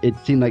it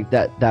seemed like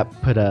that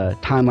put a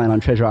timeline on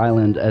Treasure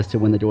Island as to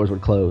when the doors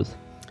would close.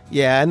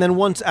 Yeah, and then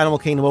once Animal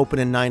Kingdom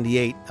opened in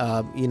 98,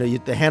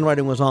 the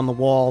handwriting was on the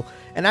wall,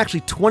 and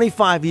actually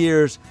 25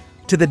 years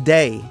to the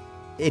day,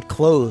 it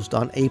closed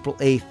on April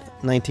 8th,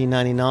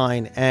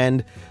 1999,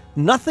 and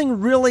nothing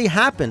really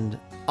happened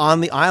on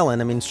the island.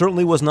 I mean,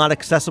 certainly was not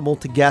accessible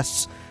to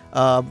guests.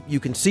 You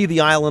can see the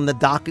island, the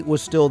dock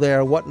was still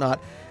there,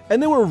 whatnot.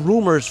 And there were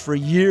rumors for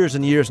years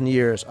and years and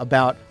years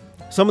about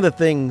some of the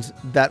things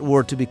that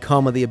were to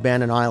become of the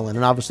abandoned island.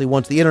 And obviously,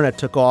 once the internet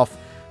took off,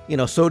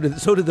 so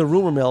did the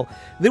rumor mill.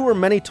 There were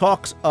many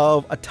talks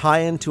of a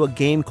tie-in to a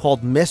game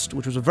called Myst,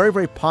 which was a very,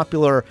 very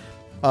popular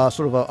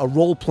sort of a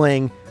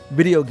role-playing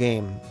video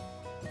game.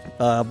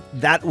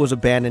 That was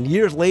abandoned.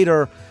 Years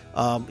later,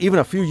 even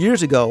a few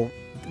years ago,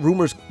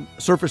 rumors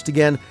surfaced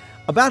again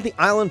about the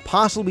island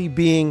possibly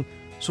being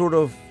sort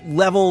of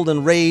leveled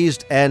and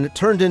raised and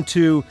turned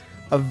into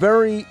a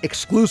very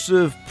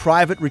exclusive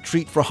private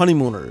retreat for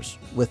honeymooners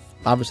with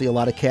obviously a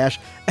lot of cash.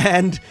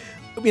 And,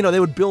 they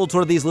would build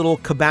sort of these little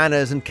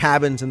cabanas and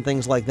cabins and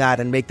things like that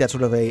and make that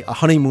sort of a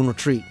honeymoon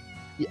retreat.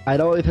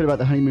 I'd always heard about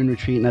the honeymoon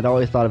retreat, and I'd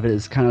always thought of it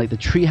as kind of like the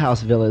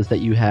treehouse villas that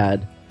you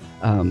had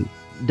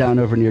down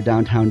over near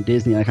downtown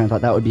Disney. And I kind of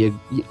thought that would be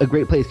a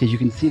great place because you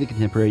can see the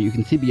contemporary, you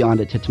can see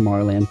beyond it to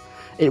Tomorrowland.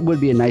 It would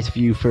be a nice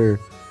view for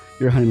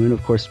your honeymoon.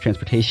 Of course,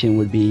 transportation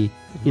would be,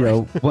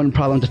 one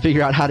problem to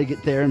figure out how to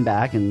get there and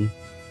back. And,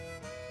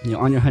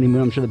 on your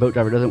honeymoon, I'm sure the boat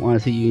driver doesn't want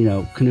to see you,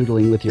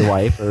 canoodling with your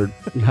wife or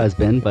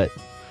husband, but...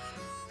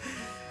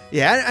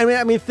 Yeah,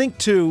 I mean, think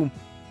too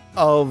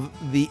of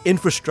the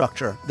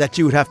infrastructure that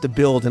you would have to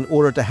build in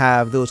order to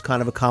have those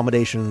kind of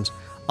accommodations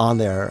on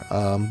there,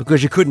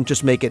 because you couldn't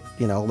just make it,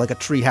 like a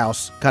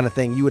treehouse kind of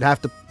thing. You would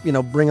have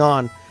to, bring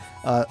on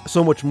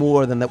so much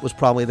more than that was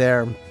probably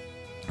there.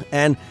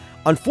 And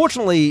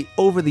unfortunately,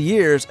 over the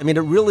years, it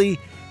really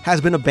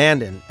has been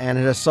abandoned, and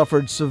it has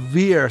suffered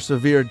severe,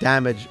 severe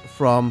damage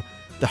from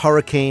the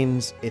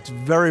hurricanes. It's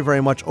very,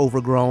 very much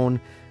overgrown.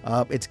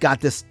 It's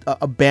got this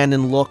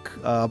abandoned look.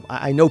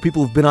 I know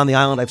people who've been on the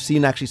island. I've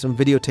seen actually some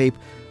videotape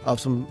of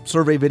some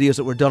survey videos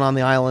that were done on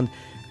the island.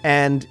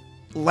 And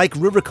like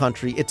River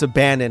Country, it's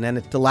abandoned and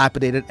it's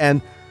dilapidated.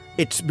 And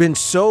it's been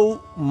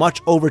so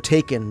much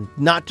overtaken,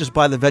 not just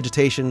by the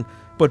vegetation,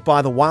 but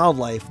by the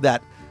wildlife,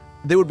 that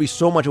there would be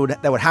so much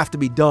that would have to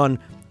be done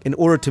in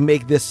order to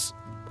make this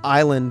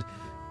island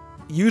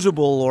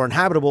usable or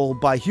inhabitable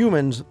by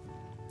humans,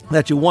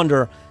 that you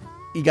wonder,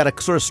 you got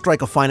to sort of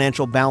strike a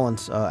financial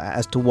balance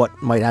as to what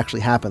might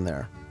actually happen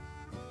there.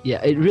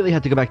 Yeah, it really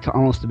had to go back to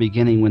almost the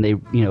beginning when they,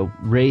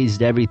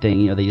 raised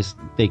everything.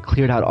 They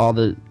cleared out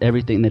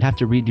everything. They'd have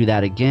to redo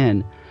that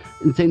again.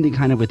 And same thing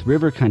kind of with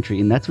River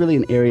Country, and that's really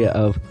an area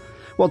of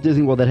Walt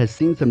Disney World that has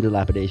seen some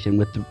dilapidation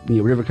with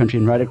the River Country,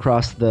 and right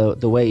across the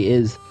way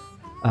is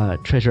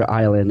Treasure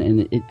Island,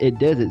 and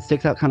it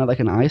sticks out kind of like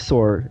an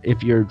eyesore.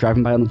 If you're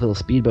driving by on those little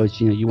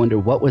speedboats, you wonder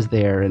what was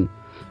there and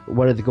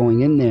what is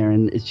going in there,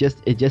 and it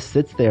just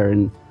sits there.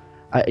 And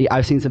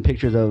I've seen some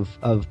pictures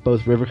of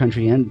both River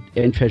Country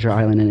and Treasure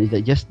Island, and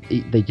they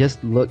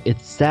just look.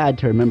 It's sad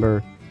to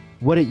remember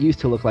what it used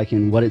to look like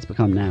and what it's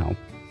become now.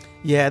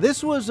 Yeah,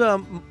 this was,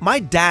 my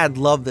dad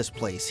loved this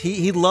place.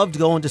 He loved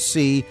going to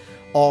see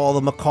all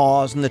the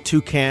macaws and the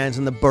toucans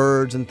and the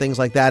birds and things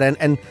like that,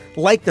 and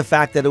liked the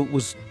fact that it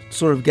was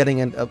sort of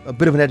getting a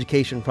bit of an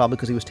education, probably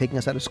because he was taking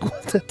us out of school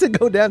to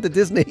go down to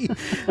Disney.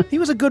 He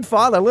was a good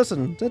father.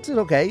 Listen, that's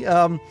okay.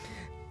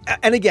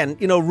 And again,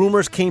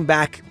 rumors came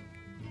back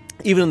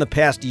even in the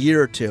past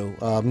year or two.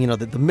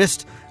 The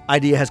Mist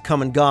idea has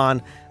come and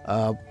gone.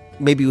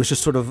 Maybe it was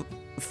just sort of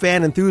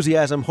fan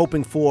enthusiasm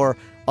hoping for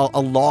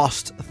a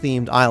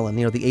Lost-themed island,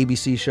 the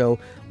ABC show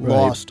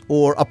Lost,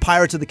 or a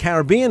Pirates of the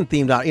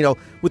Caribbean-themed island.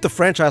 With the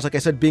franchise, like I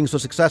said, being so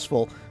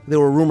successful, there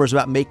were rumors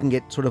about making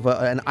it sort of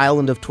an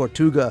island of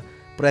Tortuga.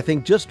 But I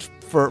think just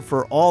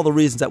for all the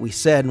reasons that we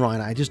said,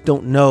 Ryan, I just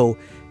don't know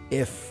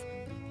if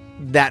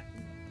that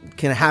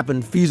can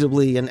happen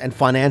feasibly and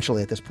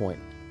financially at this point.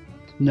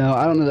 No,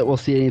 I don't know that we'll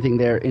see anything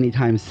there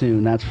anytime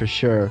soon, that's for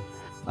sure.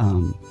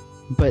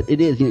 But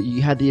it is,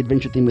 you had the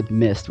adventure theme with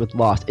Mist, with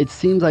Lost. It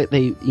seems like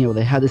they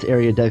had this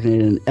area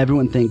designated, and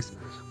everyone thinks,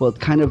 well, it's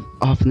kind of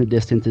off in the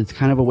distance. It's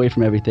kind of away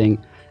from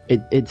everything.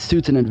 It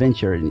suits an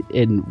adventure.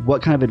 And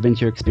what kind of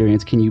adventure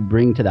experience can you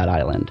bring to that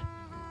island?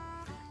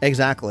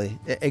 Exactly.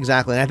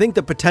 And I think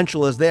the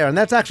potential is there. And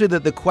that's actually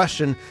the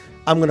question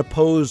I'm going to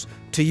pose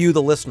to you,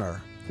 the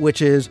listener,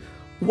 which is,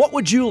 what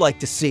would you like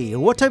to see?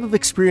 What type of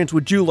experience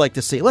would you like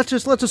to see? Let's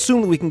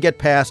assume that we can get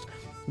past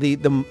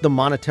the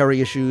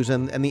monetary issues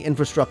and the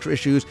infrastructure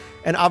issues,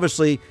 and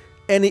obviously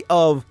any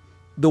of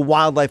the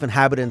wildlife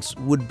inhabitants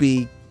would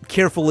be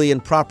carefully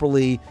and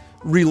properly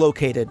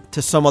relocated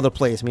to some other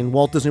place. I mean,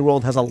 Walt Disney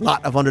World has a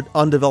lot of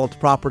undeveloped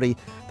property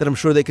that I'm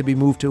sure they could be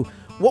moved to.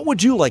 What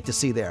would you like to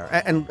see there?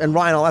 And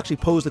Ryan, I'll actually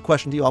pose the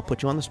question to you. I'll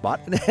put you on the spot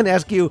and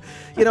ask you,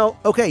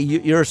 okay,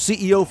 you're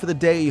CEO for the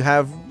day. You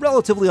have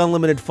relatively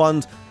unlimited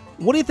funds.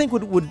 What do you think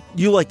would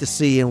you like to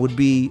see and would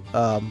be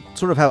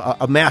sort of have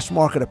a mass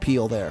market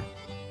appeal there?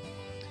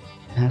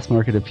 Mass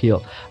market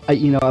appeal.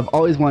 I've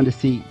always wanted to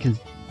see, because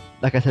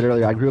like I said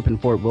earlier, I grew up in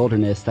Fort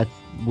Wilderness. That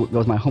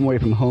was my home away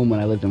from home when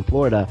I lived in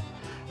Florida.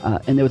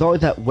 And there was always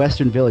that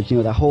Western Village.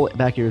 That whole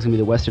back area was going to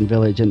be the Western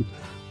Village. And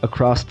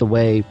across the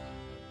way,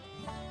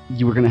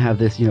 you were going to have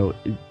this,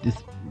 this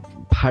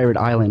pirate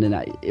island. And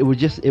it would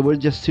just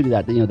suit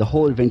that, the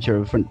whole adventure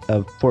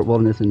of Fort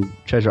Wilderness and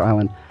Treasure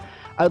Island.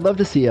 I'd love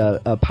to see a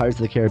Pirates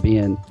of the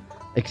Caribbean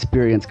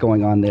experience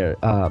going on there.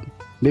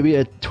 Maybe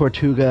a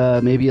Tortuga,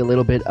 maybe a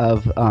little bit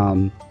of,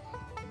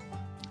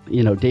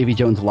 Davy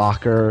Jones'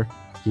 Locker.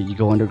 You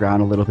go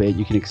underground a little bit.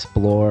 You can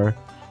explore.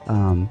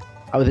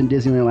 I was in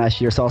Disneyland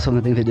last year, saw some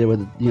of the things they did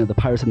with, the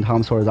Pirates and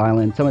Tom Sawyer's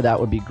Island. Some of that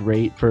would be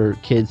great for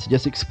kids to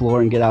just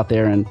explore and get out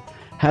there and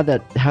have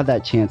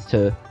that chance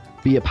to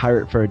be a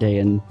pirate for a day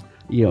and,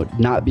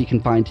 not be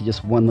confined to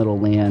just one little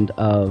land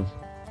of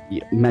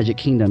Magic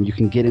Kingdom. You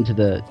can get into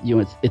the,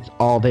 it's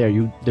all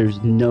there.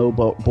 There's no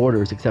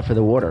borders except for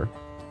the water.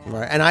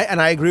 Right, and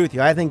I agree with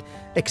you. I think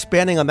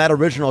expanding on that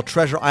original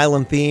Treasure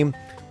Island theme,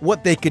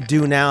 what they could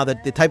do now,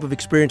 that the type of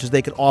experiences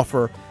they could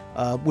offer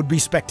would be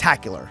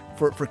spectacular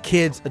for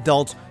kids,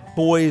 adults,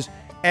 boys,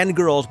 and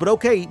girls. But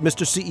okay,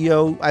 Mr.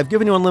 CEO, I've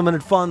given you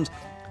unlimited funds,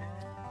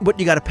 but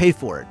you got to pay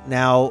for it.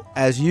 Now,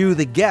 as you,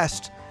 the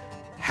guest,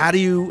 how do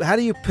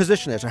you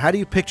position this, or how do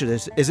you picture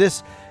this? Is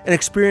this an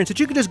experience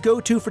that you could just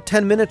go to for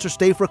 10 minutes or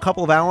stay for a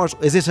couple of hours?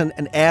 Is this an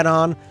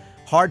add-on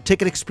hard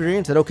ticket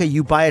experience that, okay,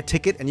 you buy a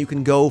ticket and you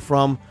can go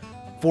from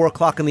 4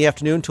 o'clock in the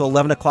afternoon to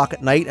 11 o'clock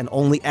at night and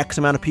only X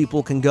amount of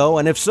people can go?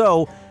 And if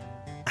so,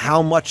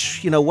 how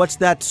much, what's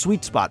that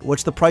sweet spot?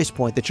 What's the price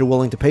point that you're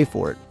willing to pay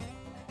for it?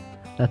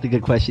 That's a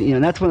good question.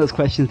 And that's one of those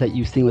questions that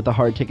you've seen with the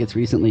hard tickets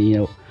recently.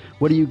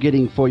 What are you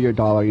getting for your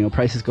dollar?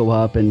 Prices go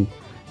up and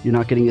you're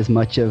not getting as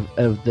much of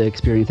the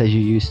experience as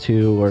you used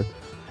to, or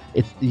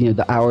it's,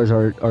 the hours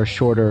are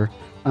shorter.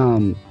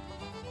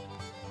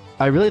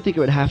 I really think it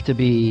would have to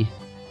be,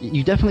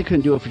 you definitely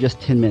couldn't do it for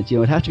just 10 minutes. It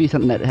would have to be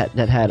something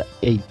that had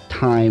a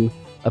time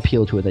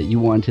appeal to it, that you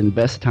wanted to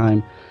invest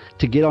time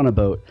to get on a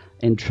boat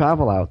and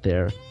travel out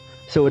there.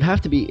 So it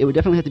would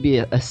definitely have to be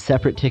a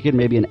separate ticket,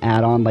 maybe an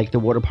add-on like the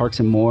water parks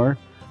and more.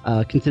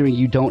 Considering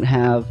you don't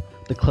have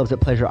the clubs at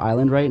Pleasure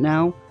Island right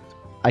now,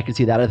 I could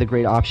see that as a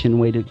great option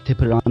way to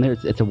put it on there.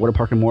 It's a water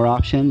park and more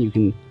option. You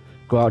can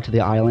go out to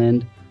the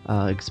island,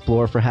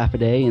 explore for half a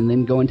day, and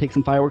then go and take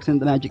some fireworks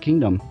into the Magic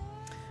Kingdom.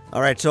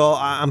 All right, so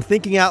I'm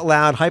thinking out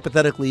loud,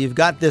 hypothetically, you've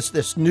got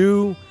this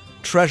new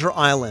Treasure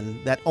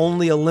Island that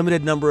only a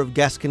limited number of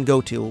guests can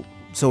go to,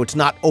 so it's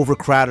not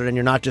overcrowded and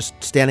you're not just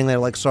standing there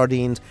like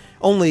sardines.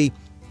 Only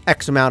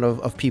X amount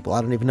of people.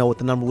 I don't even know what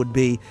the number would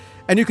be.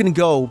 And you can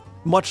go,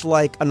 much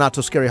like a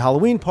not-so-scary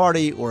Halloween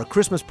party or a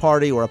Christmas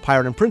party or a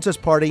Pirate and Princess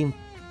party.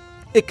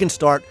 It can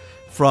start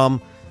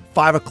from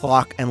 5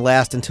 o'clock and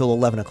last until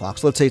 11 o'clock.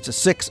 So let's say it's a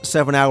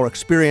 6-7 hour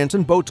experience,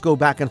 and boats go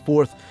back and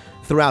forth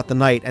throughout the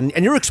night. And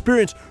your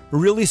experience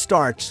really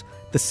starts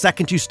the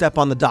second you step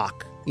on the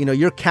dock.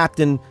 Your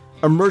captain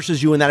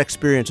immerses you in that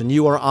experience, and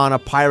you are on a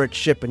pirate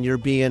ship and you're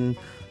being,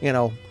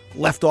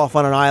 left off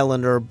on an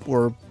island or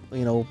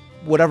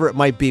whatever it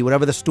might be,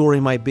 whatever the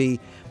story might be.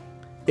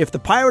 if the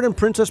Pirate and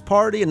Princess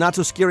Party and Not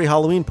So Scary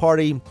Halloween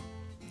Party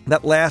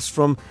that lasts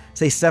from,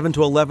 say, 7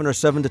 to 11 or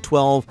 7 to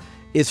 12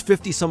 is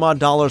 $50 some odd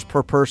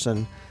per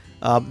person,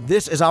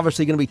 this is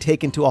obviously going to be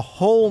taken to a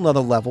whole nother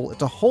level.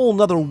 It's a whole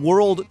nother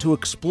world to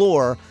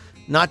explore,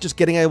 not just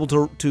getting able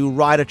to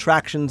ride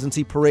attractions and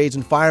see parades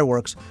and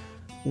fireworks.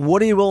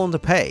 What are you willing to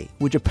pay?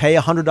 Would you pay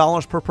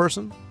 $100 per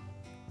person?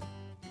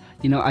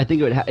 I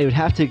think it would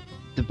have to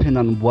depend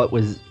on what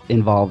was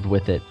involved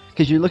with it,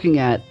 because you're looking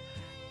at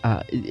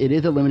it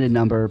is a limited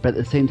number, but at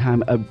the same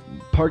time, a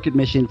park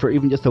admission for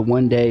even just a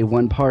one day,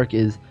 one park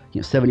is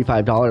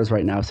 $75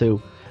 right now.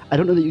 So I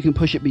don't know that you can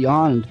push it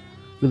beyond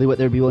really what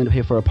they'd be willing to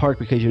pay for a park,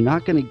 because you're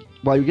not going to,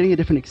 while you're getting a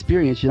different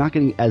experience, you're not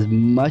getting as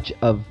much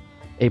of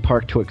a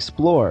park to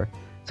explore.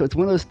 So it's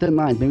one of those thin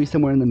lines, maybe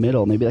somewhere in the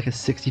middle, maybe like a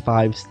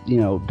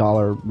 $65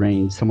 dollar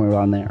range, somewhere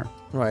around there.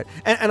 Right.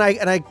 And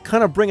I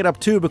kind of bring it up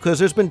too because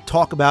there's been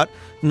talk about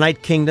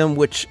Night Kingdom,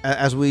 which,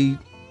 as we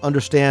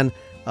understand,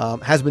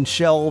 has been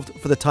shelved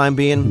for the time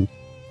being,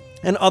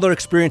 and other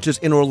experiences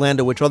in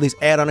Orlando, which are these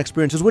add-on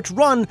experiences, which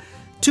run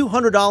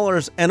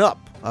 $200 and up.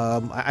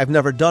 I've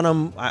never done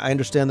them. I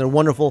understand they're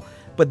wonderful,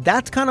 but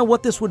that's kind of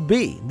what this would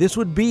be. This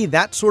would be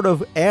that sort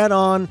of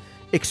add-on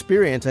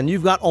experience, and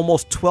you've got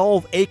almost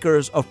 12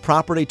 acres of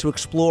property to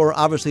explore.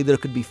 Obviously, there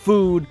could be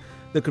food,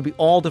 there could be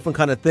all different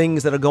kind of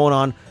things that are going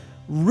on.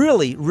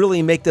 Really,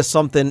 really make this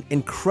something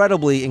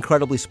incredibly,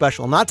 incredibly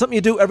special. Not something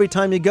you do every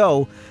time you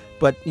go,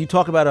 but you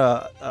talk about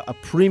a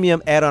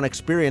premium add-on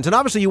experience. And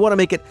obviously, you want to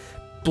make it,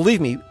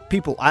 believe me,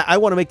 people, I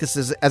want to make this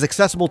as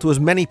accessible to as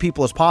many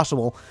people as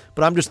possible,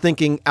 but I'm just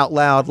thinking out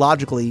loud,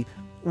 logically,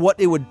 what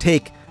it would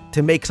take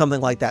to make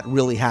something like that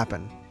really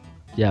happen.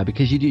 Yeah,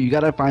 because you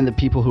got to find the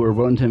people who are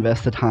willing to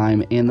invest the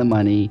time and the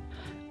money.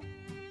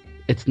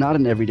 It's not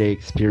an everyday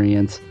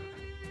experience.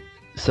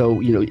 So,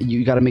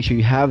 you got to make sure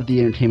you have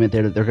the entertainment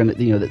there that they're going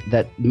to,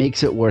 that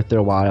makes it worth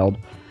their while.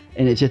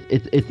 And it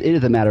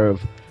is a matter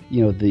of,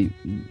 the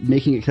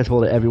making it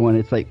accessible to everyone.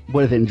 It's like,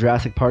 what is it in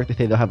Jurassic Park? They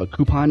say they'll have a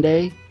coupon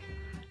day.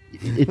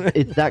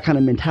 It's that kind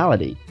of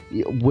mentality.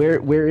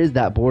 Where is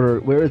that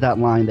border? Where is that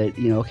line that,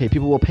 okay,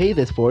 people will pay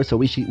this for, so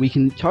we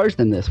can charge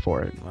them this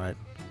for it. Right.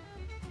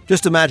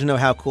 Just imagine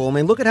how cool. I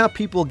mean, look at how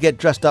people get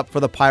dressed up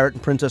for the Pirate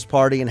and Princess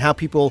Party, and how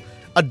people,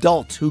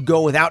 adults who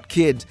go without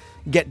kids,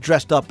 get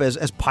dressed up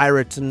as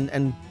pirates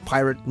and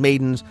pirate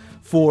maidens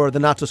for the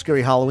Not So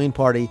Scary Halloween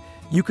Party.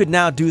 You could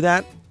now do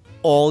that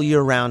all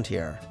year round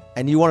here.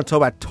 And you want to talk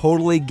about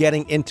totally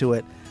getting into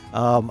it.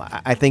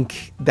 I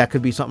think that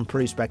could be something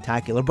pretty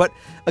spectacular. But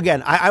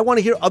again, I want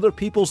to hear other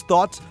people's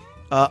thoughts,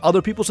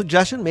 other people's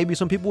suggestions. Maybe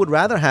some people would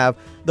rather have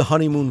the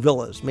honeymoon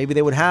villas. Maybe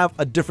they would have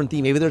a different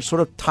theme. Maybe they're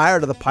sort of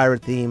tired of the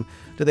pirate theme.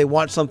 Do they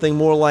want something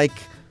more like,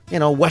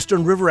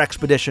 Western River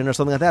Expedition or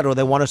something like that? Or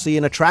they want to see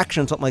an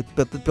attraction, something like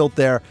that built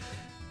there.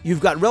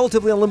 You've got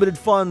relatively unlimited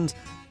funds.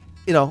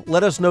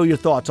 Let us know your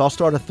thoughts. I'll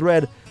start a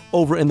thread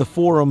over in the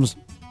forums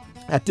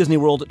at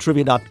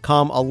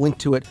DisneyWorldTrivia.com. I'll link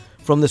to it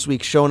from this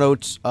week's show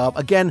notes.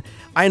 Again,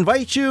 I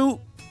invite you,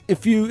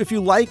 if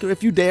you like or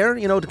if you dare,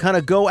 to kind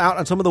of go out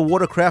on some of the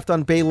watercraft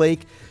on Bay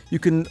Lake. You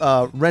can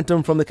rent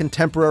them from the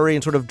Contemporary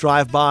and sort of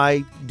drive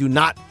by. Do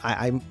not,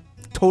 I'm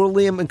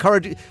totally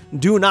encouraging,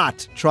 do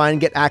not try and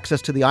get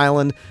access to the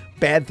island.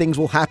 Bad things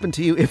will happen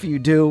to you if you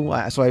do.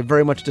 So I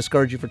very much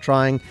discourage you for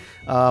trying.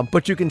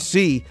 But you can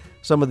see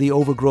some of the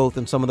overgrowth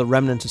and some of the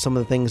remnants of some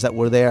of the things that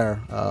were there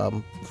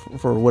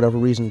for whatever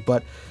reason.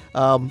 But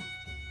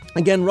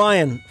again,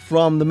 Ryan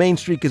from the Main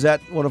Street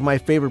Gazette, one of my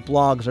favorite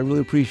blogs. I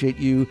really appreciate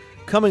you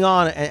coming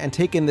on and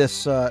taking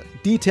this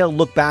detailed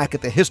look back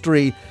at the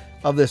history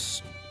of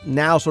this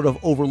now sort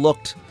of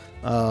overlooked,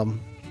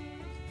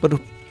 but a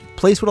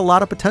place with a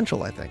lot of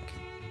potential, I think.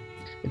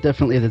 It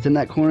definitely is. It's in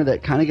that corner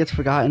that kind of gets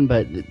forgotten,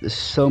 but there's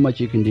so much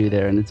you can do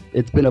there, and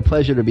it's been a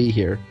pleasure to be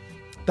here.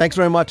 Thanks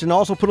very much. And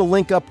also put a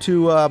link up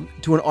to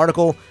an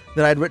article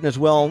that I'd written as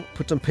well.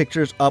 Put some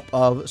pictures up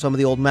of some of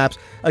the old maps.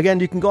 Again,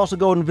 you can also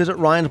go and visit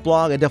Ryan's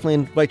blog. I definitely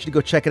invite you to go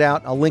check it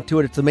out. I'll link to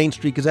it. It's the Main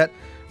Street Gazette.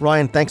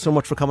 Ryan, thanks so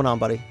much for coming on,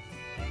 buddy.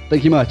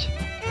 Thank you much.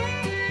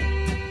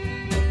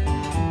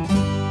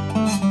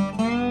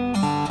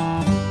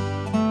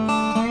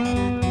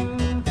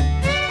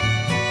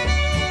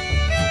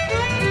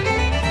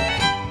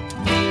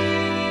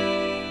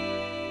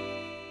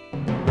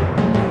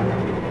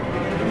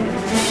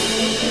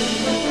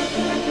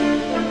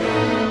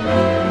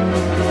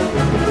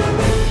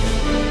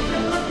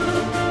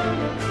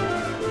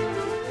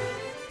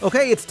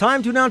 Okay, it's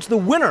time to announce the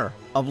winner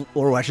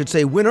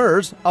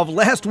winners of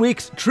last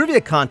week's trivia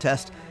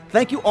contest.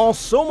 Thank you all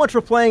so much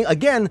for playing.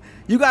 Again,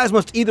 you guys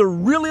must either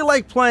really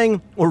like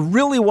playing or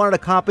really wanted a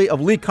copy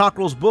of Lee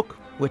Cockrell's book,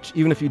 which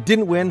even if you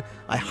didn't win,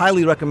 I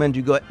highly recommend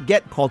you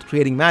get, called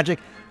Creating Magic,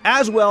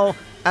 as well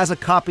as a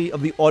copy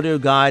of the audio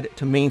guide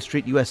to Main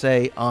Street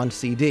USA on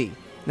CD.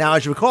 Now,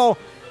 as you recall,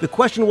 the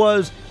question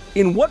was,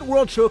 in what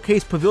World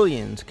Showcase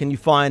pavilions can you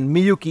find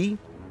Miyuki,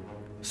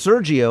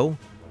 Sergio,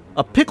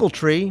 a pickle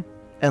tree,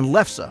 and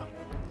Lefse?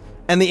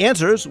 And the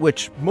answers,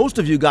 which most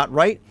of you got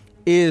right,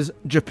 is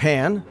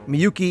Japan.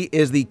 Miyuki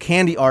is the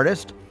candy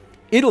artist.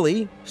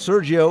 Italy,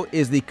 Sergio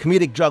is the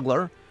comedic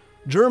juggler.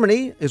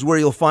 Germany is where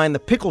you'll find the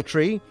pickle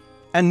tree.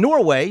 And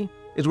Norway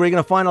is where you're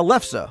going to find a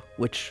lefse,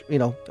 which,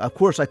 of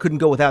course, I couldn't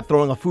go without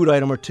throwing a food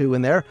item or two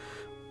in there,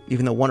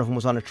 even though one of them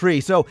was on a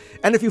tree. So,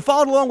 and if you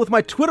followed along with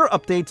my Twitter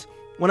updates,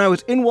 when I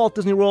was in Walt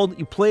Disney World,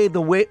 you played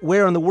the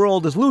Where in the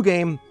World is Lou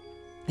game,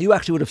 you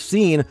actually would have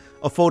seen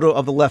a photo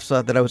of the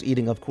lefse that I was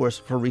eating, of course,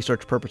 for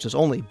research purposes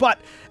only. But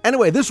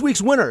anyway, this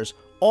week's winners,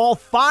 all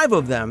 5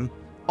 of them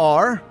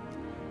are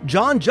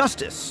John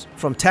Justice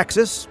from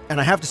Texas. And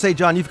I have to say,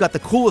 John, you've got the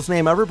coolest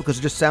name ever because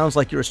it just sounds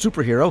like you're a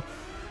superhero.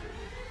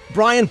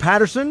 Brian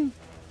Patterson,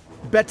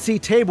 Betsy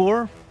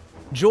Tabor,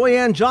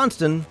 Joyanne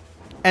Johnston,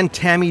 and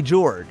Tammy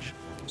George.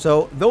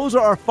 So those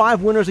are our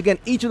 5 winners. Again,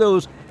 each of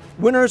those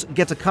winners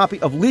gets a copy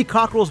of Lee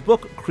Cockrell's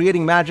book,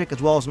 Creating Magic,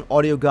 as well as an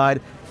audio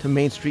guide to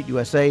Main Street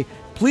USA.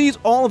 Please,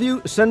 all of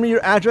you, send me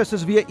your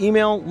addresses via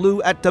email,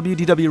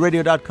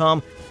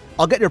 lou@wdwradio.com.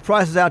 I'll get your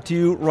prizes out to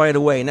you right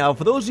away. Now,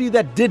 for those of you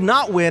that did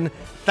not win,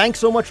 thanks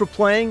so much for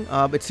playing.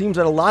 It seems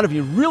that a lot of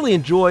you really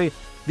enjoy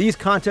these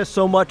contests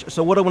so much.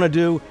 So what I want to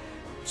do,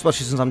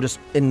 especially since I'm just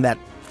in that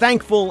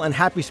thankful and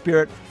happy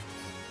spirit,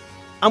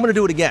 I'm going to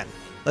do it again.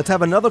 Let's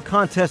have another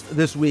contest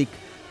this week.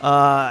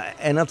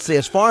 And let's see,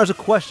 as far as a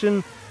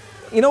question,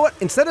 you know what?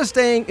 Instead of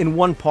staying in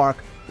one park,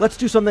 let's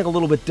do something a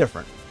little bit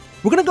different.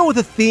 We're going to go with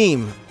a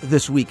theme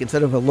this week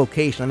instead of a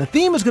location. And the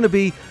theme is going to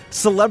be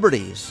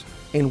celebrities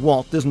in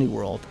Walt Disney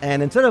World.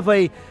 And instead of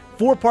a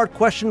 4-part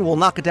question, we'll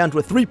knock it down to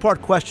a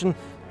 3-part question,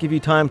 give you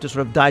time to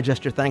sort of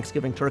digest your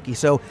Thanksgiving turkey.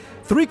 So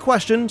 3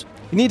 questions.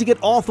 You need to get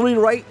all 3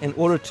 right in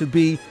order to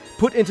be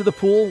put into the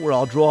pool where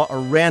I'll draw a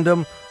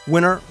random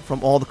winner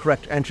from all the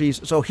correct entries.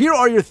 So here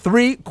are your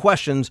 3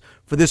 questions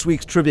for this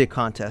week's trivia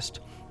contest.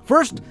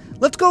 First,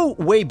 let's go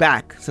way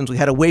back, since we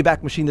had a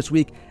Wayback Machine this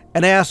week,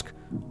 and ask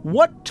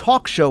what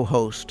talk show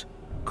host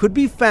could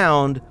be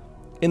found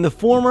in the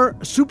former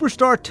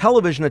Superstar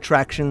television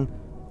attraction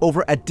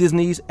over at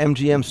Disney's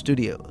MGM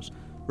Studios.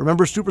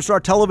 Remember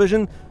Superstar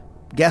Television?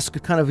 Guests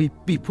could kind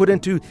of be put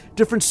into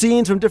different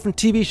scenes from different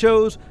TV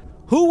shows.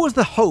 Who was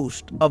the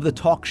host of the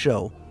talk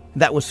show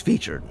that was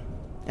featured?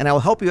 And I will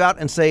help you out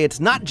and say it's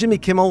not Jimmy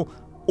Kimmel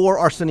or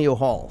Arsenio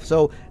Hall.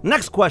 So,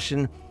 next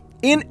question.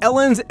 In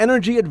Ellen's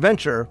Energy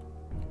Adventure,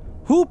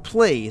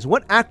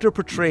 what actor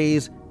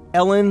portrays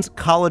Ellen's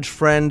college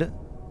friend,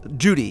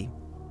 Judy,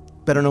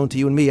 better known to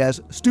you and me as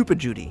Stupid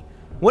Judy?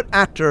 What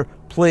actor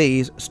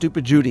plays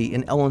Stupid Judy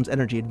in Ellen's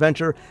Energy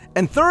Adventure?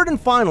 And third and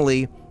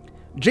finally,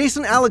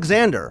 Jason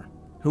Alexander,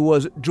 who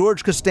was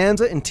George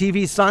Costanza in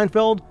TV's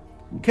Seinfeld,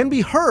 can be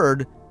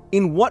heard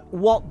in what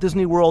Walt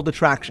Disney World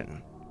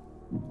attraction?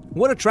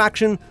 What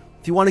attraction?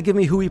 If you want to give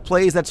me who he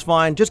plays, that's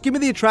fine. Just give me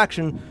the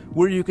attraction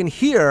where you can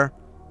hear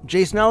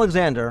Jason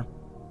Alexander,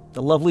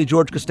 the lovely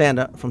George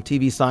Costanza from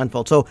TV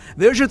Seinfeld. So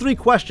there's your 3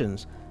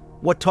 questions.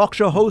 What talk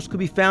show host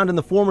could be found in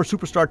the former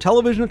Superstar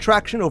television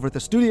attraction over at the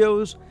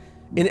studios?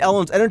 In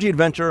Ellen's Energy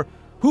Adventure,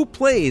 who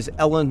plays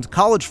Ellen's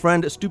college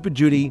friend, Stupid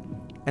Judy?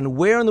 And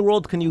where in the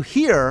world can you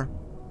hear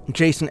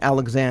Jason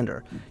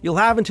Alexander? You'll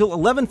have until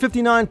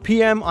 11:59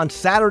 p.m. on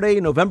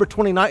Saturday, November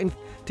 29th,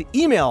 to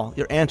email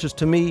your answers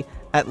to me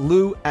at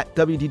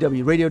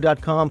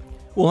lou@wdwradio.com.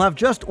 We'll have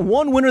just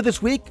one winner this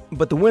week,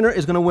 but the winner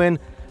is going to win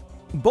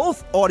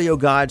both audio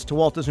guides to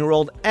Walt Disney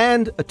World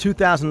and a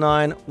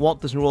 2009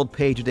 Walt Disney World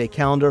page-a-day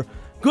calendar.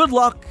 Good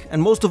luck,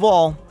 and most of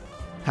all,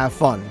 have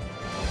fun.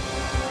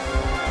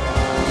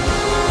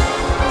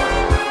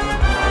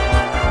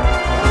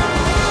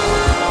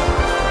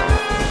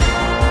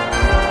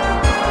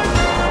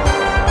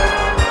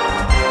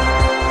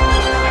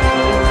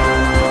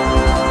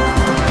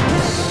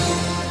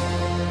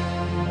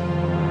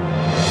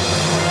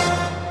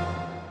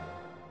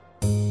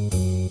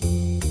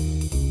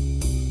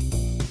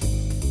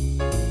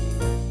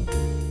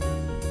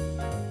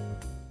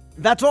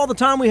 That's all the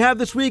time we have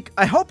this week.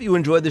 I hope you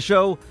enjoyed the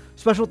show.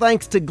 Special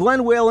thanks to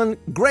Glenn Whalen,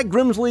 Greg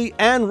Grimsley,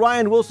 and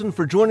Ryan Wilson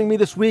for joining me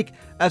this week,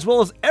 as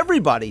well as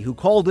everybody who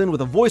called in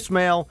with a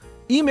voicemail,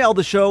 emailed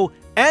the show,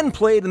 and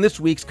played in this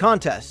week's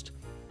contest.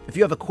 If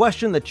you have a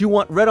question that you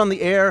want read on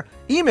the air,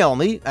 email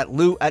me at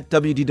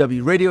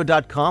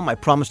lou@wdwradio.com. I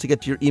promise to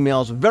get to your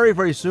emails very,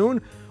 very soon.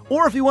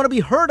 Or if you want to be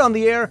heard on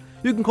the air,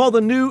 you can call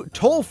the new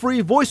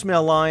toll-free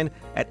voicemail line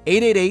at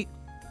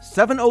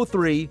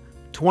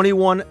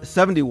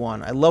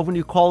 888-703-2171. I love when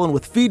you call in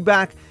with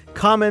feedback,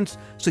 comments,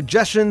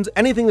 suggestions,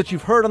 anything that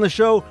you've heard on the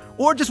show,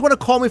 or just want to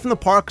call me from the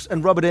parks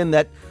and rub it in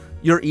that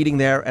you're eating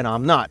there and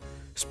I'm not.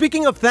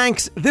 Speaking of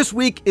thanks, this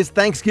week is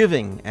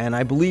Thanksgiving, and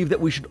I believe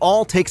that we should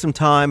all take some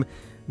time,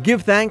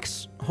 give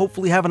thanks,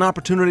 hopefully have an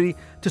opportunity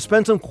to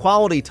spend some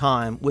quality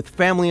time with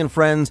family and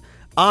friends.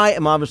 I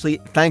am obviously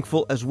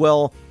thankful as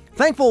well.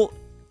 Thankful,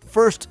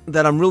 first,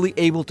 that I'm really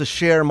able to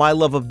share my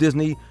love of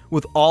Disney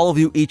with all of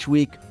you each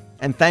week,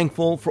 and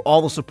thankful for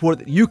all the support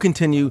that you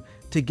continue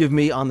to give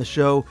me on the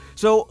show.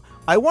 So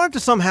I wanted to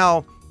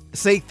somehow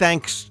say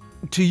thanks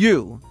to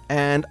you,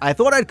 and I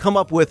thought I'd come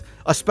up with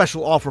a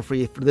special offer for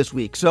you for this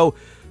week. So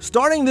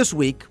starting this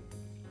week,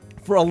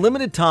 for a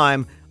limited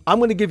time, I'm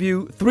going to give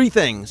you 3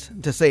 things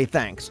to say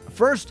thanks.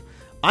 First,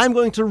 I'm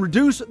going to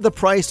reduce the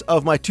price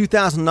of my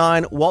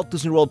 2009 Walt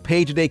Disney World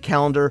Page-A-Day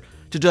calendar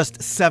to just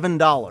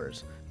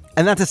 $7.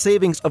 And that's a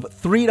savings of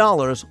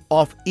 $3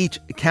 off each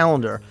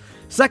calendar.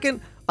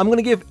 Second, I'm going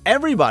to give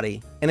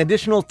everybody an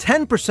additional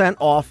 10%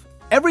 off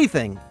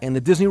everything in the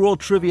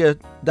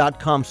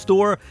DisneyWorldTrivia.com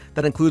store.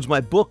 That includes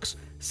my books,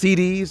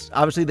 CDs,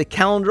 obviously the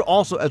calendar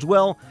also as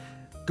well.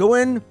 Go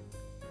in,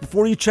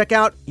 before you check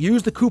out,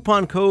 use the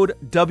coupon code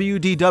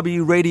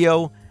WDW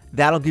Radio.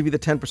 That'll give you the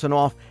 10%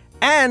 off.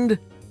 And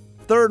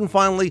third and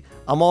finally,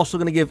 I'm also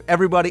going to give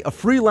everybody a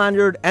free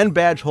lanyard and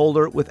badge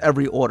holder with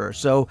every order.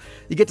 So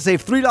you get to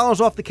save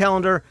 $3 off the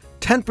calendar,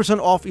 10%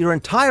 off your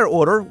entire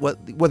order,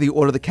 whether you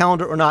order the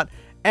calendar or not,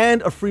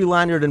 and a free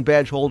lanyard and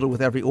badge holder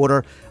with every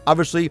order.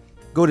 Obviously,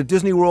 go to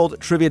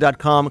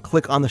DisneyWorldTrivia.com,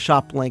 click on the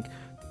shop link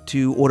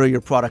to order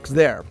your products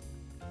there.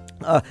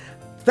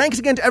 Thanks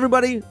again to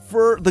everybody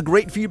for the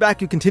great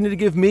feedback you continue to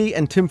give me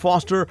and Tim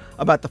Foster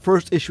about the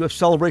first issue of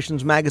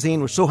Celebrations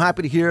magazine. We're so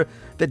happy to hear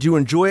that you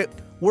enjoy it.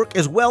 Work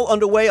is well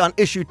underway on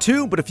issue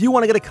 2, but if you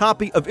want to get a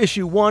copy of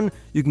issue 1,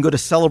 you can go to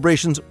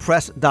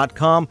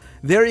celebrationspress.com.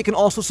 There you can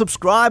also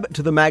subscribe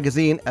to the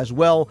magazine as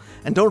well.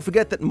 And don't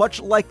forget that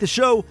much like the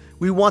show,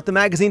 we want the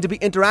magazine to be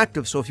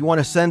interactive. So if you want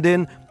to send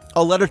in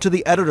a letter to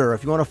the editor,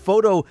 if you want a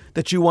photo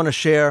that you want to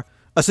share,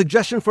 a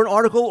suggestion for an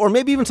article, or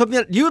maybe even something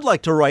that you'd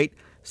like to write,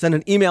 send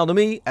an email to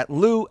me at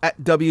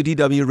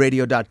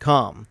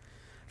lou@wdwradio.com.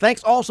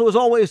 Thanks also, as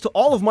always, to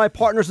all of my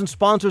partners and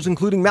sponsors,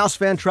 including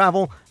Mousefan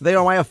Travel. They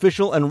are my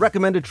official and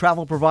recommended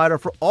travel provider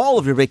for all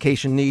of your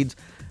vacation needs.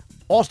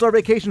 All-Star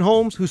Vacation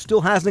Homes, who still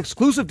has an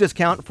exclusive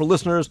discount for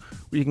listeners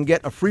where you can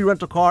get a free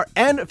rental car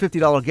and a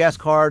 $50 gas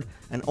card.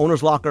 And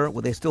Owner's Locker,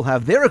 where they still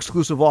have their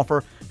exclusive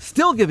offer,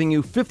 still giving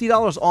you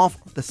 $50 off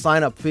the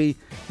sign-up fee.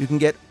 You can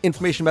get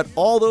information about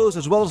all those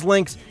as well as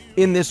links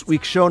in this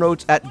week's show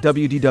notes at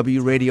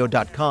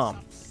WDWRadio.com.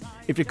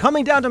 If you're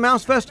coming down to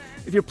Mousefest,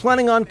 if you're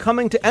planning on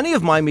coming to any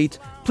of my meets,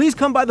 please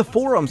come by the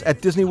forums at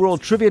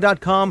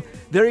DisneyWorldTrivia.com.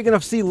 There you're going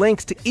to see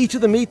links to each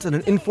of the meets and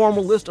an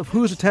informal list of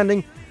who's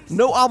attending.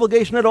 No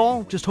obligation at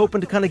all, just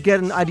hoping to kind of get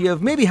an idea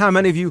of maybe how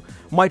many of you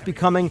might be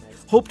coming.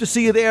 Hope to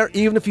see you there,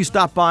 even if you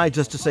stop by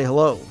just to say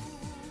hello.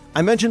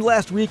 I mentioned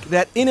last week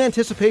that in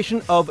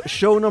anticipation of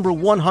show number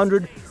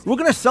 100, we're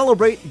going to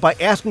celebrate by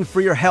asking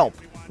for your help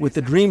with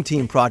the Dream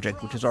Team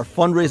Project, which is our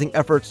fundraising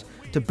efforts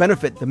to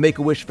benefit the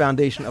Make-A-Wish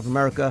Foundation of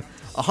America.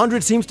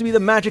 100 seems to be the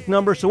magic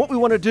number, so what we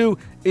want to do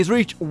is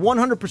reach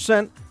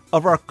 100%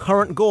 of our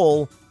current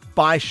goal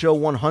by show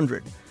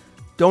 100.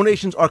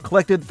 Donations are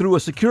collected through a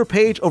secure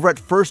page over at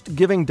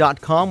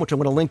firstgiving.com, which I'm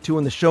going to link to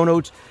in the show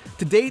notes.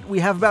 To date, we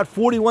have about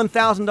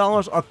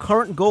 $41,000. Our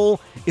current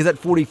goal is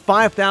at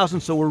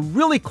 $45,000, so we're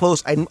really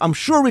close. I'm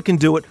sure we can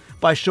do it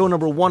by show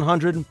number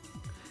 100.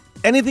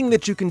 Anything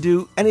that you can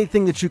do,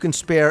 anything that you can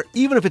spare,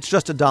 even if it's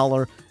just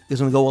 $1, is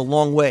going to go a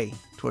long way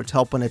towards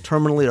helping a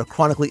terminally or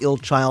chronically ill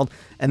child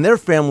and their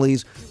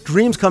families'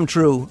 dreams come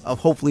true of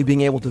hopefully being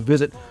able to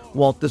visit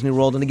Walt Disney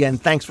World. And again,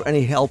 thanks for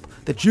any help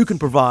that you can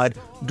provide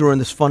during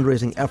this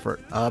fundraising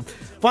effort.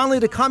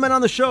 Finally, to comment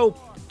on the show,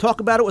 talk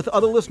about it with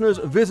other listeners,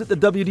 visit the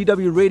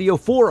WDW Radio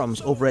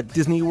forums over at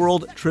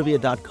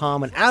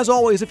DisneyWorldTrivia.com. And as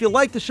always, if you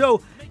like the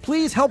show,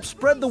 please help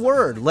spread the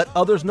word. Let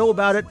others know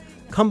about it.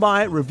 Come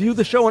by, review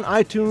the show on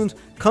iTunes,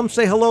 come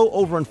say hello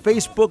over on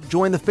Facebook,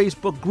 join the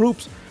Facebook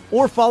groups,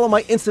 or follow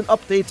my instant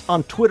updates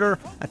on Twitter.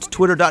 That's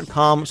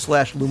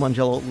twitter.com/Lou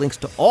Mongello. Links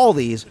to all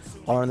these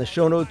are in the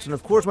show notes. And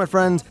of course, my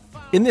friends,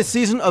 in this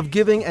season of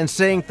giving and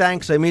saying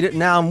thanks, I mean it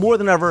now more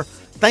than ever.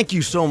 Thank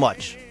you so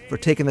much for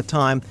taking the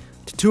time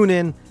to tune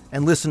in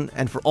and listen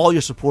and for all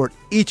your support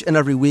each and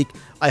every week.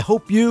 I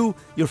hope you,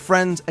 your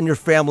friends, and your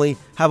family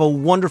have a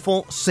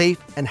wonderful,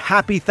 safe, and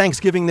happy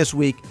Thanksgiving this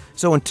week.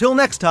 So until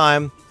next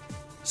time,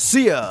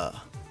 see ya.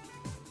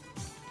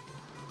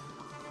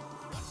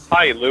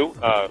 Hi, Lou.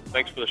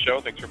 Thanks for the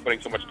show. Thanks for putting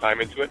so much time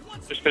into it.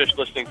 Just finished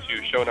listening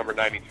to show number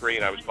 93,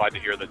 and I was glad to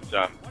hear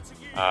that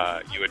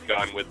you had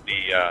gone with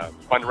the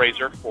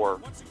fundraiser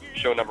for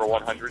show number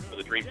 100 for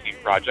the Dream Team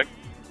Project.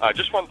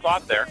 Just one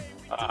thought there.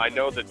 I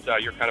know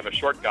that you're kind of a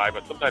short guy,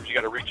 but sometimes you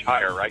got to reach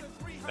higher, right?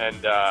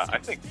 And I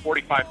think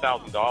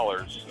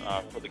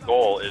 $45,000 for the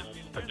goal is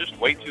just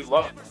way too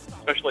low,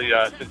 especially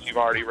since you've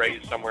already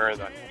raised somewhere in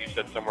the, you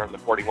said somewhere in the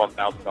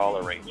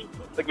 $41,000 range.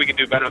 I think we can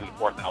do better than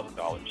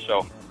 $4,000.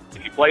 So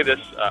if you play this,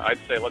 I'd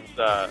say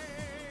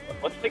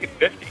let's take it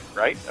 50,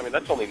 right? I mean,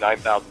 that's only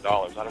 $9,000.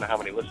 I don't know how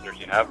many listeners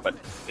you have, but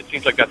it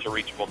seems like that's a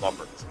reachable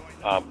number.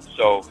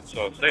 So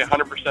say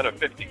 100%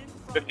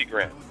 of 50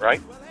 grand,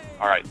 right?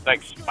 All right,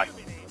 thanks. Bye.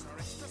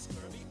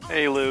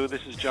 Hey, Lou,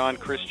 this is John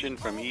Christian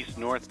from East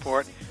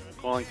Northport,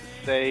 calling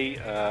to say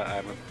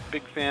I'm a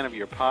big fan of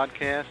your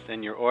podcast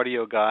and your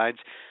audio guides,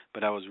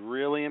 but I was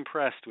really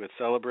impressed with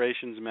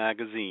Celebrations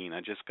magazine. I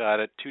just got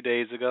it 2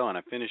 days ago, and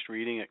I finished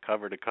reading it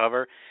cover to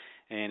cover,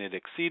 and it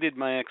exceeded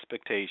my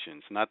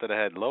expectations. Not that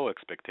I had low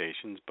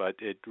expectations, but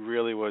it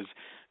really was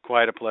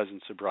quite a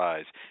pleasant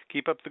surprise.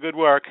 Keep up the good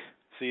work.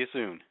 See you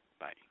soon.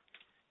 Bye.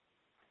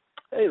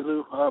 Hey,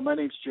 Lou. My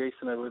name's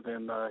Jason. I live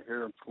in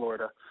here in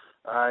Florida.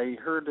 I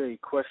heard a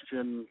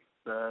question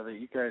that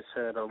you guys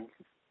had a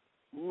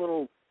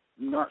little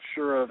not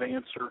sure of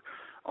answer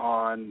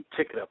on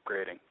ticket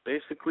upgrading.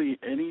 Basically,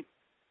 any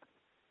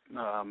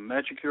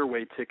Magic Your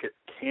Way ticket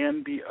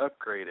can be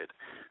upgraded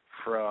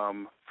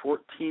from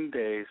 14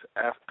 days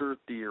after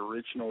the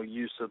original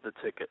use of the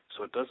ticket.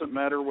 So it doesn't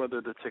matter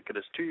whether the ticket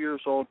is 2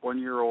 years old, 1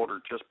 year old,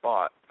 or just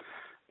bought.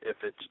 If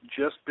it's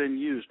just been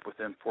used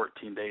within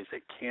 14 days,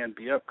 it can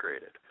be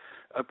upgraded.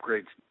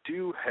 Upgrades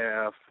do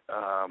have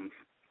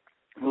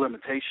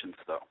limitations,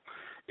 though.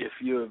 If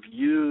you have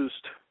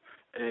used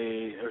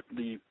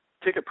the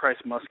ticket price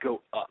must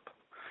go up.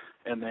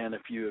 And then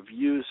if you have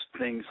used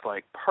things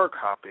like park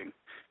hopping,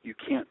 you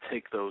can't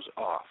take those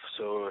off.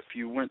 So if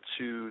you went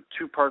to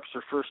 2 parks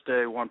the first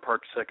day, 1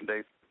 park second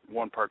day,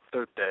 1 park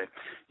third day,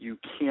 you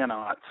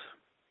cannot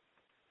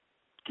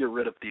get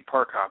rid of the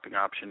park hopping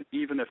option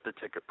even if the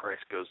ticket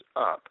price goes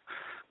up.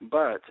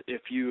 But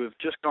if you have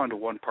just gone to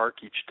 1 park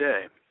each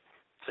day,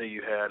 say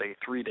you had a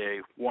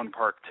 3-day 1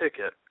 park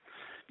ticket,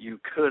 you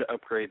could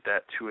upgrade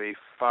that to a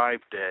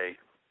 5-day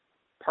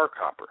park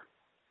hopper.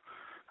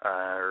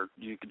 Or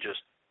you could just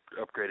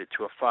upgrade it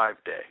to a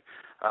 5-day.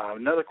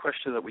 Another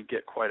question that we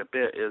get quite a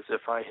bit is,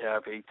 if I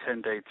have a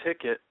 10-day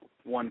ticket,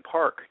 1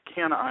 park,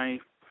 can I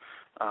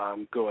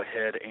go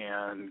ahead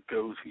and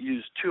go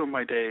use 2 of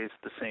my days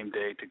the same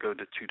day to go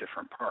to 2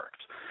 different parks?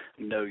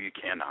 No, you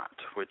cannot,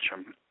 which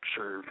I'm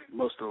sure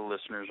most of the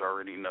listeners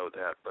already know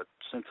that, but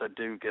since I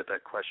do get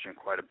that question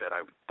quite a bit,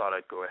 I thought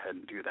I'd go ahead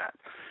and do that.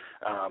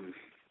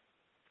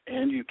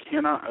 And you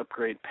cannot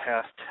upgrade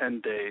past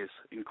 10 days,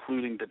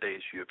 including the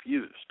days you have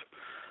used.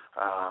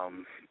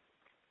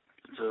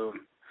 So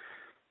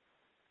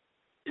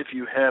if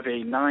you have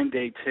a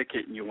 9-day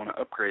ticket and you want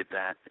to upgrade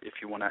that, if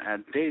you want to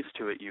add days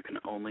to it, you can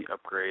only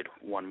upgrade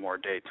 1 more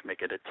day to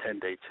make it a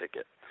 10-day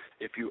ticket.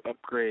 If you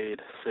upgrade,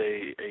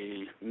 say,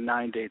 a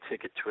 9-day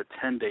ticket to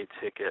a 10-day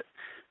ticket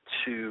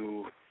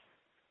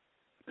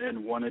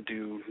and want to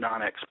do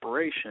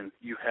non-expiration,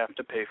 you have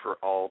to pay for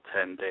all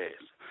 10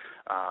 days.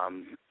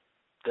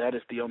 That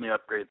is the only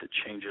upgrade that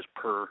changes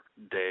per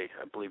day.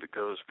 I believe it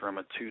goes from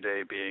a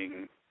 2-day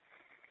being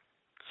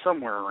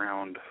somewhere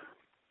around,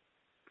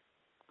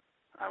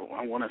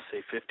 I want to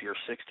say $50 or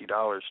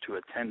 $60 to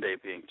a 10-day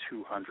being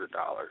 $200,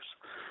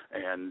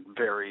 and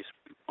varies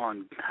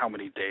on how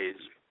many days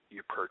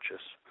you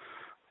purchase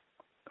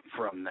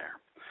from there.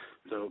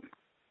 So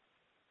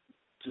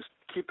just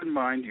keep in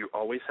mind, you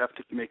always have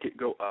to make it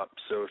go up.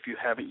 So if you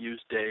haven't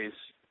used days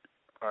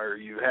or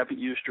you haven't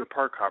used your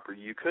park hopper,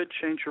 you could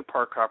change your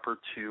park hopper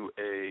to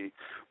a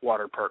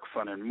water park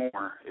fun and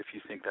more if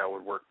you think that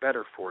would work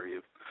better for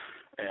you.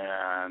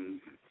 And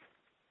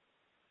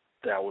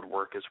that would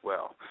work as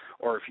well.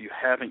 Or if you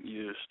haven't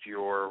used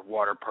your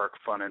water park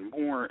fun and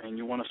more and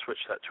you want to switch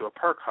that to a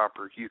park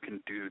hopper, you can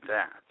do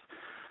that.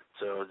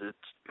 So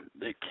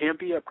it can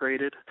be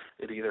upgraded.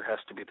 It either has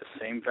to be the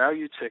same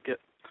value ticket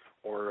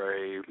or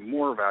a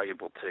more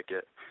valuable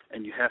ticket,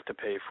 and you have to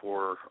pay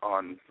for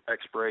on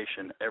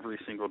expiration every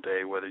single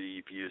day, whether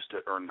you've used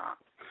it or not.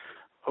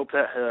 Hope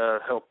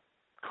that helped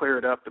clear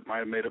it up. It might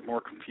have made it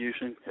more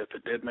confusing. If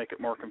it did make it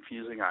more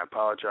confusing, I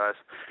apologize.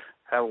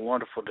 Have a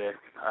wonderful day.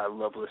 I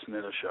love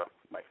listening to the show.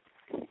 Bye.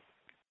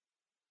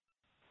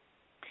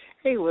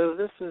 Hey, Lou.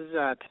 This is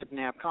Ted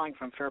Knapp calling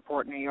from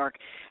Fairport, New York.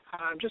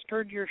 Just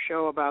heard your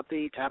show about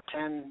the top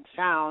 10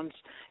 sounds,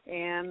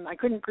 and I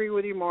couldn't agree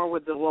with you more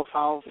with the Wolf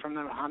Howl from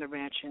the Haunted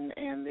Mansion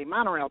and the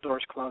monorail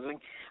doors closing.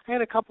 I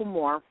had a couple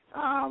more.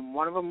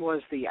 One of them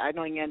was the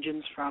idling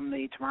engines from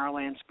the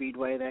Tomorrowland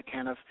Speedway. That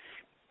kind of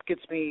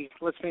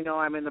lets me know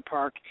I'm in the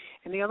park.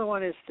 And the other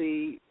one is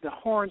the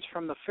horns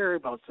from the ferry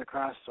boats that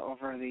cross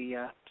over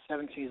the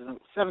Seven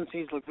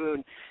Seas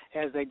Lagoon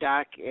as they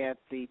dock at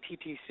the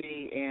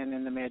TTC and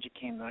in the Magic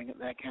Kingdom.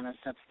 That kind of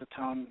sets the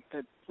tone.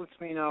 That lets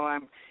me know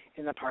I'm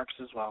in the parks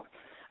as well.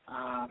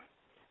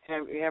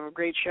 Have a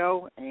great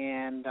show,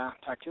 and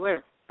talk to you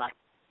later. Bye.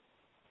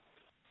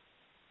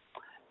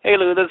 Hey,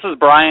 Lou, this is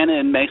Brian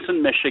in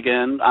Mason,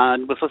 Michigan.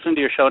 Was listening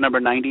to your show number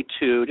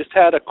 92. Just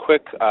had a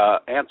quick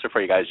answer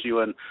for you guys.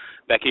 You and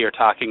Becky are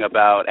talking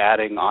about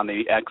adding on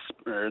the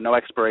no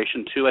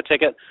expiration to a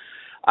ticket.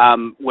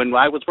 When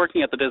I was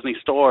working at the Disney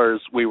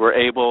stores, we were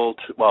able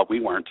to, well, we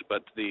weren't,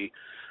 but the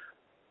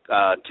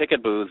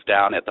ticket booths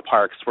down at the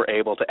parks were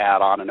able to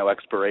add on a no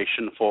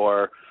expiration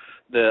for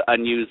the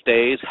unused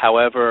days.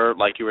 However,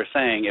 like you were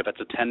saying, if it's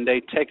a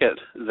 10-day ticket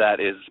that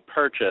is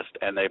purchased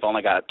and they've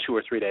only got 2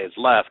 or 3 days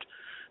left,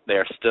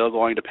 they're still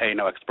going to pay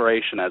no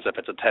expiration as if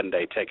it's a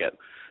 10-day ticket.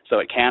 So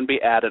it can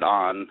be added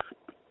on.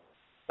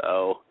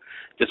 So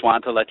just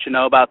wanted to let you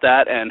know about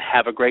that, and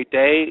have a great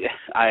day.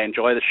 I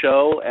enjoy the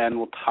show, and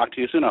we'll talk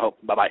to you soon, I hope.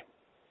 Bye-bye.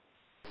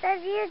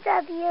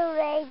 WDW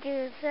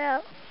Radio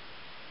Show.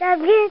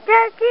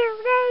 WDW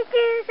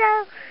Radio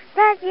Show.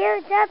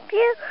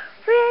 WDW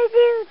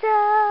Radio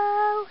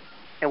Show.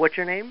 And what's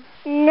your name?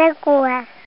 Nicholas.